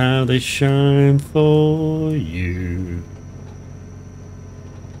 it's how they shine for you.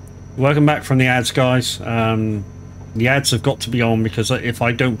 Welcome back from the ads, guys. The ads have got to be on because if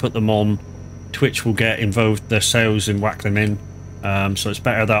I don't put them on, Twitch will get involved their sales and whack them in. So it's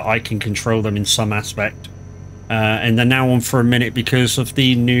better that I can control them in some aspect. And they're now on for a minute because of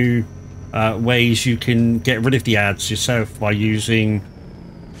the new ways you can get rid of the ads yourself by using...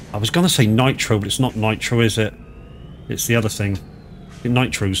 I was going to say Nitro, but it's not Nitro, is it? It's the other thing.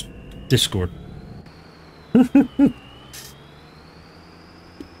 Nitro's Discord.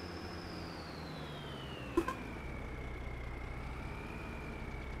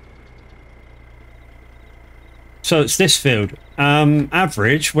 So it's this field.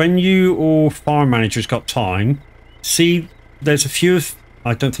 Average, when you or farm manager's got time, see there's a few of...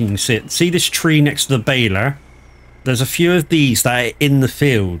 I don't think you can see it. See this tree next to the baler? There's a few of these that are in the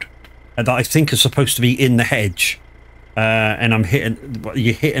field that I think are supposed to be in the hedge. And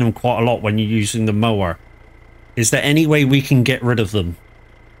you're hitting them quite a lot when you're using the mower. Is there any way we can get rid of them?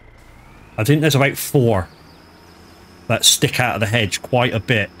 I think there's about 4 that stick out of the hedge quite a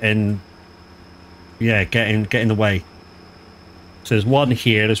bit and yeah, get in the way. So there's one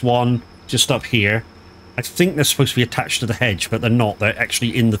here, there's one just up here. I think they're supposed to be attached to the hedge, but they're not. They're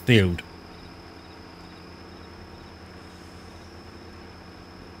actually in the field.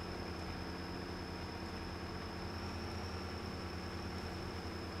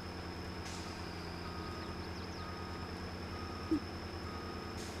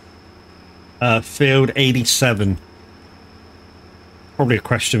 Field 87. Probably a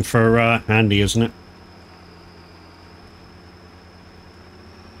question for Andy, isn't it?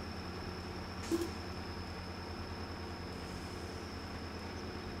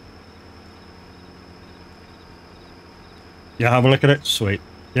 Yeah, have a look at it. Sweet.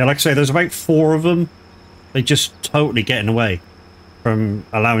 Yeah, like I say, there's about 4 of them. They just totally get in the way from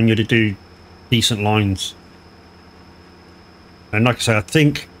allowing you to do decent lines. And like I say, I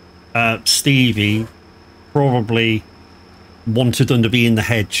think Stevie probably wanted them to be in the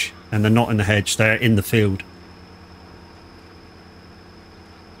hedge, and they're not in the hedge, they're in the field.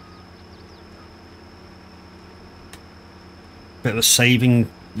 Bit of a saving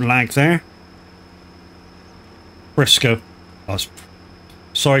lag there. Briscoe. Oh,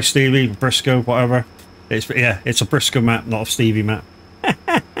 sorry, Stevie, Briscoe, whatever. It's a Briscoe map, not a Stevie map.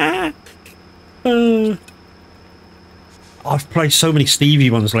 I've played so many Stevie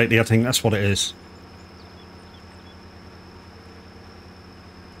ones lately, I think that's what it is.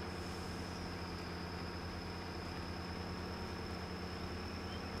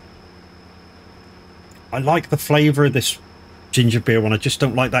 I like the flavour of this ginger beer one, I just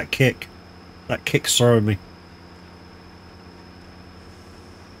don't like that kick. That kick's throwing me.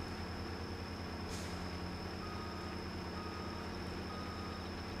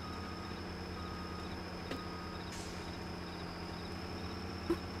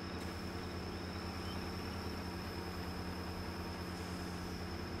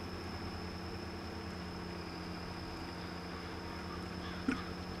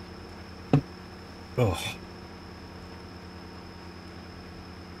 Oh.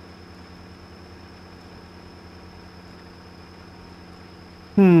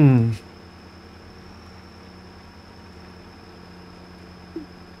 Don't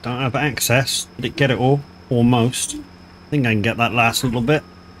have access. Did it get it all? Almost. I think I can get that last little bit.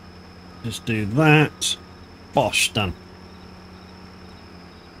 Just do that. Bosh, done.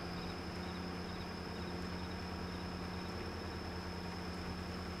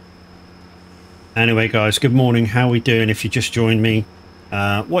 Anyway, guys, good morning. How are we doing if you just joined me?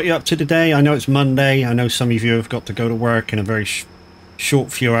 What are you up to today? I know it's Monday. I know some of you have got to go to work in a very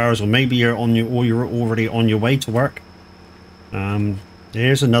short few hours, or maybe you're already on your way to work.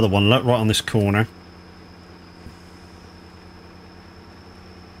 Here's another one right on this corner.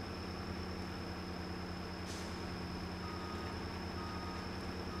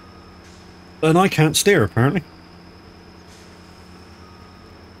 And I can't steer, apparently.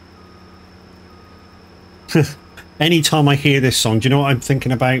 Anytime I hear this song, do you know what I'm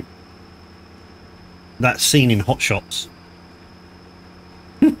thinking about? That scene in Hot Shots.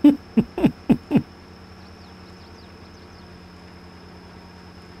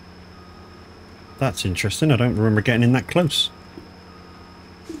 That's interesting. I don't remember getting in that close.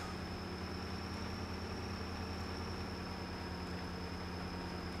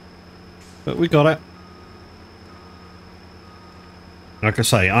 But we got it. Like I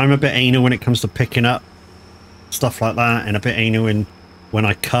say, I'm a bit anal when it comes to picking up stuff like that, and a bit anal in when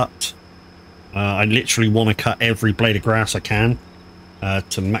I cut. I literally want to cut every blade of grass I can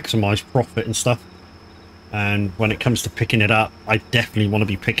to maximize profit and stuff. And when it comes to picking it up, I definitely want to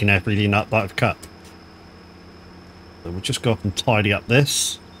be picking everything up that I've cut. So we'll just go up and tidy up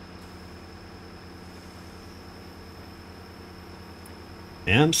this.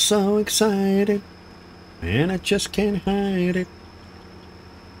 I'm so excited, and I just can't hide it.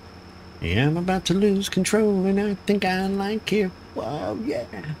 Yeah, I'm about to lose control, and I think I like it. Whoa, yeah.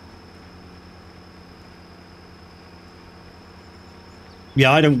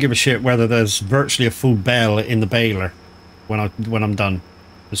 Yeah, I don't give a shit whether there's virtually a full bale in the baler when I'm done.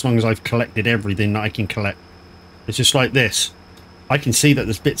 As long as I've collected everything that I can collect. It's just like this. I can see that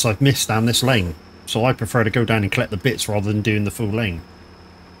there's bits I've missed down this lane, so I prefer to go down and collect the bits rather than doing the full lane.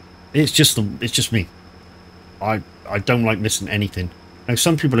 It's just me. I don't like missing anything. Now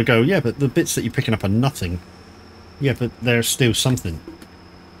some people will go, yeah, but the bits that you're picking up are nothing. Yeah, but they're still something.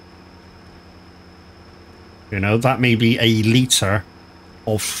 You know, that may be a litre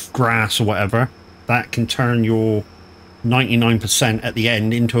of grass or whatever that can turn your 99% at the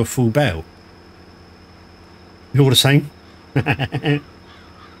end into a full bale. You're the same.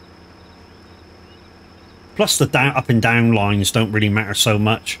 Plus the up and down lines don't really matter so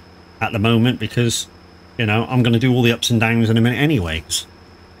much at the moment because, you know, I'm going to do all the ups and downs in a minute anyways.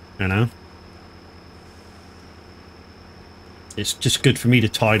 You know, it's just good for me to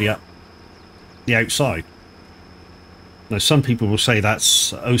tidy up the outside. Now, some people will say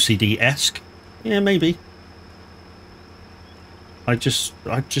that's OCD-esque. Yeah, maybe. I just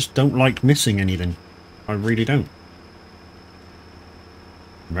don't like missing anything. I really don't.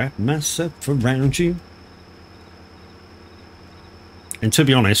 Wrap myself around you. And to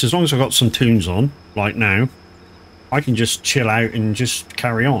be honest, as long as I've got some tunes on, like now, I can just chill out and just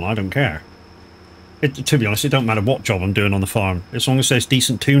carry on. I don't care. To be honest, it don't matter what job I'm doing on the farm. As long as there's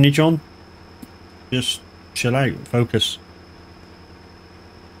decent tunage on, just chill out, focus.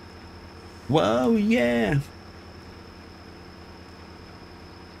 Whoa, yeah.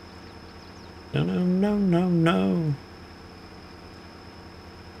 No, no, no, no, no.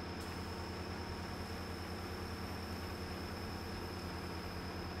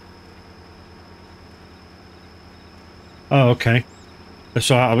 Oh, okay.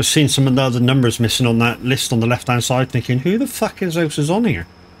 So I was seeing some of the other numbers missing on that list on the left-hand side, thinking, who the fuck else is on here?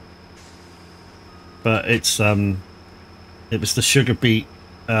 But it's, it was the sugar beet,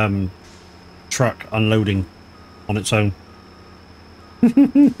 truck unloading on its own.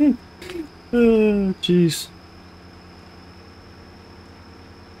 Oh, jeez.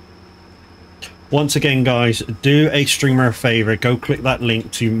 Once again, guys, do a streamer a favor. Go click that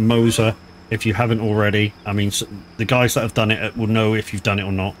link to Moser if you haven't already. I mean, the guys that have done it will know if you've done it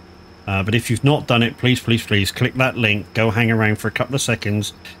or not. But if you've not done it, please, please, please click that link. Go hang around for a couple of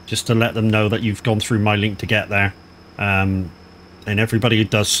seconds just to let them know that you've gone through my link to get there. And everybody who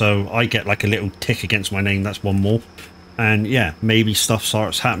does so, I get like a little tick against my name. That's one more. And yeah, maybe stuff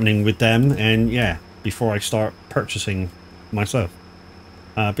starts happening with them. And yeah, before I start purchasing myself.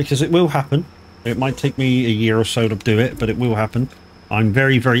 Because it will happen. It might take me a year or so to do it, but it will happen. I'm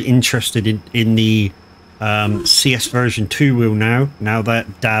very, very interested in the CS version 2 wheel now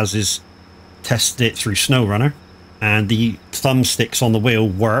that Daz has tested it through SnowRunner, and the thumbsticks on the wheel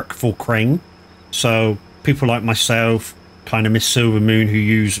work for crane. So people like myself, kind of Miss Silver Moon, who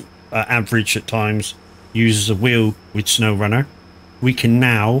use average at times, uses a wheel with SnowRunner. We can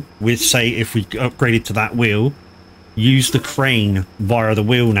now, with say if we upgraded to that wheel, use the crane via the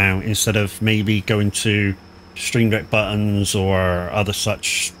wheel now instead of maybe going to Stream Deck buttons or other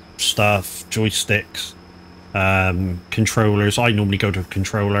such stuff, joysticks, controllers. I normally go to a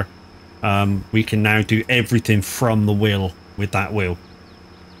controller. We can now do everything from the wheel with that wheel.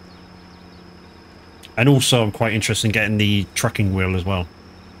 And also I'm quite interested in getting the trucking wheel as well.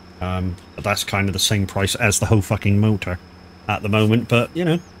 But that's kind of the same price as the whole fucking motor at the moment, but you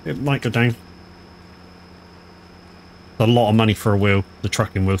know, it might go down. A lot of money for a wheel, the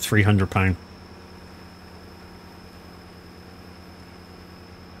trucking wheel, £300.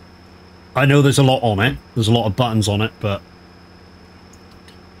 I know there's a lot on it, there's a lot of buttons on it, but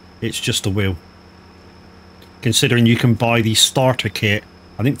it's just a wheel. Considering you can buy the starter kit,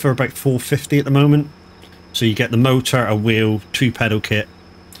 I think for about $4.50 at the moment. So you get the motor, a wheel, 2 pedal kit,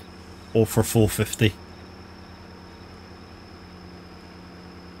 all for $4.50.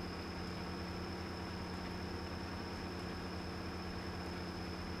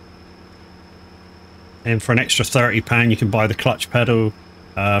 And for an extra £30 you can buy the clutch pedal.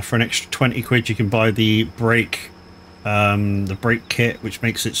 For an extra 20 quid you can buy the brake kit, which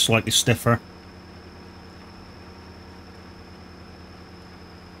makes it slightly stiffer.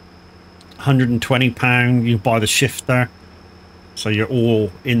 £120, you buy the shifter. So you're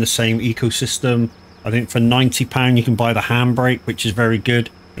all in the same ecosystem. I think for £90 you can buy the handbrake, which is very good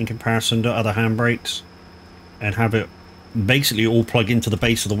in comparison to other handbrakes. And have it basically all plug into the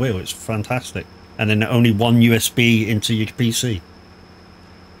base of the wheel. It's fantastic. And then only one USB into your PC.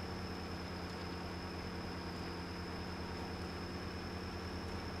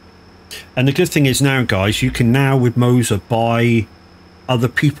 And the good thing is now, guys, you can now with Moser buy other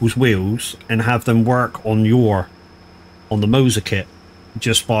people's wheels and have them work on the Moser kit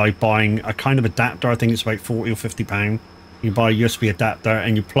just by buying a kind of adapter. I think it's about £40 or £50. You buy a USB adapter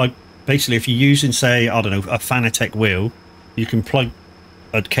and you plug. Basically, if you're using, say, I don't know, a Fanatec wheel, you can plug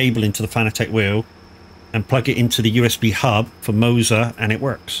a cable into the Fanatec wheel and plug it into the USB hub for Moser, and it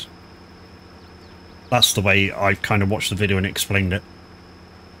works. That's the way I kind of watched the video and explained it.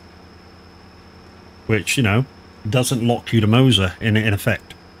 Which, you know, doesn't lock you to Moser in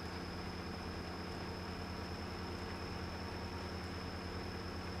effect.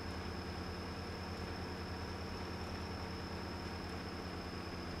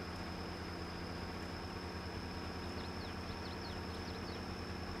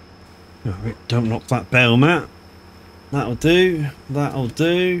 Alright, don't knock that bell, Matt. That'll do. That'll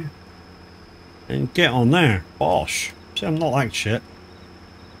do. And get on there. Bosh. See, I'm not like shit.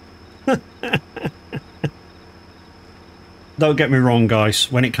 Don't get me wrong,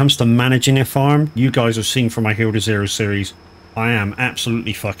 guys. When it comes to managing a farm, you guys have seen from my Hill to Zero series, I am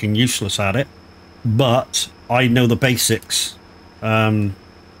absolutely fucking useless at it. But I know the basics to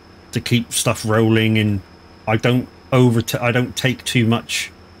keep stuff rolling, and I don't take too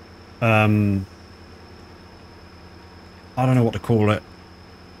much. I don't know what to call it.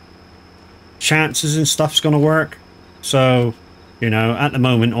 Chances and stuff's gonna work. So, you know, at the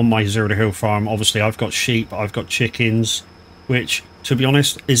moment on my Zero to Hill farm, obviously I've got sheep, I've got chickens, which, to be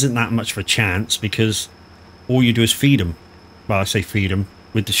honest, isn't that much of a chance because all you do is feed them. Well, I say feed them.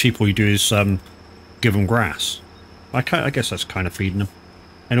 With the sheep, all you do is give them grass. I guess that's kind of feeding them.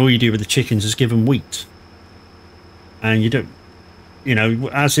 And all you do with the chickens is give them wheat. And you don't, you know,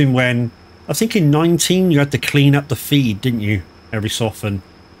 as in when, I think in 19 you had to clean up the feed, didn't you? Every so often.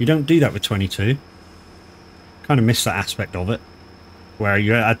 You don't do that with 22. Kind of miss that aspect of it. Where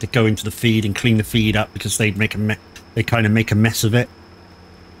you had to go into the feed and clean the feed up because they'd make they kind of make a mess of it.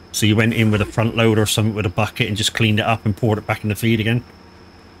 So you went in with a front loader or something with a bucket and just cleaned it up and poured it back in the feed again.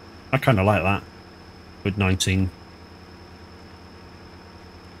 I kind of like that with 19.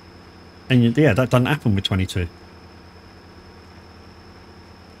 And yeah, that doesn't happen with 22.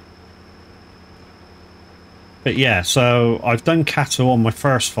 But yeah, so I've done cattle on my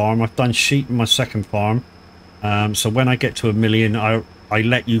first farm. I've done sheep on my second farm. So when I get to 1 million, I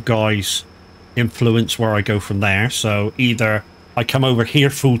let you guys influence where I go from there. So either I come over here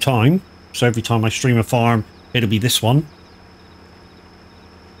full time, so every time I stream a farm, it'll be this one.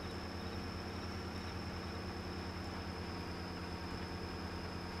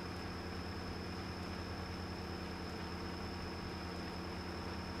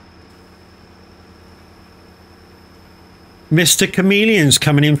 Mr. Chameleon's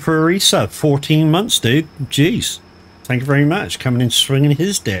coming in for a resub. 14 months, dude. Jeez. Thank you very much. Coming in swinging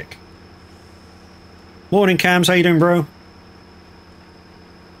his dick. Morning, Cams. How you doing, bro?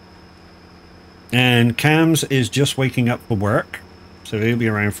 And Cams is just waking up for work. So he'll be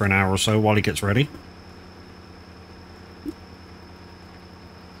around for an hour or so while he gets ready.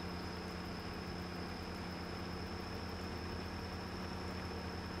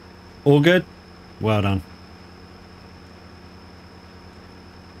 All good? Well done.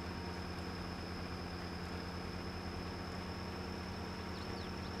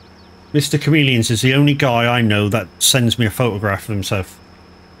 Mr. Chameleons is the only guy I know that sends me a photograph of himself.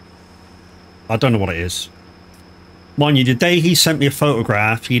 I don't know what it is. Mind you, the day he sent me a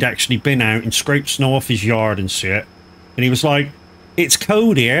photograph, he'd actually been out and scraped snow off his yard and shit. And he was like, it's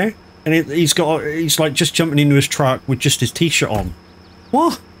cold here. And he's like just jumping into his truck with just his t-shirt on.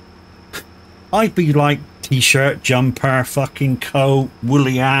 What? I'd be like, t-shirt, jumper, fucking coat,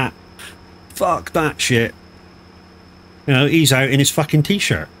 woolly hat. Fuck that shit. You know, he's out in his fucking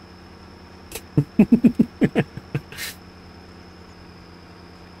t-shirt.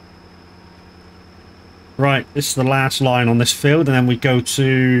 Right, this is the last line on this field, and then we go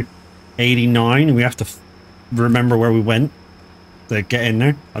to 89, and we have to remember where we went to get in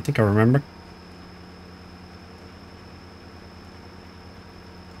there. I think I remember.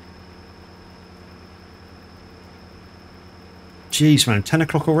 Jeez, man, 10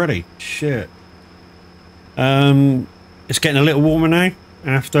 o'clock already. Shit. It's getting a little warmer now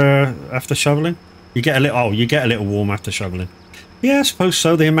after shoveling. You get a little warm after shoveling. Yeah, I suppose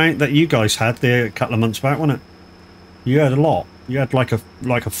so. The amount that you guys had there a couple of months back, wasn't it? You had a lot. You had like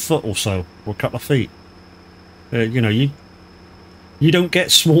a foot or so, or a couple of feet. You know, you don't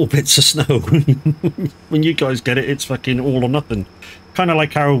get small bits of snow. When you guys get it, it's fucking all or nothing. Kind of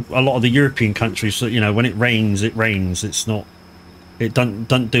like how a lot of the European countries, you know, when it rains, it rains. It's not. It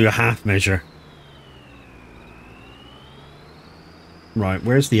don't do a half measure. Right,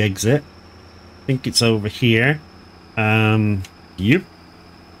 where's the exit? I think it's over here. Yep.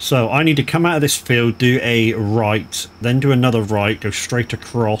 So I need to come out of this field, do a right, then do another right, go straight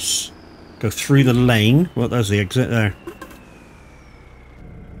across, go through the lane. Well, there's the exit there.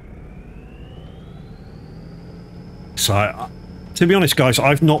 So, to be honest, guys,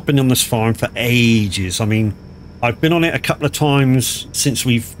 I've not been on this farm for ages. I mean, I've been on it a couple of times since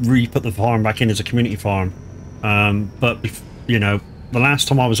we've re-put the farm back in as a community farm. But, you know, the last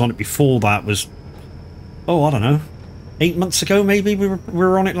time I was on it before that was, oh, I don't know, 8 months ago maybe we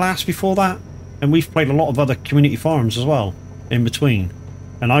were on it last before that. And we've played a lot of other community farms as well in between.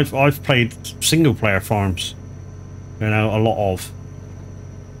 And I've played single player farms, you know, a lot of.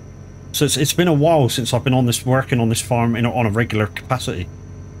 So it's been a while since I've been on this, working on this farm on a regular capacity.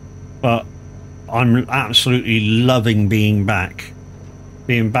 But I'm absolutely loving being back.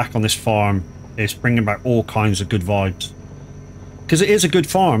 Being back on this farm is bringing back all kinds of good vibes. Because it is a good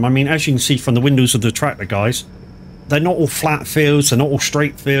farm. I mean, as you can see from the windows of the tractor, guys, they're not all flat fields, they're not all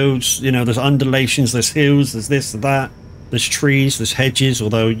straight fields. You know, there's undulations, there's hills, there's this and that. There's trees, there's hedges,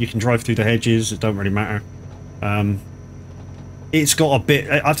 although you can drive through the hedges, it don't really matter. It's got a bit,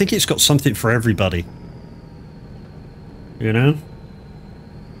 I think it's got something for everybody. You know?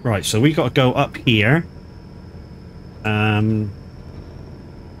 Right, so we got to go up here. Don't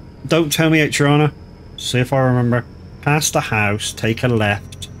tell me it, Your Honour. See if I remember. Past the house, take a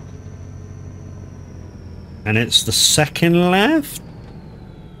left. And it's the second left?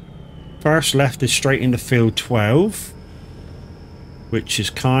 First left is straight into field 12. Which is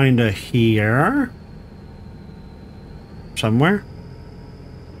kind of here. Somewhere.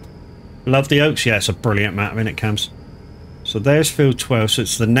 Love the Oaks. Yeah, it's a brilliant map when it comes. So there's field 12, so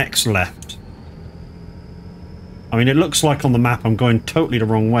it's the next left. I mean, it looks like on the map I'm going totally the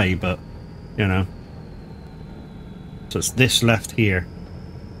wrong way, but, you know. So it's this left here.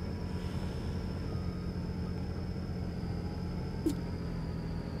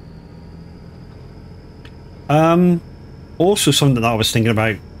 Also something that I was thinking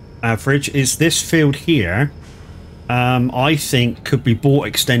about, Average, is this field here. I think could be bought,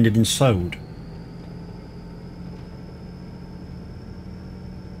 extended and sold.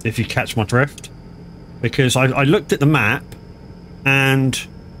 If you catch my drift. Because I looked at the map and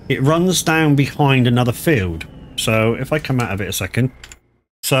it runs down behind another field. So if I come out of it a second.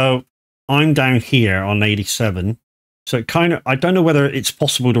 So I'm down here on 87. So it kind of, I don't know whether it's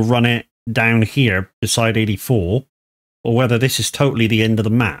possible to run it down here beside 84 or whether this is totally the end of the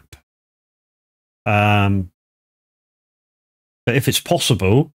map. But if it's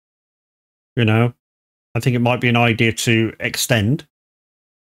possible, you know, I think it might be an idea to extend.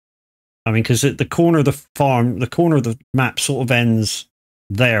 I mean, because at the corner of the farm, the corner of the map sort of ends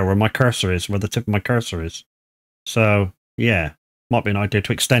there where my cursor is, where the tip of my cursor is. So, yeah, might be an idea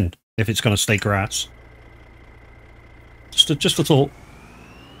to extend if it's going to stay grass. Just a thought.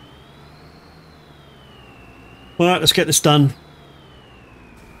 All right, let's get this done.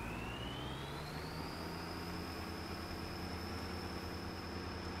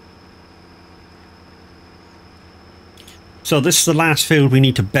 So this is the last field we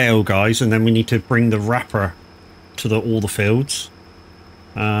need to bale, guys, and then we need to bring the wrapper to all the fields.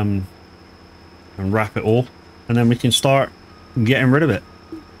 And wrap it all. And then we can start getting rid of it.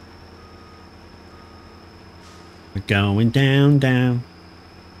 We're going down, down.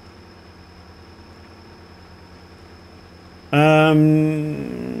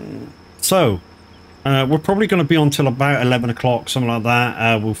 We're probably going to be on till about 11 o'clock, something like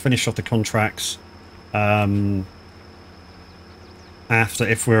that. We'll finish off the contracts. After,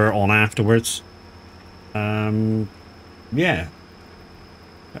 if we're on afterwards. Yeah.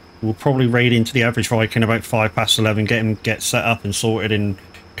 We'll probably raid into the average Viking about 11:05, get him set up and sorted and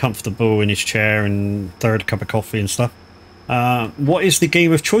comfortable in his chair and third cup of coffee and stuff. What is the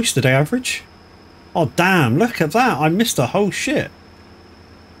game of choice today, Average? Oh damn, look at that, I missed the whole shit.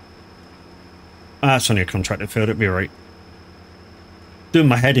 It's only a contracted field, it'll be alright. Doing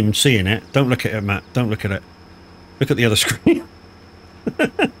my head in seeing it. Don't look at it, Matt, don't look at it. Look at the other screen.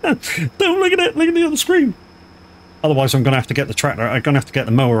 Don't look at it, look at the other screen. Otherwise I'm going to have to get the tractor, I'm going to have to get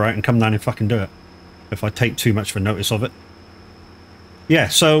the mower out and come down and fucking do it. If I take too much of a notice of it. Yeah,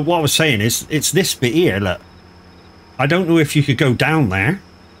 so what I was saying is, it's this bit here, look. I don't know if you could go down there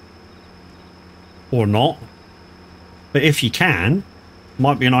or not, but if you can,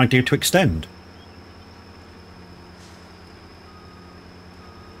 might be an idea to extend.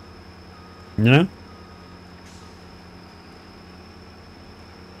 You know?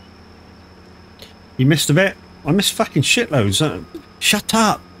 You missed a bit? I missed fucking shitloads. Shut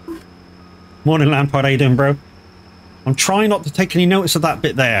up. Morning, Lampard. How you doing, bro? I'm trying not to take any notice of that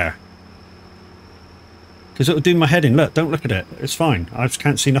bit there. Because it'll do my head in. Look, don't look at it. It's fine. I just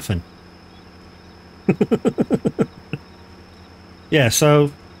can't see nothing. Yeah,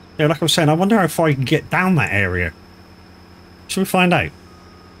 so, yeah, like I was saying, I wonder how far I can get down that area. Should we find out?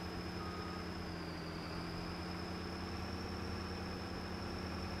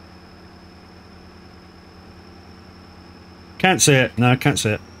 Can't see it. No, can't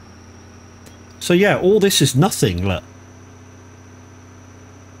see it. So yeah, all this is nothing, look.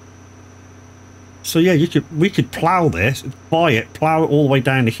 So yeah, we could plough this, buy it, plough it all the way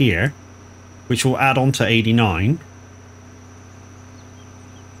down to here, which will add on to 89.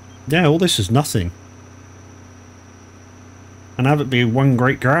 Yeah, all this is nothing. And have it be one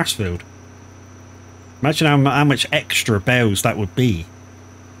great grass field. Imagine how much extra bales that would be.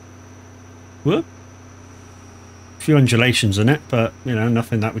 Whoop. A few undulations in it, but, you know,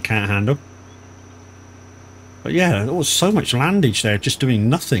 nothing that we can't handle. But yeah, there was so much landage there just doing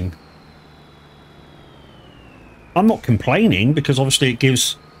nothing. I'm not complaining because obviously it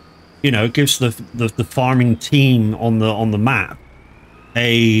gives, you know, it gives the farming team on the map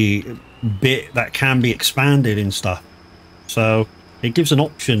a bit that can be expanded and stuff. So it gives an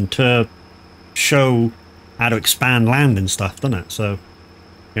option to show how to expand land and stuff, doesn't it? So,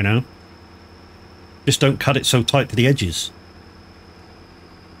 you know, just don't cut it so tight to the edges.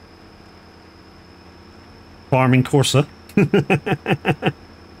 Farming Corsa.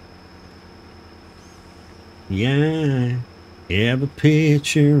 Yeah, I have a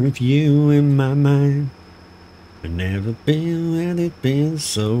picture of you in my mind. I've never been where it been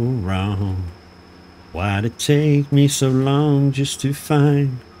so wrong. Why'd it take me so long just to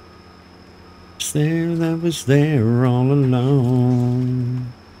find it's there that was there all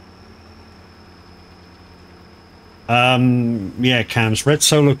along? Yeah, Cam's Red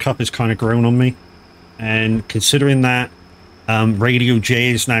Solo Cup has kind of grown on me, and considering that Radio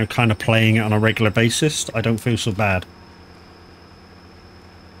J is now kind of playing it on a regular basis, I don't feel so bad.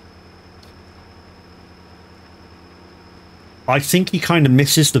 I think he kind of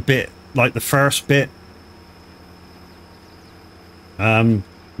misses the bit, like the first bit, where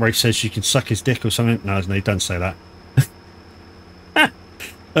he says you can suck his dick or something. No, he doesn't say that.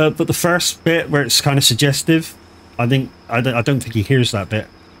 But the first bit where it's kind of suggestive, I don't think he hears that bit.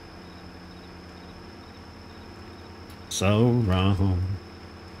 So wrong.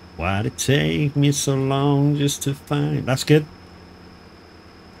 Why'd it take me so long just to find... That's good.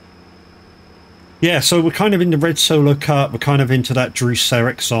 Yeah, so we're kind of in the Red Solo Cup. We're kind of into that Drew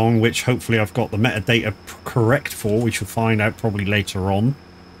Seric song, which hopefully I've got the metadata correct for, which we'll find out probably later on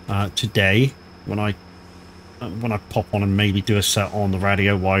today when I pop on and maybe do a set on the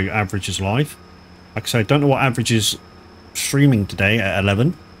radio while Average is live. Like I said, I don't know what Average is streaming today at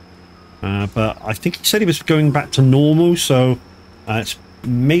 11. But I think he said he was going back to normal, so it's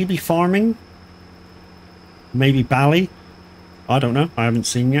maybe farming, maybe Bally. I don't know. I haven't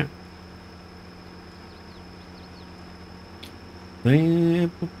seen yet. It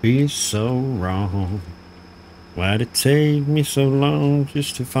would be so wrong. Why'd it take me so long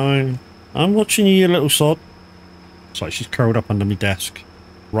just to find... I'm watching you, you little sod. It's like she's curled up under my desk,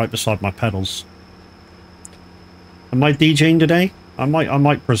 right beside my pedals. Am I DJing today? I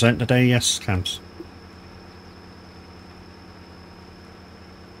might present today, yes, Camps.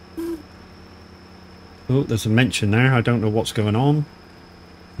 Oh, there's a mention there. I don't know what's going on.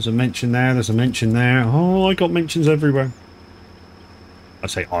 There's a mention there, there's a mention there. Oh, I got mentions everywhere. I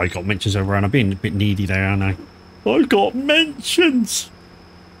say I got mentions everywhere, and I'm being a bit needy there, aren't I? I got mentions!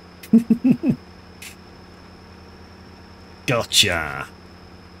 Gotcha!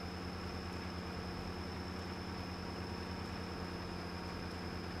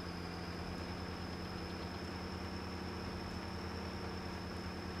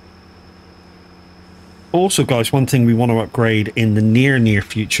 Also, guys, one thing we want to upgrade in the near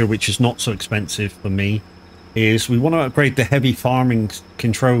future, which is not so expensive for me, is we want to upgrade the heavy farming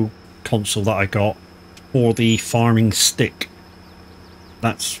control console that I got for the farming stick.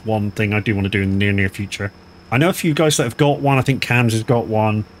 That's one thing I do want to do in the near future. I know a few guys that have got one. I think Cams has got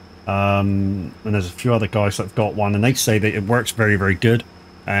one, and there's a few other guys that have got one, and they say that it works very, very good.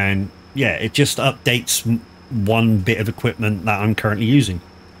 And yeah, it just updates one bit of equipment that I'm currently using,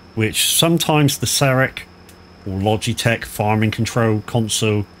 which sometimes the Seric or Logitech farming control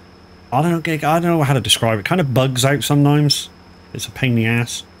console. I don't know how to describe it. Kind of bugs out sometimes. It's a pain in the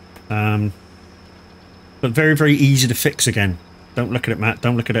ass. But very, very easy to fix again. Don't look at it, Matt.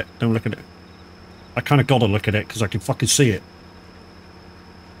 Don't look at it. Don't look at it. I kind of got to look at it because I can fucking see it.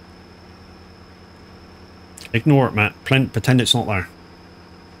 Ignore it, Matt. Pretend it's not there.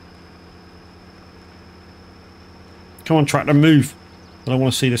 Come on, tractor, move. I don't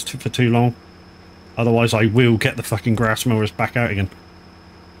want to see this for too long. Otherwise, I will get the fucking grass mowers back out again.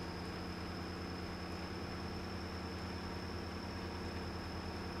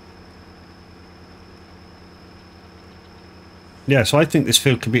 Yeah, so I think this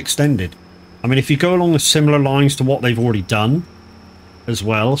field could be extended. I mean, if you go along the similar lines to what they've already done as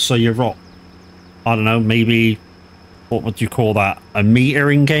well, so you've got, I don't know, maybe, what would you call that? A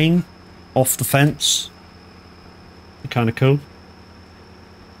metering gain off the fence? Kind of cool.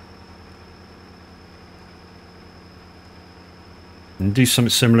 And do something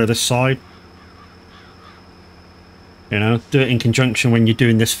similar this side. You know, do it in conjunction when you're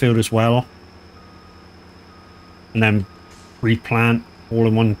doing this field as well. And then replant all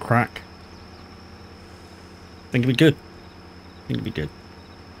in one crack. I think it'd be good. I think it'd be good.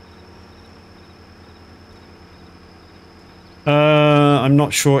 I'm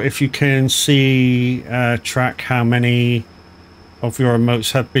not sure if you can see, track how many of your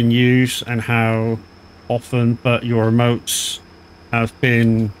remotes have been used and how often, but your remotes have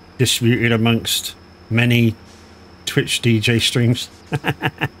been distributed amongst many Twitch DJ streams.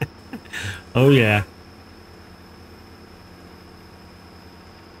 Oh yeah.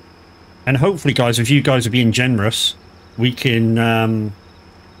 And hopefully, guys, if you guys are being generous, we can,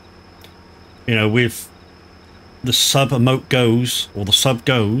 you know, with the sub emote goes, or the sub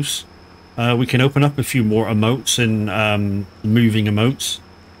goes, we can open up a few more emotes and moving emotes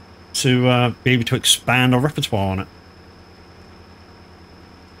to be able to expand our repertoire on it.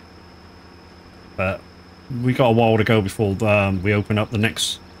 But we got a while to go before we open up the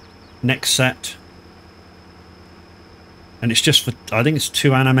next set. And it's just for, I think it's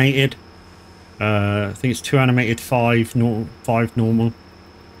 2 animated. I think it's 2 animated, 5 normal.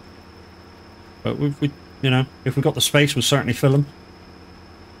 But we you know, if we've got the space, we'll certainly fill them.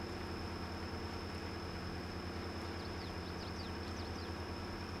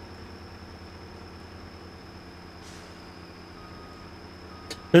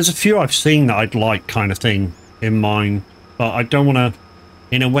 There's a few I've seen that I'd like, kind of thing, in mine, but I don't want to.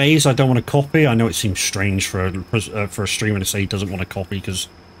 In a ways, I don't want to copy. I know it seems strange for a streamer to say he doesn't want to copy, because,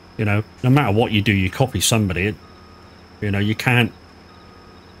 you know, no matter what you do, you copy somebody. You know, you can't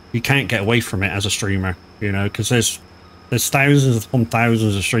get away from it as a streamer. You know, because there's thousands upon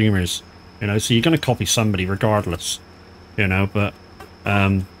thousands of streamers. You know, so you're going to copy somebody regardless. You know, but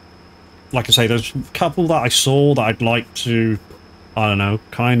like I say, there's a couple that I saw that I'd like to, I don't know,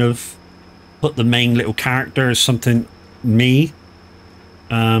 kind of put the main little character as something me.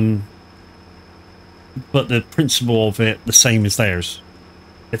 But the principle of it the same as theirs,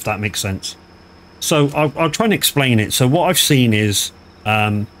 if that makes sense. So I'll try and explain it. So what I've seen is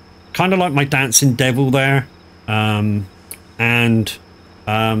kind of like my dancing devil there, and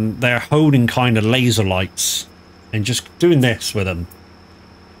they're holding kind of laser lights and just doing this with them,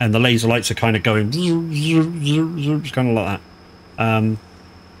 and the laser lights are kind of going kind of like that,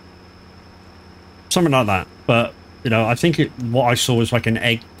 something like that. But you know, I think what I saw was like an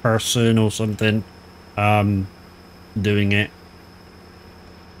egg person or something doing it.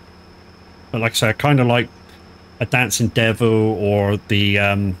 But like I said, I kind of like a dancing devil, or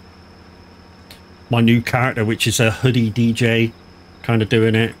the my new character, which is a hoodie DJ, kind of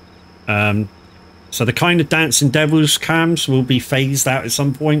doing it. So the kind of dancing devils cams will be phased out at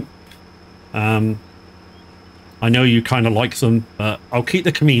some point. I know you kind of like them, but I'll keep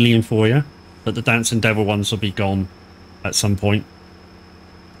the chameleon for you, but the dancing devil ones will be gone at some point.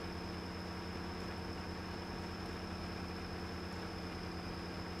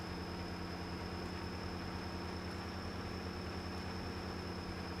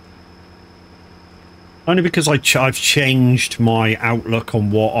 Only because I've changed my outlook on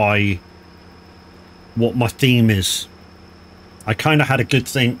what my theme is. I kind of had a good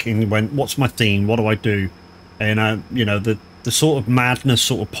think and went, what's my theme? What do I do? And you know, the sort of madness,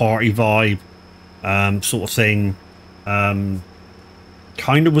 sort of party vibe, sort of thing, kind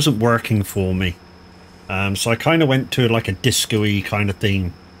of wasn't working for me. So I kind of went to like a disco-y kind of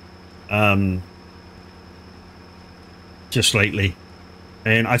theme, just lately,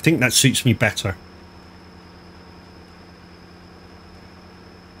 and I think that suits me better.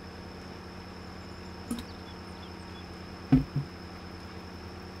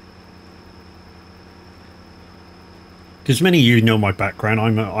 because many of you know my background.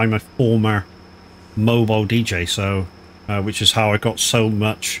 I'm a former mobile DJ, so which is how I got so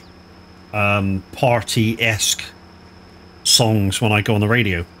much party-esque songs when I go on the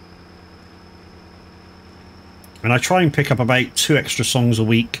radio. And I try and pick up about 2 extra songs a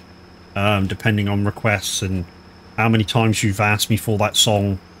week, depending on requests and how many times you've asked me for that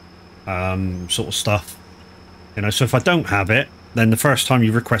song, sort of stuff. You know, so if I don't have it, then the first time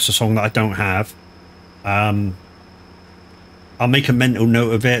you request a song that I don't have, I'll make a mental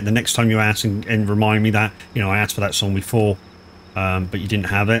note of it. The next time you ask and remind me that, you know, I asked for that song before, but you didn't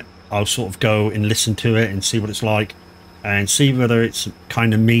have it, I'll sort of go and listen to it and see what it's like and see whether it's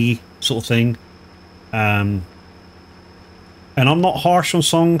kind of me sort of thing. And I'm not harsh on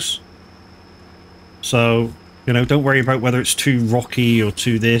songs, so, you know, don't worry about whether it's too rocky or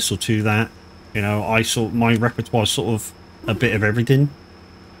too this or too that. You know, my repertoire is sort of a bit of everything.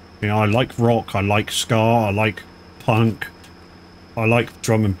 You know, I like rock, I like ska, I like punk, I like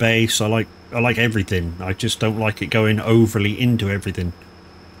drum and bass, I like everything. I just don't like it going overly into everything,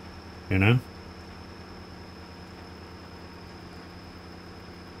 you know?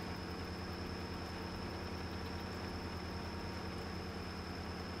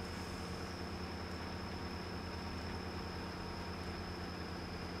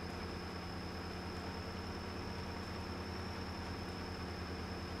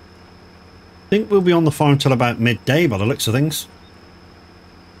 I think we'll be on the farm till about midday by the looks of things.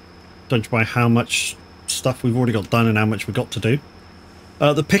 Judged by how much stuff we've already got done and how much we've got to do.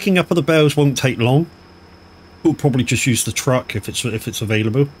 The picking up of the bales won't take long. We'll probably just use the truck if it's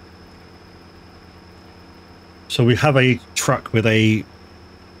available. So we have a truck with a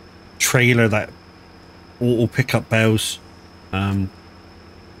trailer that will pick up bales. And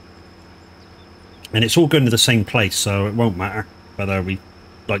it's all going to the same place, so it won't matter whether we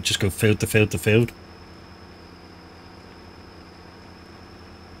like just go field to field to field.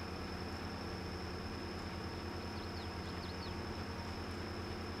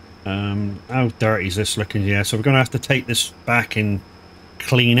 How dirty is this looking? Yeah, so we're going to have to take this back and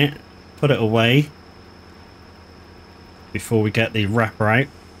clean it, put it away before we get the wrapper out.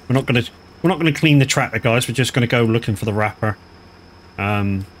 We're not going to clean the tractor, guys. We're just going to go looking for the wrapper.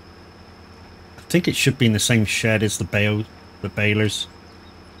 I think it should be in the same shed as the balers.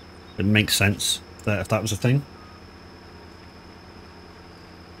 It makes sense that if that was a thing.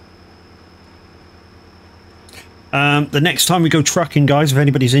 The next time we go trucking, guys, if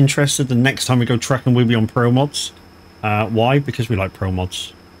anybody's interested, the next time we go trucking, we'll be on Pro Mods. Why? Because we like Pro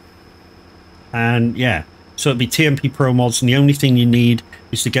Mods. And yeah, so it'll be TMP Pro Mods, and the only thing you need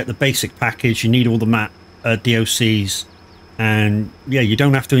is to get the basic package. You need all the map DLCs, and yeah, you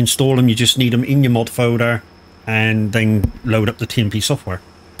don't have to install them. You just need them in your mod folder, and then load up the TMP software,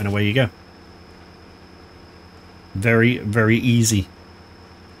 and away you go. Very, very easy.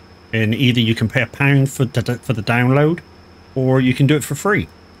 And either you can pay £1 for the download, or you can do it for free.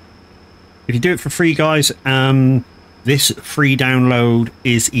 If you do it for free, guys, this free download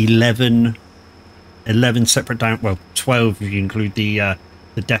is 11 separate well, 12 if you include the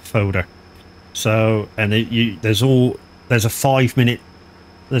dev folder. So, and there's a 5 minute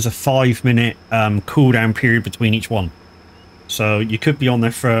cooldown period between each one. So you could be on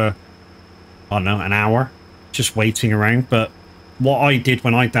there for, I don't know, an hour just waiting around. But what I did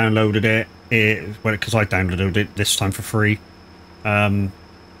when I downloaded it, because I downloaded it this time for free, I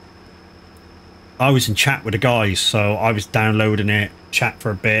was in chat with the guys, so I was downloading it, chat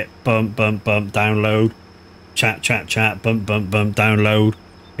for a bit, bump, download, chat, bump, download,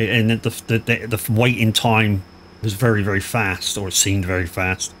 and the waiting time was very, very fast, or it seemed very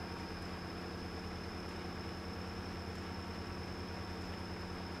fast.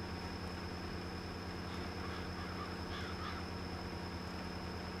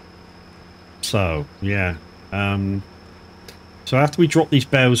 So, yeah. So after we drop these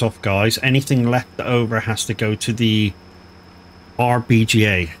bales off, guys, anything left over has to go to the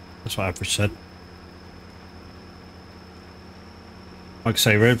RBGA. That's what I've said. Like I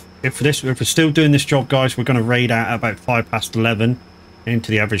say, if we're still doing this job, guys, we're going to raid out at about 11 into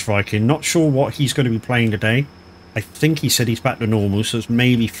the average Viking. Not sure what he's going to be playing today. I think he said he's back to normal, so it's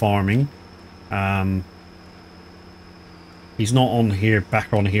maybe farming. He's not on here,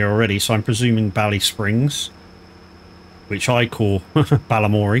 back on here already, so I'm presuming Bally Springs, which I call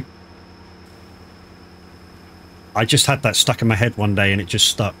Balamori. I just had that stuck in my head one day and it just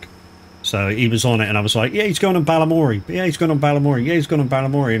stuck. So he was on it and I was like, yeah, he's going on Balamori. Yeah, he's going on Balamori. Yeah, he's going on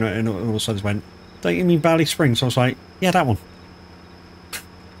Balamori. And all of a sudden he went, don't you mean Bally Springs? So I was like, yeah, that one.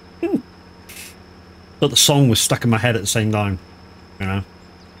 But the song was stuck in my head at the same time, you know.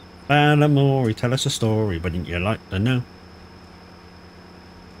 Balamori, tell us a story, wouldn't you like to know?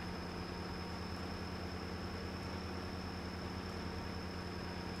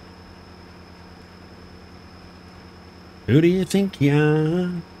 Who do you think you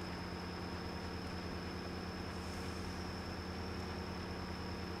are?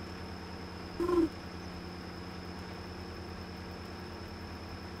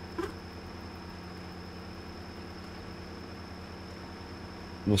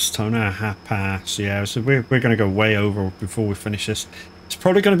 What's the time now? 1/2 yeah, so we're going to go way over before we finish this. It's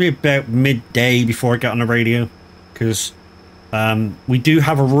probably going to be about midday before I get on the radio, because we do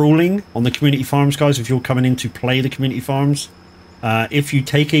have a ruling on the community farms, guys. If you're coming in to play the community farms, if you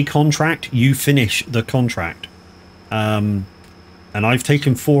take a contract, you finish the contract. And I've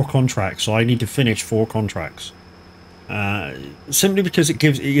taken 4 contracts, so I need to finish 4 contracts. Simply because it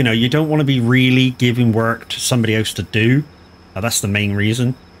gives, you know, you don't want to be really giving work to somebody else to do. That's the main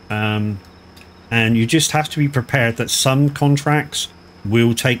reason. And you just have to be prepared that some contracts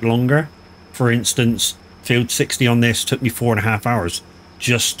will take longer. For instance, field 60 on this took me 4.5 hours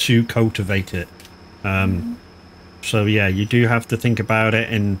just to cultivate it. So yeah, you do have to think about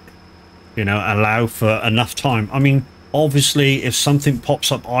it and, you know, allow for enough time. I mean, obviously, if something pops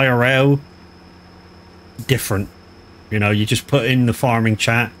up IRL, different. You know, you just put in the farming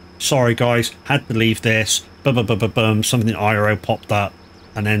chat, sorry guys, had to leave this, boom, something IRL popped up,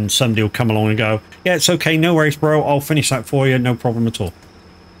 and then somebody will come along and go, yeah, it's okay, no worries, bro, I'll finish that for you, no problem at all.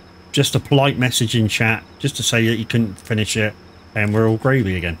 Just a polite message in chat, just to say that you couldn't finish it, and we're all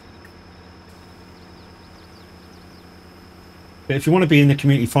gravy again. But if you want to be in the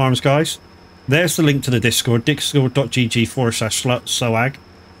community farms, guys, there's the link to the Discord, discord.gg/SOAG.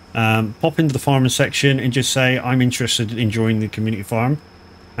 Pop into the farming section and just say, I'm interested in joining the community farm.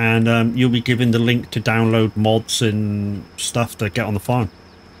 And you'll be given the link to download mods and stuff to get on the farm.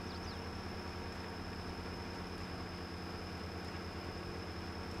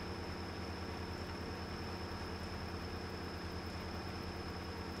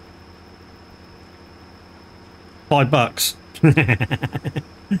 $5.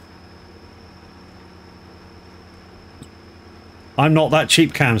 I'm not that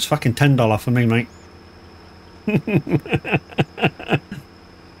cheap, Cam. It's fucking $10 for me, mate.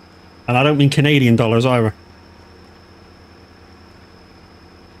 And I don't mean Canadian dollars either.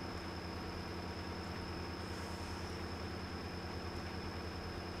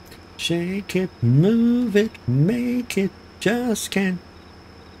 Shake it, move it, make it, just can.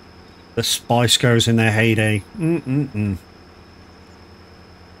 The Spice Girls in their heyday.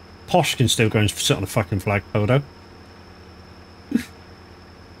 Posh can still go and sit on a fucking flagpole, though.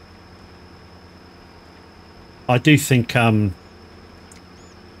 I do think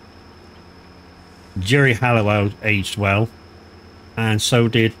Jerry Halliwell aged well, and so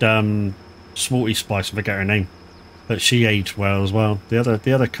did Sporty Spice, if I get her name, but she aged well as well. The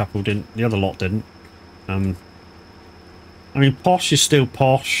other couple didn't. The other lot didn't. I mean, Posh is still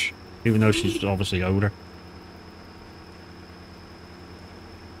Posh, even though she's obviously older.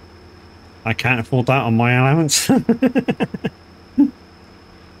 I can't afford that on my allowance.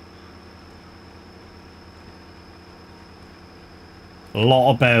 A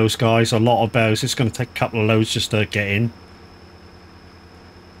lot of bells, guys. A lot of bells. It's going to take a couple of loads just to get in.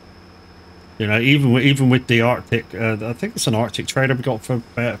 You know, even with the Arctic, I think it's an Arctic trader we got for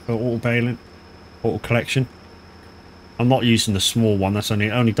auto baling, auto collection. I'm not using the small one. That's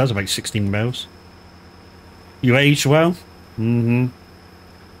only does about 16 bells. You aged well. Yeah,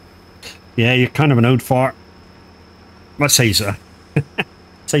 you're kind of an old fart. Let's say he's an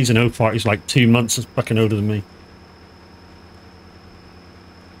old fart. He's like 2 months fucking older than me.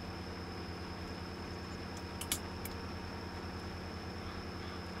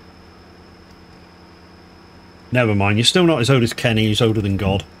 Never mind, you're still not as old as Kenny, who's older than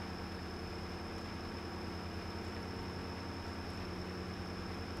God.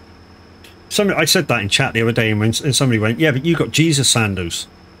 I said that in chat the other day, and somebody went, yeah, but you got Jesus sandals.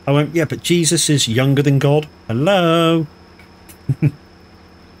 I went, yeah, but Jesus is younger than God. Hello?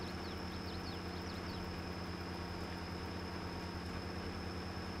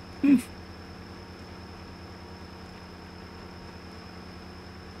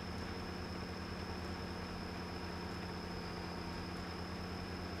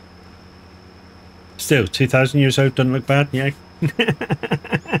 Still, 2,000 years old doesn't look bad, yeah.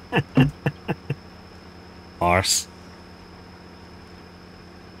 Arse.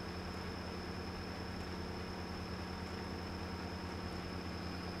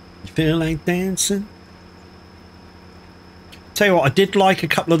 You feel like dancing? Tell you what, I did like a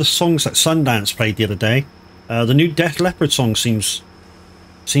couple of the songs that Sundance played the other day. The new Def Leppard song seems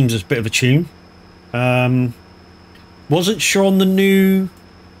seems a bit of a tune. Wasn't sure on the new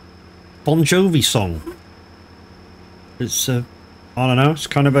Bon Jovi song. It's I don't know, it's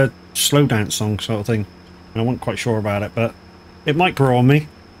kind of a slow dance song sort of thing. I wasn't quite sure about it, but it might grow on me.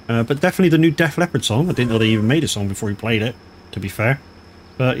 But definitely the new Def Leppard song. I didn't know they even made a song before he played it, to be fair.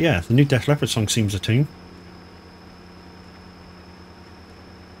 But yeah, the new Def Leppard song seems a tune.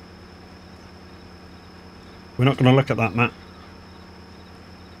 We're not going to look at that, Matt.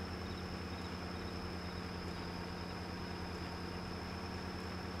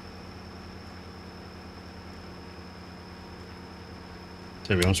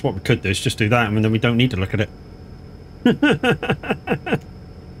 To be honest, what we could do is just do that, and then we don't need to look at it.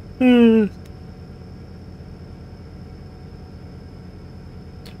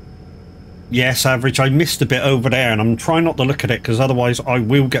 Yes, Average, I missed a bit over there, and I'm trying not to look at it, because otherwise I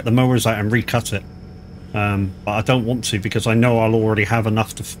will get the mowers out and recut it. But I don't want to, because I know I'll already have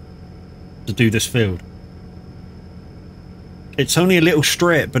enough to do this field. It's only a little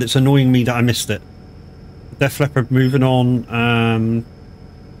strip, but it's annoying me that I missed it. Def Leppard moving on.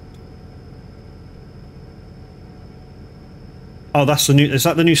 Oh, that's the new... Is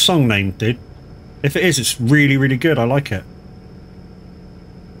that the new song name, dude? If it is, it's really, really good. I like it.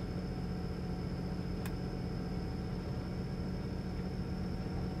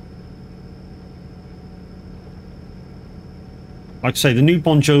 Like I say, the new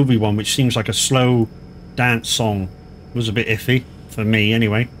Bon Jovi one, which seems like a slow dance song, was a bit iffy. For me,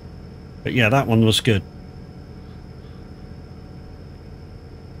 anyway. But yeah, that one was good.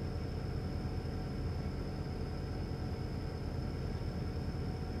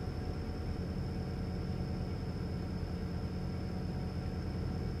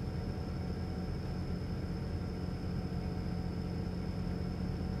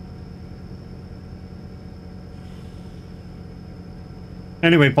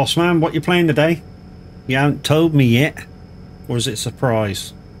 Anyway, boss man, what you playing today? You haven't told me yet. Or is it a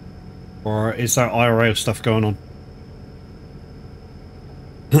surprise? Or is that IRL stuff going on?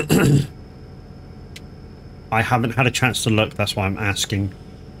 I haven't had a chance to look, that's why I'm asking.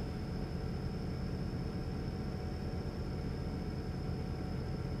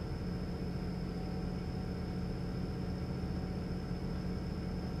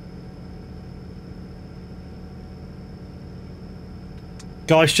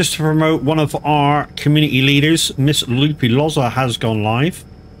 Guys, just to promote, one of our community leaders, Miss Loopy Loza, has gone live.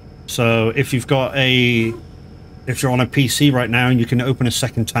 So if you've got if you're on a PC right now, and you can open a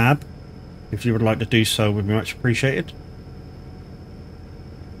second tab, if you would like to do so, would be much appreciated.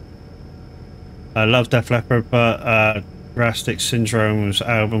 I love Def Leppard, but Drastic Syndrome's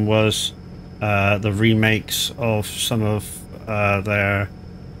album was the remakes of some of their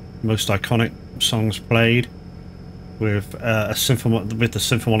most iconic songs played. With the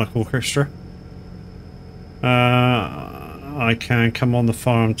symphonic orchestra. I can come on the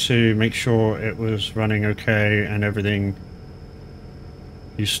farm to make sure it was running okay and everything.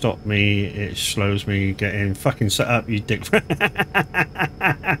 You stop me, it slows me getting fucking set up, you dick.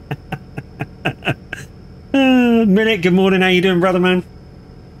 Minute, good morning, how you doing, brother man?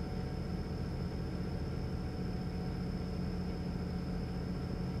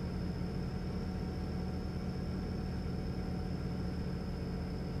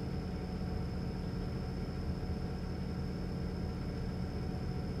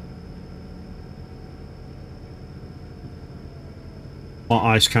 My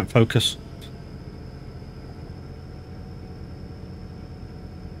eyes can't focus.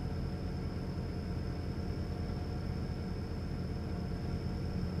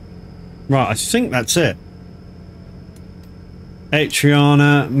 Right, I think that's it.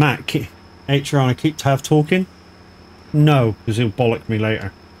 Atriana, Matt, Atriana, keep Tav talking? No, because he'll bollock me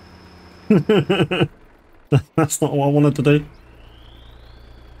later. That's not what I wanted to do.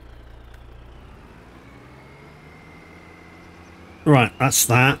 Right, that's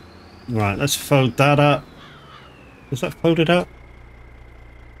that. Right, let's fold that up. Is that folded up?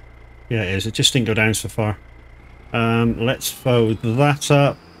 Yeah, it is. It just didn't go down so far. Let's fold that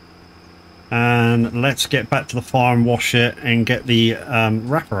up. And let's get back to the farm, wash it, and get the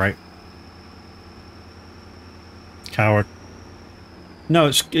wrapper out. Coward. No,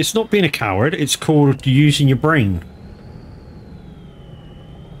 it's not being a coward. It's called using your brain.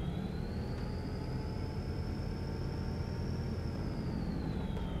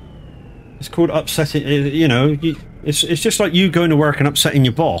 It's called upsetting, you know, it's just like you going to work and upsetting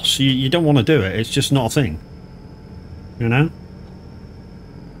your boss. You don't want to do it. It's just not a thing. You know?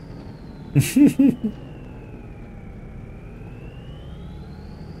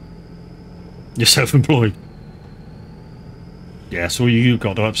 You're self-employed. Yeah, so you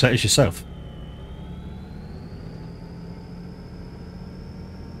got to upset is yourself.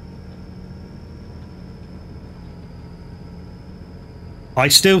 I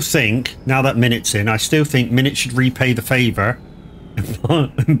still think, now that Minute's in, I still think Minute should repay the favour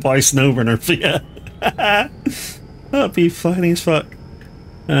and buy Snowrunner for you. That'd be funny as fuck.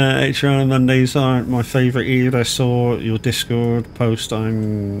 HR Mondays aren't my favourite either. I saw your Discord post.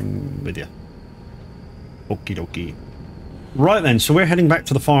 I'm with you. Okie dokie. Right then, so we're heading back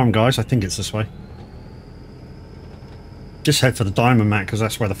to the farm, guys. I think it's this way. Just head for the diamond mat because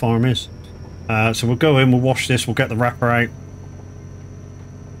that's where the farm is. So we'll go in, we'll wash this, we'll get the wrapper out.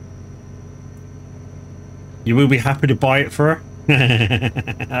 You will be happy to buy it for her?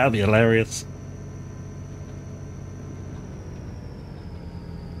 That'll be hilarious.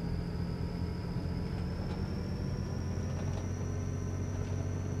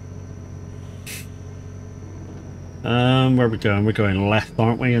 Where are we going? We're going left,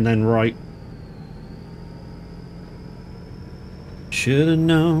 aren't we? And then right. Should've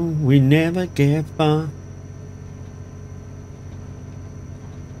known we never get far.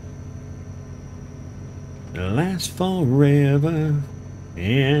 It'll last forever.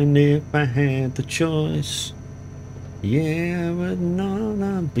 And if I had the choice, yeah, I would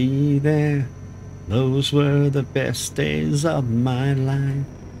not be there. Those were the best days of my life.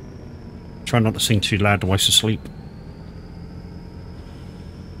 Try not to sing too loud, otherwise to sleep.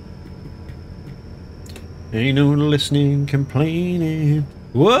 Ain't no listening, complaining.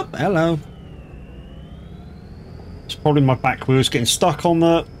 Whoop, hello. It's probably my back wheels getting stuck on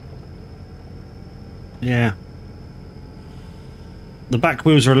the... Yeah. The back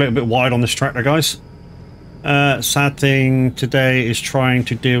wheels are a little bit wide on this tractor, guys. Sad thing today is trying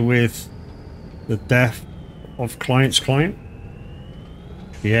to deal with the death of client's client.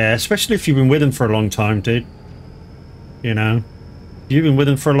 Yeah, especially if you've been with them for a long time, dude. You know? You've been with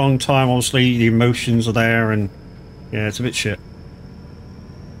them for a long time, obviously the emotions are there, and yeah, it's a bit shit.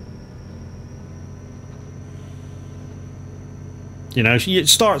 You know, it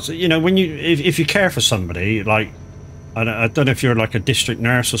starts, you know, when you, if you care for somebody, like, I don't know if you're like a district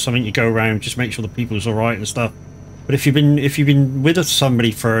nurse or something, you go around, just make sure the people's alright and stuff. But if you've been with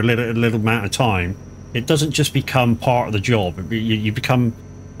somebody for a little amount of time, it doesn't just become part of the job. You become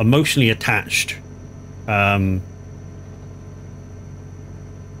emotionally attached.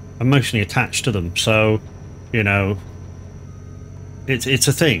 Emotionally attached to them, so you know it's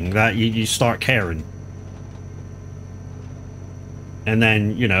a thing that you start caring, and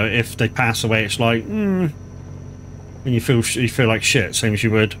then you know if they pass away, it's like and you feel like shit, same as you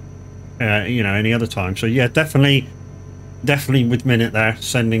would you know any other time. So yeah, definitely with Minute there,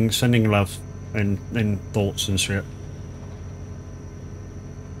 sending love and thoughts and shit.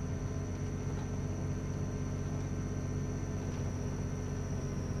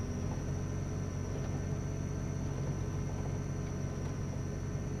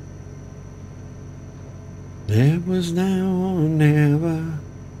 There was now or never.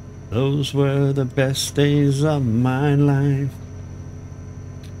 Those were the best days of my life.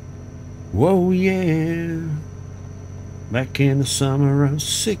 Whoa, yeah. Back in the summer of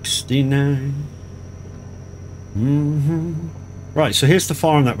 '69. Right, so here's the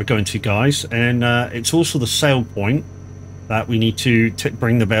farm that we're going to, guys. And it's also the sale point that we need to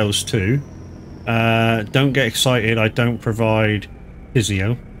bring the bells to. Don't get excited. I don't provide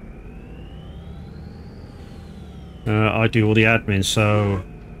physio. I do all the admin, so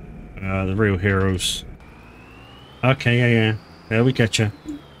the real heroes. Okay, yeah. There we get you.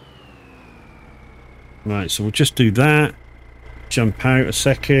 Right, so we'll just do that. Jump out a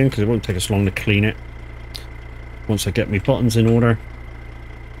second, because it won't take us long to clean it. Once I get my buttons in order.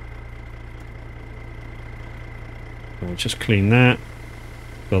 So we'll just clean that.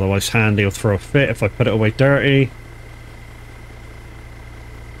 Otherwise Handy will throw a fit if I put it away dirty.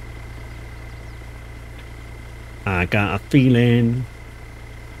 I got a feeling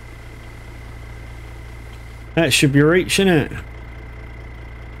that should be reaching it.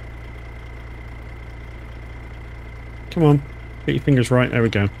 Come on, get your fingers right. There we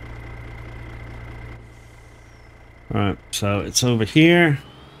go. Right, so it's over here.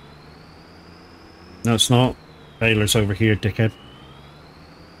 No, it's not. Baler's over here, dickhead.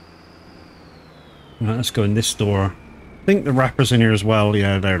 Right, let's go in this door. I think the wrapper's in here as well.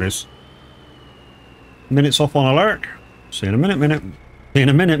 Yeah, there it is. Minute's off on alert. See you in a minute. See you in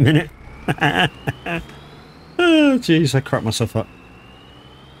a minute. Oh, jeez, I cracked myself up.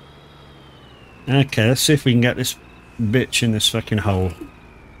 Okay, let's see if we can get this bitch in this fucking hole.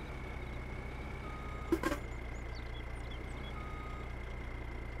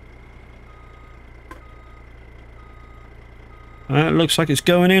 It looks like it's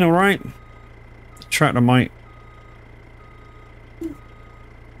going in all right. The tractor might.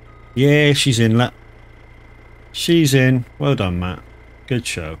 Yeah, she's in. Look. She's in. Well done, Matt. Good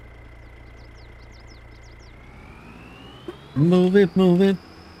show. Move it, move it.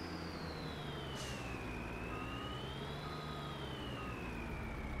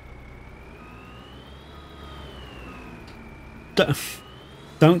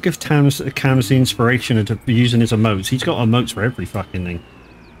 Don't give Camus the inspiration of using his emotes. He's got emotes for every fucking thing.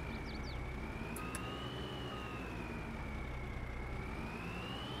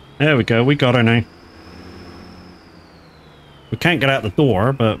 There we go. We got her now. We can't get out the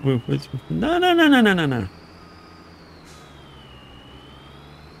door, but no.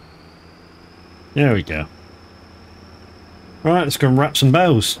 There we go. Right, let's go and wrap some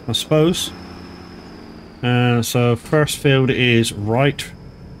bells, I suppose. So first field is right.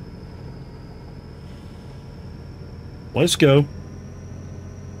 Let's go.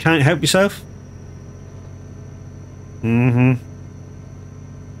 Can't help yourself? Mm-hmm.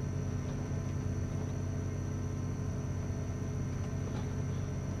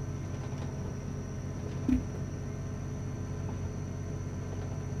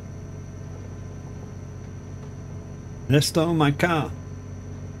 Let's start my car.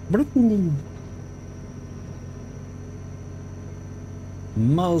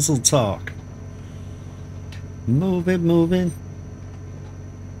 Muzzle talk. Move it, move it.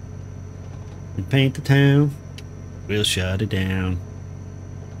 We paint the town. We'll shut it down.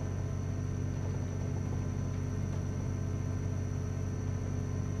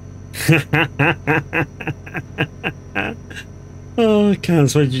 Oh, I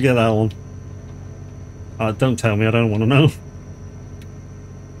can't. Where did you get that one? Don't tell me. I don't want to know.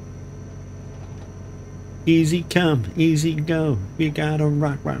 Easy come, easy go. We gotta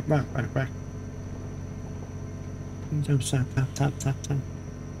rock. Jump, tap.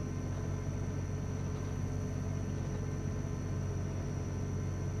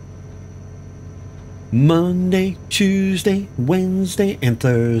 Monday, Tuesday, Wednesday, and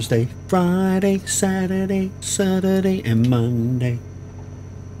Thursday. Friday, Saturday, Saturday, and Monday.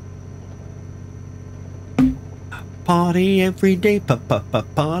 Party every day,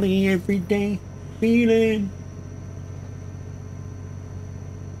 party every day. Feeling.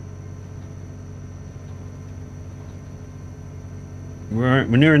 Right,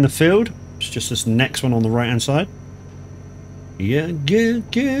 we're nearing the field. It's just this next one on the right hand side. Yeah,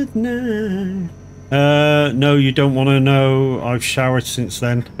 good night. No, you don't want to know. I've showered since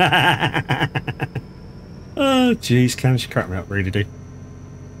then. Oh, jeez, can she crack me up, really do.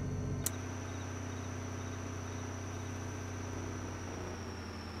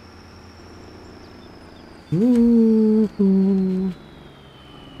 Ooh.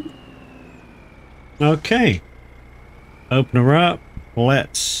 Okay. Open her up.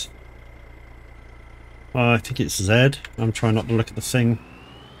 Let's... I think it's Z. I'm trying not to look at the thing.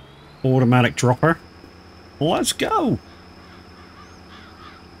 Automatic dropper. Let's go.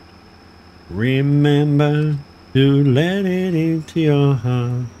 Remember to let it into your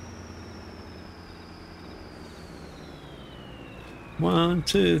heart. 1,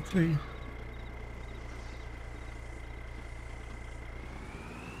 2, 3.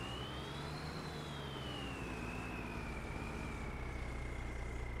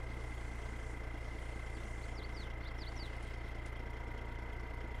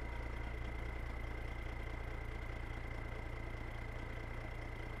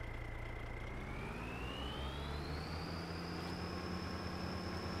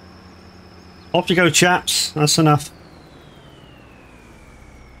 Off you go, chaps. That's enough.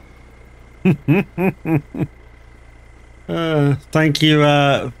 Thank you,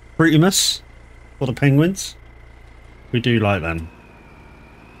 Brutimus, for the penguins. We do like them.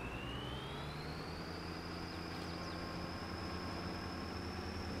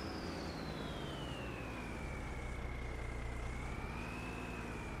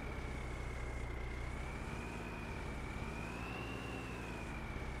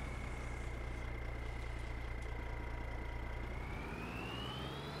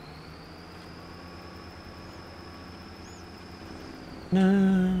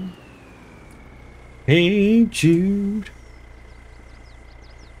 Hey Jude.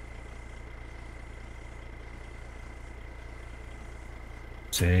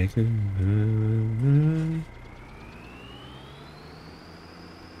 Take a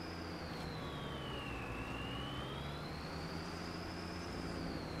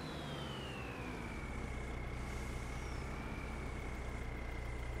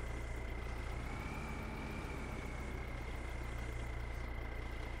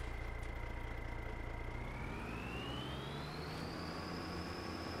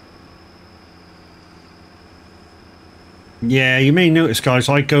Yeah, you may notice, guys,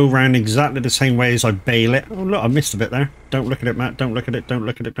 I go around exactly the same way as I bail it. Oh, look, I missed a bit there. Don't look at it, Matt. Don't look at it. Don't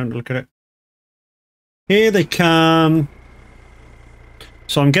look at it. Don't look at it. Here they come.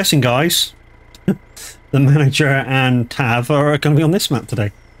 So I'm guessing, guys, the manager and Tav are going to be on this map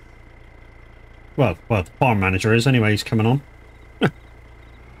today. Well, the farm manager is anyway. He's coming on.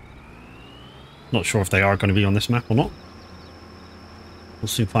 Not sure if they are going to be on this map or not. We'll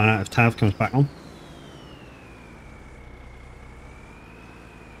soon find out if Tav comes back on.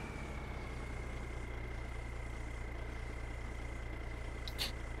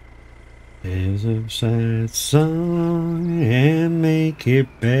 There's a sad song and make it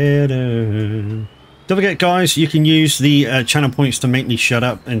better. Don't forget, guys, you can use the channel points to make me shut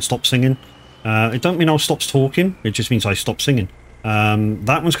up and stop singing. It don't mean I'll stop talking, it just means I stop singing.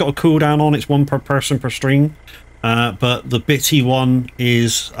 That one's got a cooldown on, it's one per person per stream. But the bitty one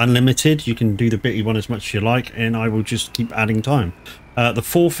is unlimited. You can do the bitty one as much as you like, and I will just keep adding time. The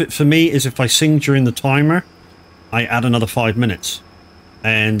forfeit for me is if I sing during the timer, I add another 5 minutes.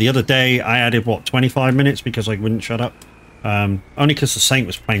 And the other day I added, what, 25 minutes because I wouldn't shut up. Only because the Saint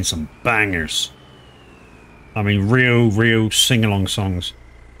was playing some bangers. I mean, real sing-along songs.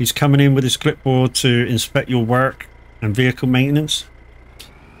 He's coming in with his clipboard to inspect your work and vehicle maintenance.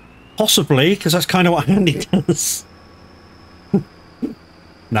 Possibly, because that's kind of what Handy does.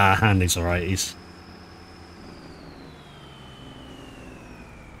 Nah, Handy's alright. He's...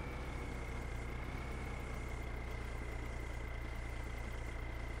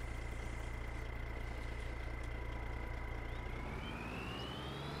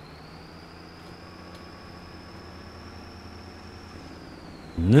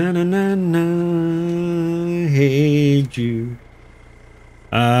 Na na na na, hey Jude.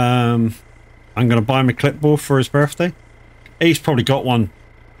 I'm gonna buy him a clipboard for his birthday. He's probably got one.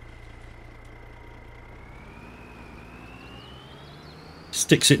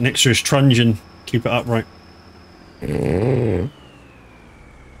 Sticks it next to his truncheon. Keep it upright.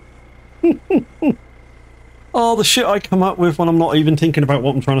 Oh, the shit I come up with when I'm not even thinking about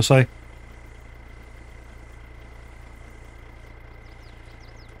what I'm trying to say.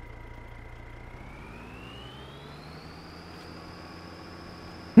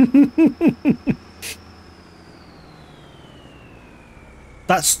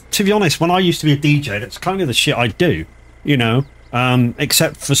 That's, to be honest, when I used to be a DJ, that's kind of the shit I do, you know,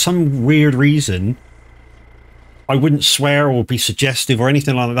 except for some weird reason I wouldn't swear or be suggestive or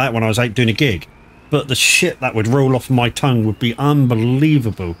anything like that when I was out doing a gig, but the shit that would roll off my tongue would be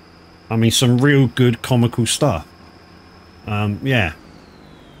unbelievable. I mean, some real good comical stuff. Yeah,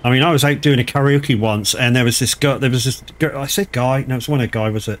 I mean, I was out doing a karaoke once, and there was this girl. I said guy. No, it wasn't a guy,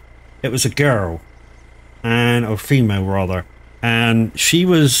 was it? It was a girl, or female rather, and she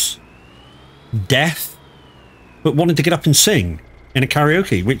was deaf, but wanted to get up and sing in a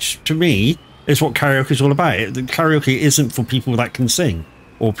karaoke, which to me is what karaoke is all about. The karaoke isn't for people that can sing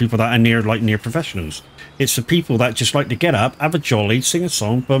or people that are near professionals. It's for people that just like to get up, have a jolly, sing a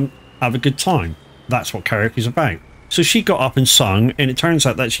song, but have a good time. That's what karaoke is about. So she got up and sung, and it turns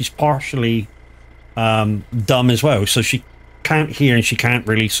out that she's partially dumb as well, so she can't hear and she can't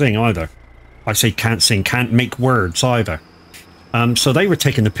really sing either. I say can't sing, can't make words either. So they were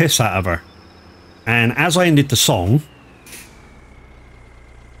taking the piss out of her. And as I ended the song,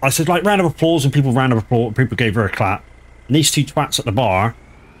 I said, like, round of applause, and people gave her a clap. And these two twats at the bar,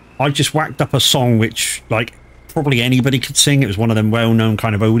 I just whacked up a song which, like, probably anybody could sing. It was one of them well-known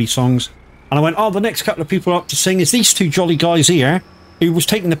kind of oldie songs. And I went, oh, the next couple of people up to sing is these two jolly guys here who was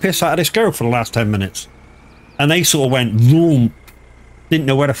taking the piss out of this girl for the last 10 minutes. And they sort of went, vroom, didn't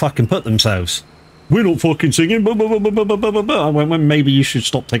know where to fucking put themselves. We're not fucking singing. Blah, blah, blah, blah, blah, blah, blah. I went, well, maybe you should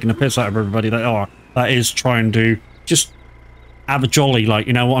stop taking the piss out of everybody that is trying to just have a jolly, like,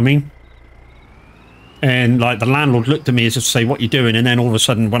 you know what I mean? And, like, the landlord looked at me as if to say, what you doing? And then all of a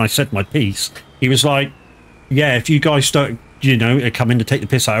sudden, when I said my piece, he was like, yeah, if you guys start, you know, come in to take the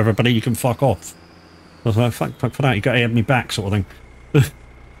piss out of everybody, you can fuck off. I was like, fuck for that, you got to have me back, sort of thing.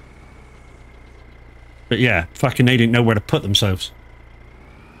 But yeah, fucking they didn't know where to put themselves.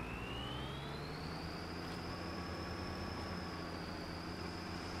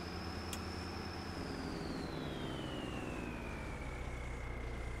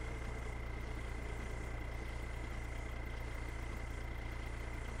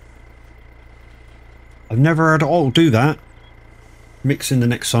 I've never heard it all do that. Mix in the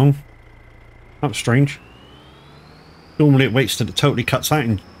next song. That was strange. Normally it waits till it totally cuts out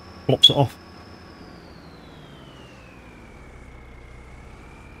and flops it off.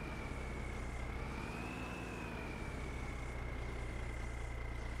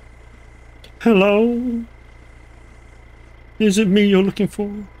 Hello. Is it me you're looking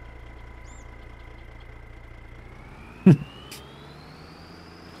for?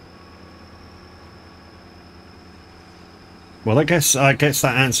 Well, I guess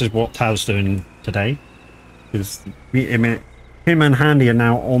that answers what Tau's doing today, because him and Handy are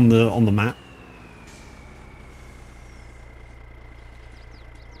now on the map.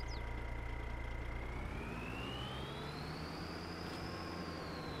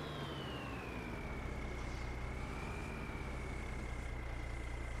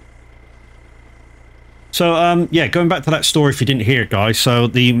 So, yeah, going back to that story, if you didn't hear it, guys, so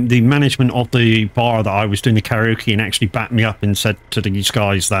the management of the bar that I was doing the karaoke and actually backed me up and said to these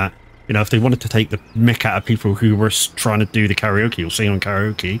guys that, you know, if they wanted to take the mick out of people who were trying to do the karaoke or sing on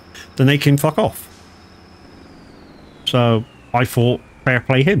karaoke, then they can fuck off. So, I thought, fair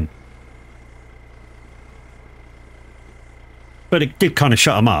play him. But it did kind of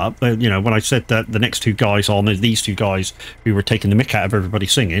shut them up, you know, when I said that the next two guys on, these two guys who were taking the mick out of everybody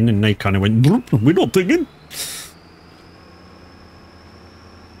singing, and they kind of went, we're not singing.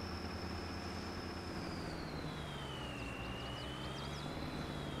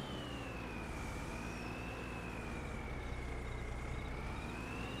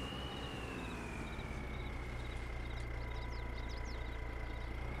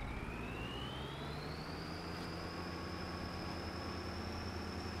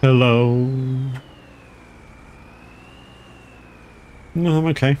 Hello. No, I'm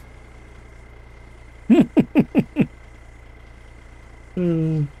okay.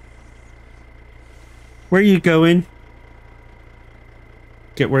 Where are you going?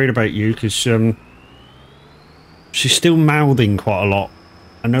 Get worried about you because she's still mouthing quite a lot.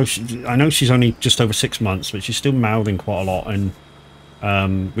 I know she's only just over 6 months, but she's still mouthing quite a lot, and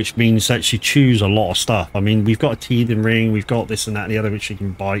which means that she chews a lot of stuff. I mean, we've got a teething ring, we've got this and that and the other, which she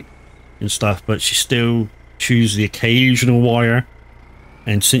can bite and stuff, but she still chews the occasional wire.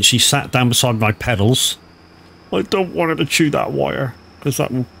 And since she sat down beside my pedals, I don't want her to chew that wire, because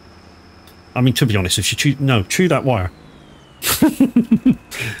that will... I mean, to be honest, if she chew that wire.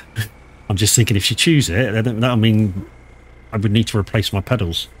 I'm just thinking if she chews it, that'll mean I would need to replace my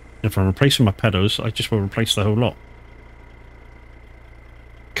pedals. If I'm replacing my pedals, I just will replace the whole lot.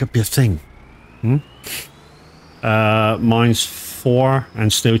 Could be a thing. Mine's 4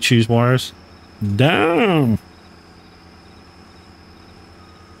 and still chews wires. Damn.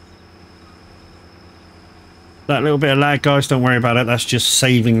 That little bit of lag, guys, don't worry about it. That's just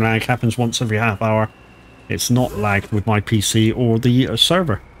saving lag. Happens once every half hour. It's not lagged with my PC or the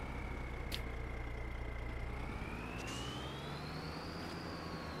server.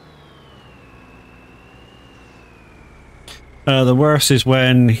 The worst is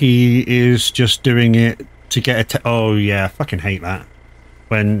when he is just doing it to get a... Oh, yeah, I fucking hate that.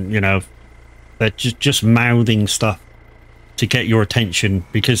 When, you know, they're just mouthing stuff to get your attention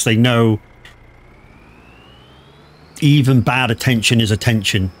because they know even bad attention is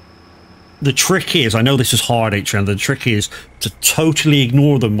attention. The trick is, I know this is hard, Adrian, the trick is to totally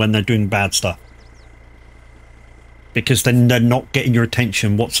ignore them when they're doing bad stuff. Because then they're not getting your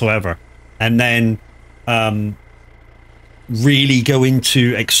attention whatsoever. And then... really go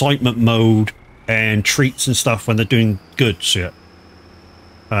into excitement mode and treats and stuff when they're doing good shit.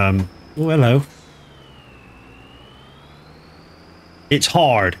 Oh, hello. It's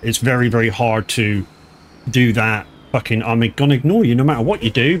hard. It's very, very hard to do that. Fucking, I'm gonna ignore you no matter what you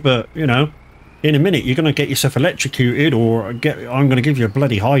do, but, you know, in a minute you're gonna get yourself electrocuted or I'm gonna give you a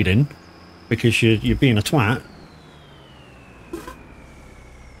bloody hiding because you're being a twat.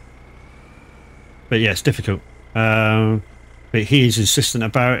 But yeah, it's difficult. But he's insistent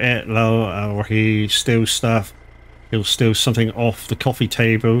about it, or he steals stuff. He'll steal something off the coffee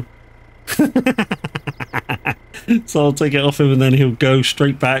table. So I'll take it off him and then he'll go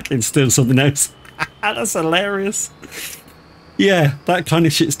straight back and steal something else. That's hilarious. Yeah, that kind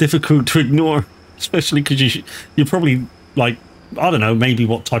of shit's difficult to ignore. Especially because you're probably, like, I don't know, maybe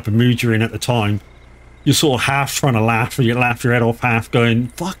what type of mood you're in at the time. You're sort of half trying to laugh, or you laugh your head off, half going,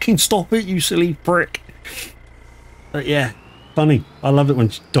 fucking stop it, you silly prick. But yeah, funny. I love it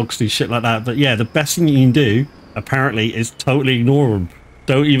when dogs do shit like that. But yeah, the best thing you can do, apparently, is totally ignore them.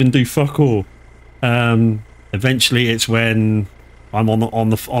 Don't even do fuck all. Eventually, it's when I'm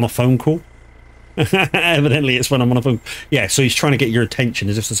on a phone call. Evidently, it's when I'm on a phone. Yeah, so he's trying to get your attention,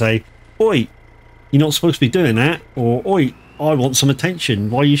 as if to say, "Oi, you're not supposed to be doing that," or "Oi, I want some attention.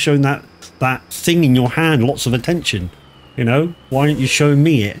 Why are you showing that thing in your hand lots of attention? You know, why aren't you showing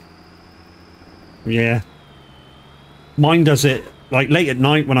me it?" Yeah. Mine does it like late at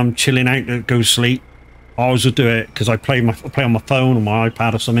night when I'm chilling out to go sleep. I always will do it because I play on my phone or my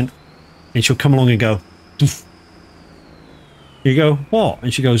iPad or something, and she'll come along and go, "Doof." You go, what?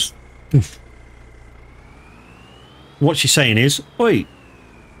 And she goes, oof. What she's saying is, wait,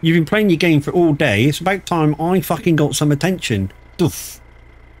 you've been playing your game for all day. It's about time I fucking got some attention. Doof.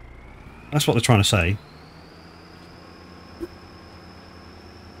 That's what they're trying to say.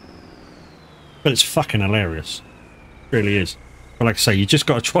 But it's fucking hilarious. It really is. But like I say, you just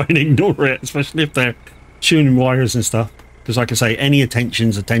got to try and ignore it, especially if they're tuning wires and stuff. Because like I say, any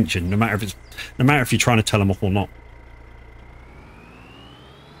attention's attention, no matter if you're trying to tell them off or not.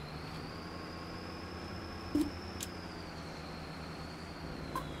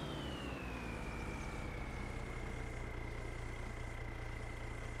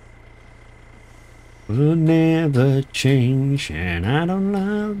 Will never change, and I don't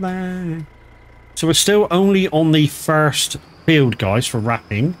love that. So we're still only on the first field, guys, for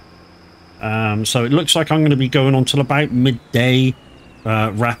wrapping. So it looks like I'm going to be going on till about midday,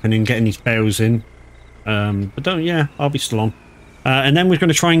 wrapping and getting these bales in. But yeah, I'll be still on. And then we're going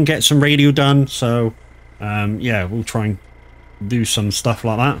to try and get some radio done. So yeah, we'll try and do some stuff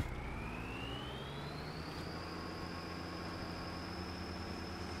like that.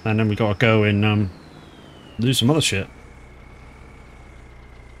 And then we got to go and do some other shit.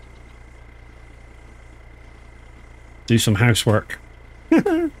 Do some housework.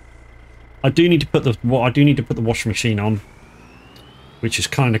 I do need to put the washing machine on, which is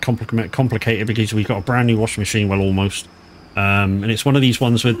kind of complicated because we've got a brand new washing machine, well, almost. And it's one of these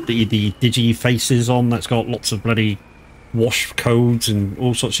ones with the digi faces on that's got lots of bloody wash codes and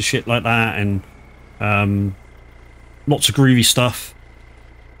all sorts of shit like that, and lots of groovy stuff.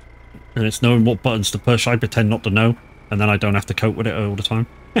 And it's knowing what buttons to push. I pretend not to know, and then I don't have to cope with it all the time.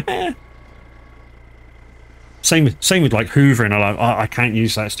 Same with like hoovering. I can't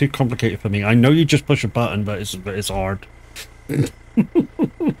use that. It's too complicated for me. I know you just push a button, but it's hard.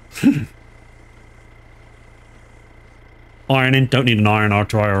 Ironing, don't need an iron or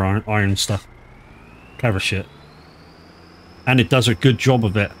dryer iron stuff. Clever shit. And it does a good job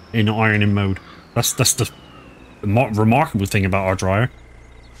of it in ironing mode. That's the remarkable thing about our dryer.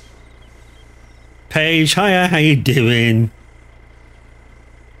 Paige, hiya, how you doing?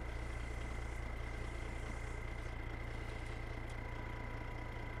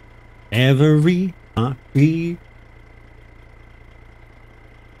 Every heartbeat,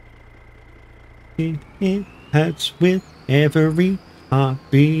 it hurts with every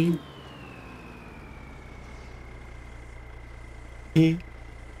heartbeat. It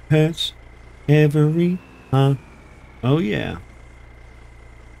hurts every heart. Oh yeah.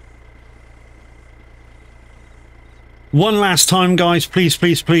 One last time, guys, please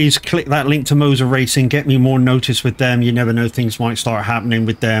click that link to Moser Racing. Get me more notice with them. You never know, things might start happening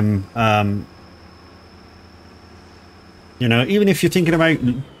with them. You know, even if you're thinking about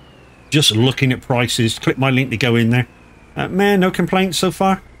just looking at prices, click my link to go in there. Man, no complaints so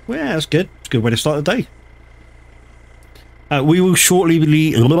far. Well, yeah, that's good. It's a good way to start the day. We will shortly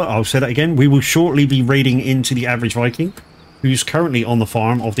be... I'll say that again. We will shortly be raiding into the average Viking, who's currently on the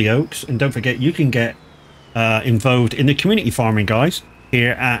farm of the Oaks. And don't forget, you can get involved in the community farming, guys,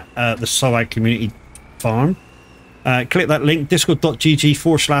 here at the SOAG community farm. Click that link,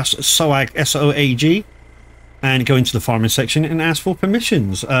 discord.gg/SOAG, SOAG, and go into the farming section and ask for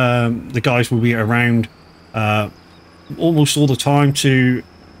permissions. The guys will be around almost all the time to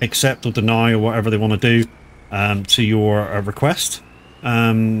accept or deny or whatever they want to do to your request.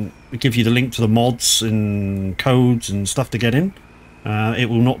 We give you the link to the mods and codes and stuff to get in. It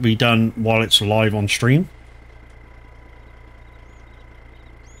will not be done while it's live on stream.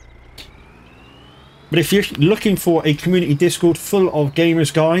 But if you're looking for a community Discord full of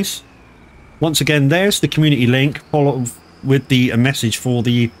gamers, guys, once again, there's the community link, followed with the message for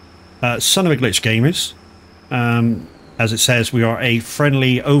the Son of a Glitch gamers. As it says, we are a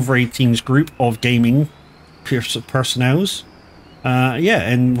friendly over 18s group of gaming personnels. Yeah,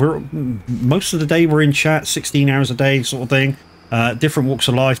 and we're most of the day we're in chat, 16 hours a day sort of thing. Different walks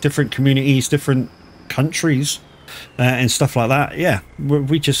of life, different communities, different countries, and stuff like that. Yeah,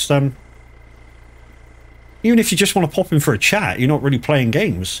 we just even if you just want to pop in for a chat, you're not really playing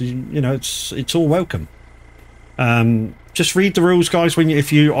games. You know, it's all welcome. Just read the rules, guys,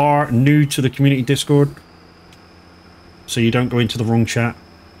 if you are new to the community Discord, so you don't go into the wrong chat.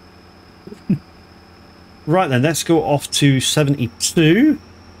 Right then, let's go off to 72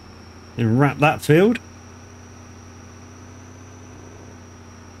 and wrap that field.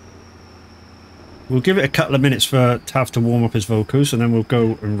 We'll give it a couple of minutes for Tav to warm up his vocals, and then we'll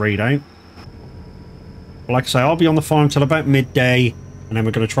go and raid out. Like I say, I'll be on the farm till about midday, and then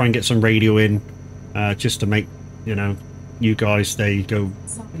we're going to try and get some radio in, just to make, you know, you guys, there you go.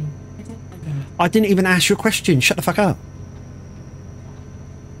 Sorry, I didn't even ask you a question. Shut the fuck up.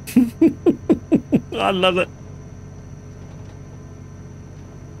 I love it.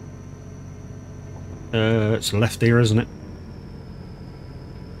 It's left here, isn't it?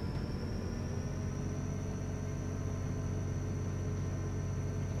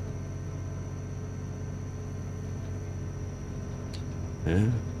 Yeah.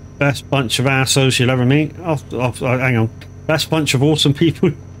 Best bunch of assholes you'll ever meet. Oh, hang on. Best bunch of awesome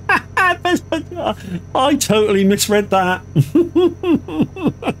people. Best bunch I totally misread that.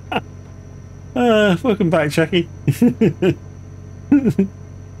 Welcome back, Chucky.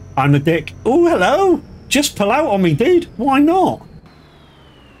 I'm the dick. Oh, hello. Just pull out on me, dude. Why not?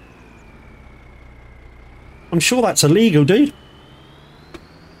 I'm sure that's illegal, dude.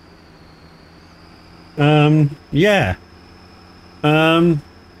 Yeah. Well,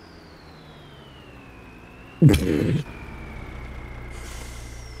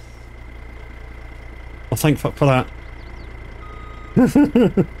 thank fuck for that.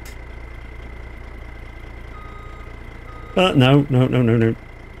 No.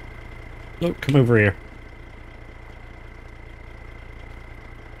 Look, come over here.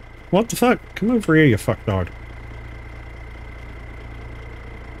 What the fuck? Come over here, you fucktard.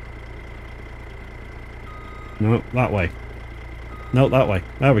 No, that way. No, that way.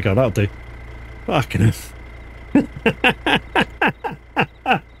 There we go, that'll do. Fucking hell.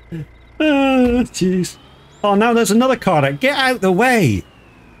 Oh, jeez. Oh, now there's another car there. Get out the way!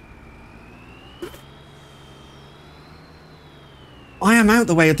 I am out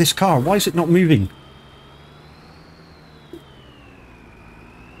the way of this car. Why is it not moving?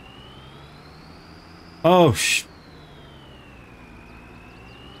 Oh,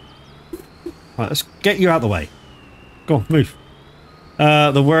 Right, let's get you out of the way. Go on, move.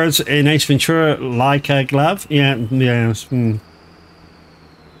 The words in Ace Ventura, like a glove. Yeah.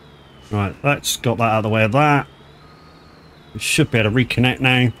 Right, let's got that out of the way of that. We should be able to reconnect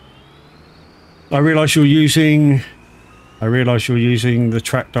now. I realise you're using the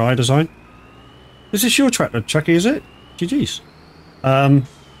tractor I designed. Is this your tractor, Chucky, is it? GG's. I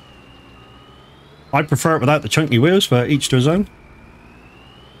prefer it without the chunky wheels, but each to his own.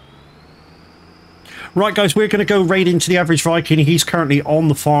 Right, guys, we're going to go right into the average Viking. He's currently on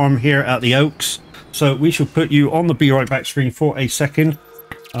the farm here at the Oaks. So we shall put you on the Be Right Back screen for a second.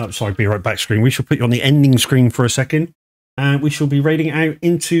 Sorry, Be Right Back screen. We shall put you on the ending screen for a second. And we shall be raiding out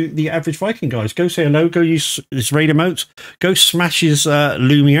into the average Viking, guys. Go say hello. Go use his raid emotes. Go smash his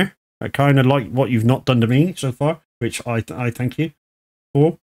Lumiere. I kind of like what you've not done to me so far, which I thank you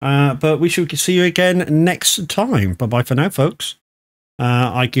for. But we shall see you again next time. Bye-bye for now, folks.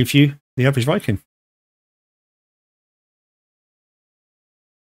 I give you the average Viking.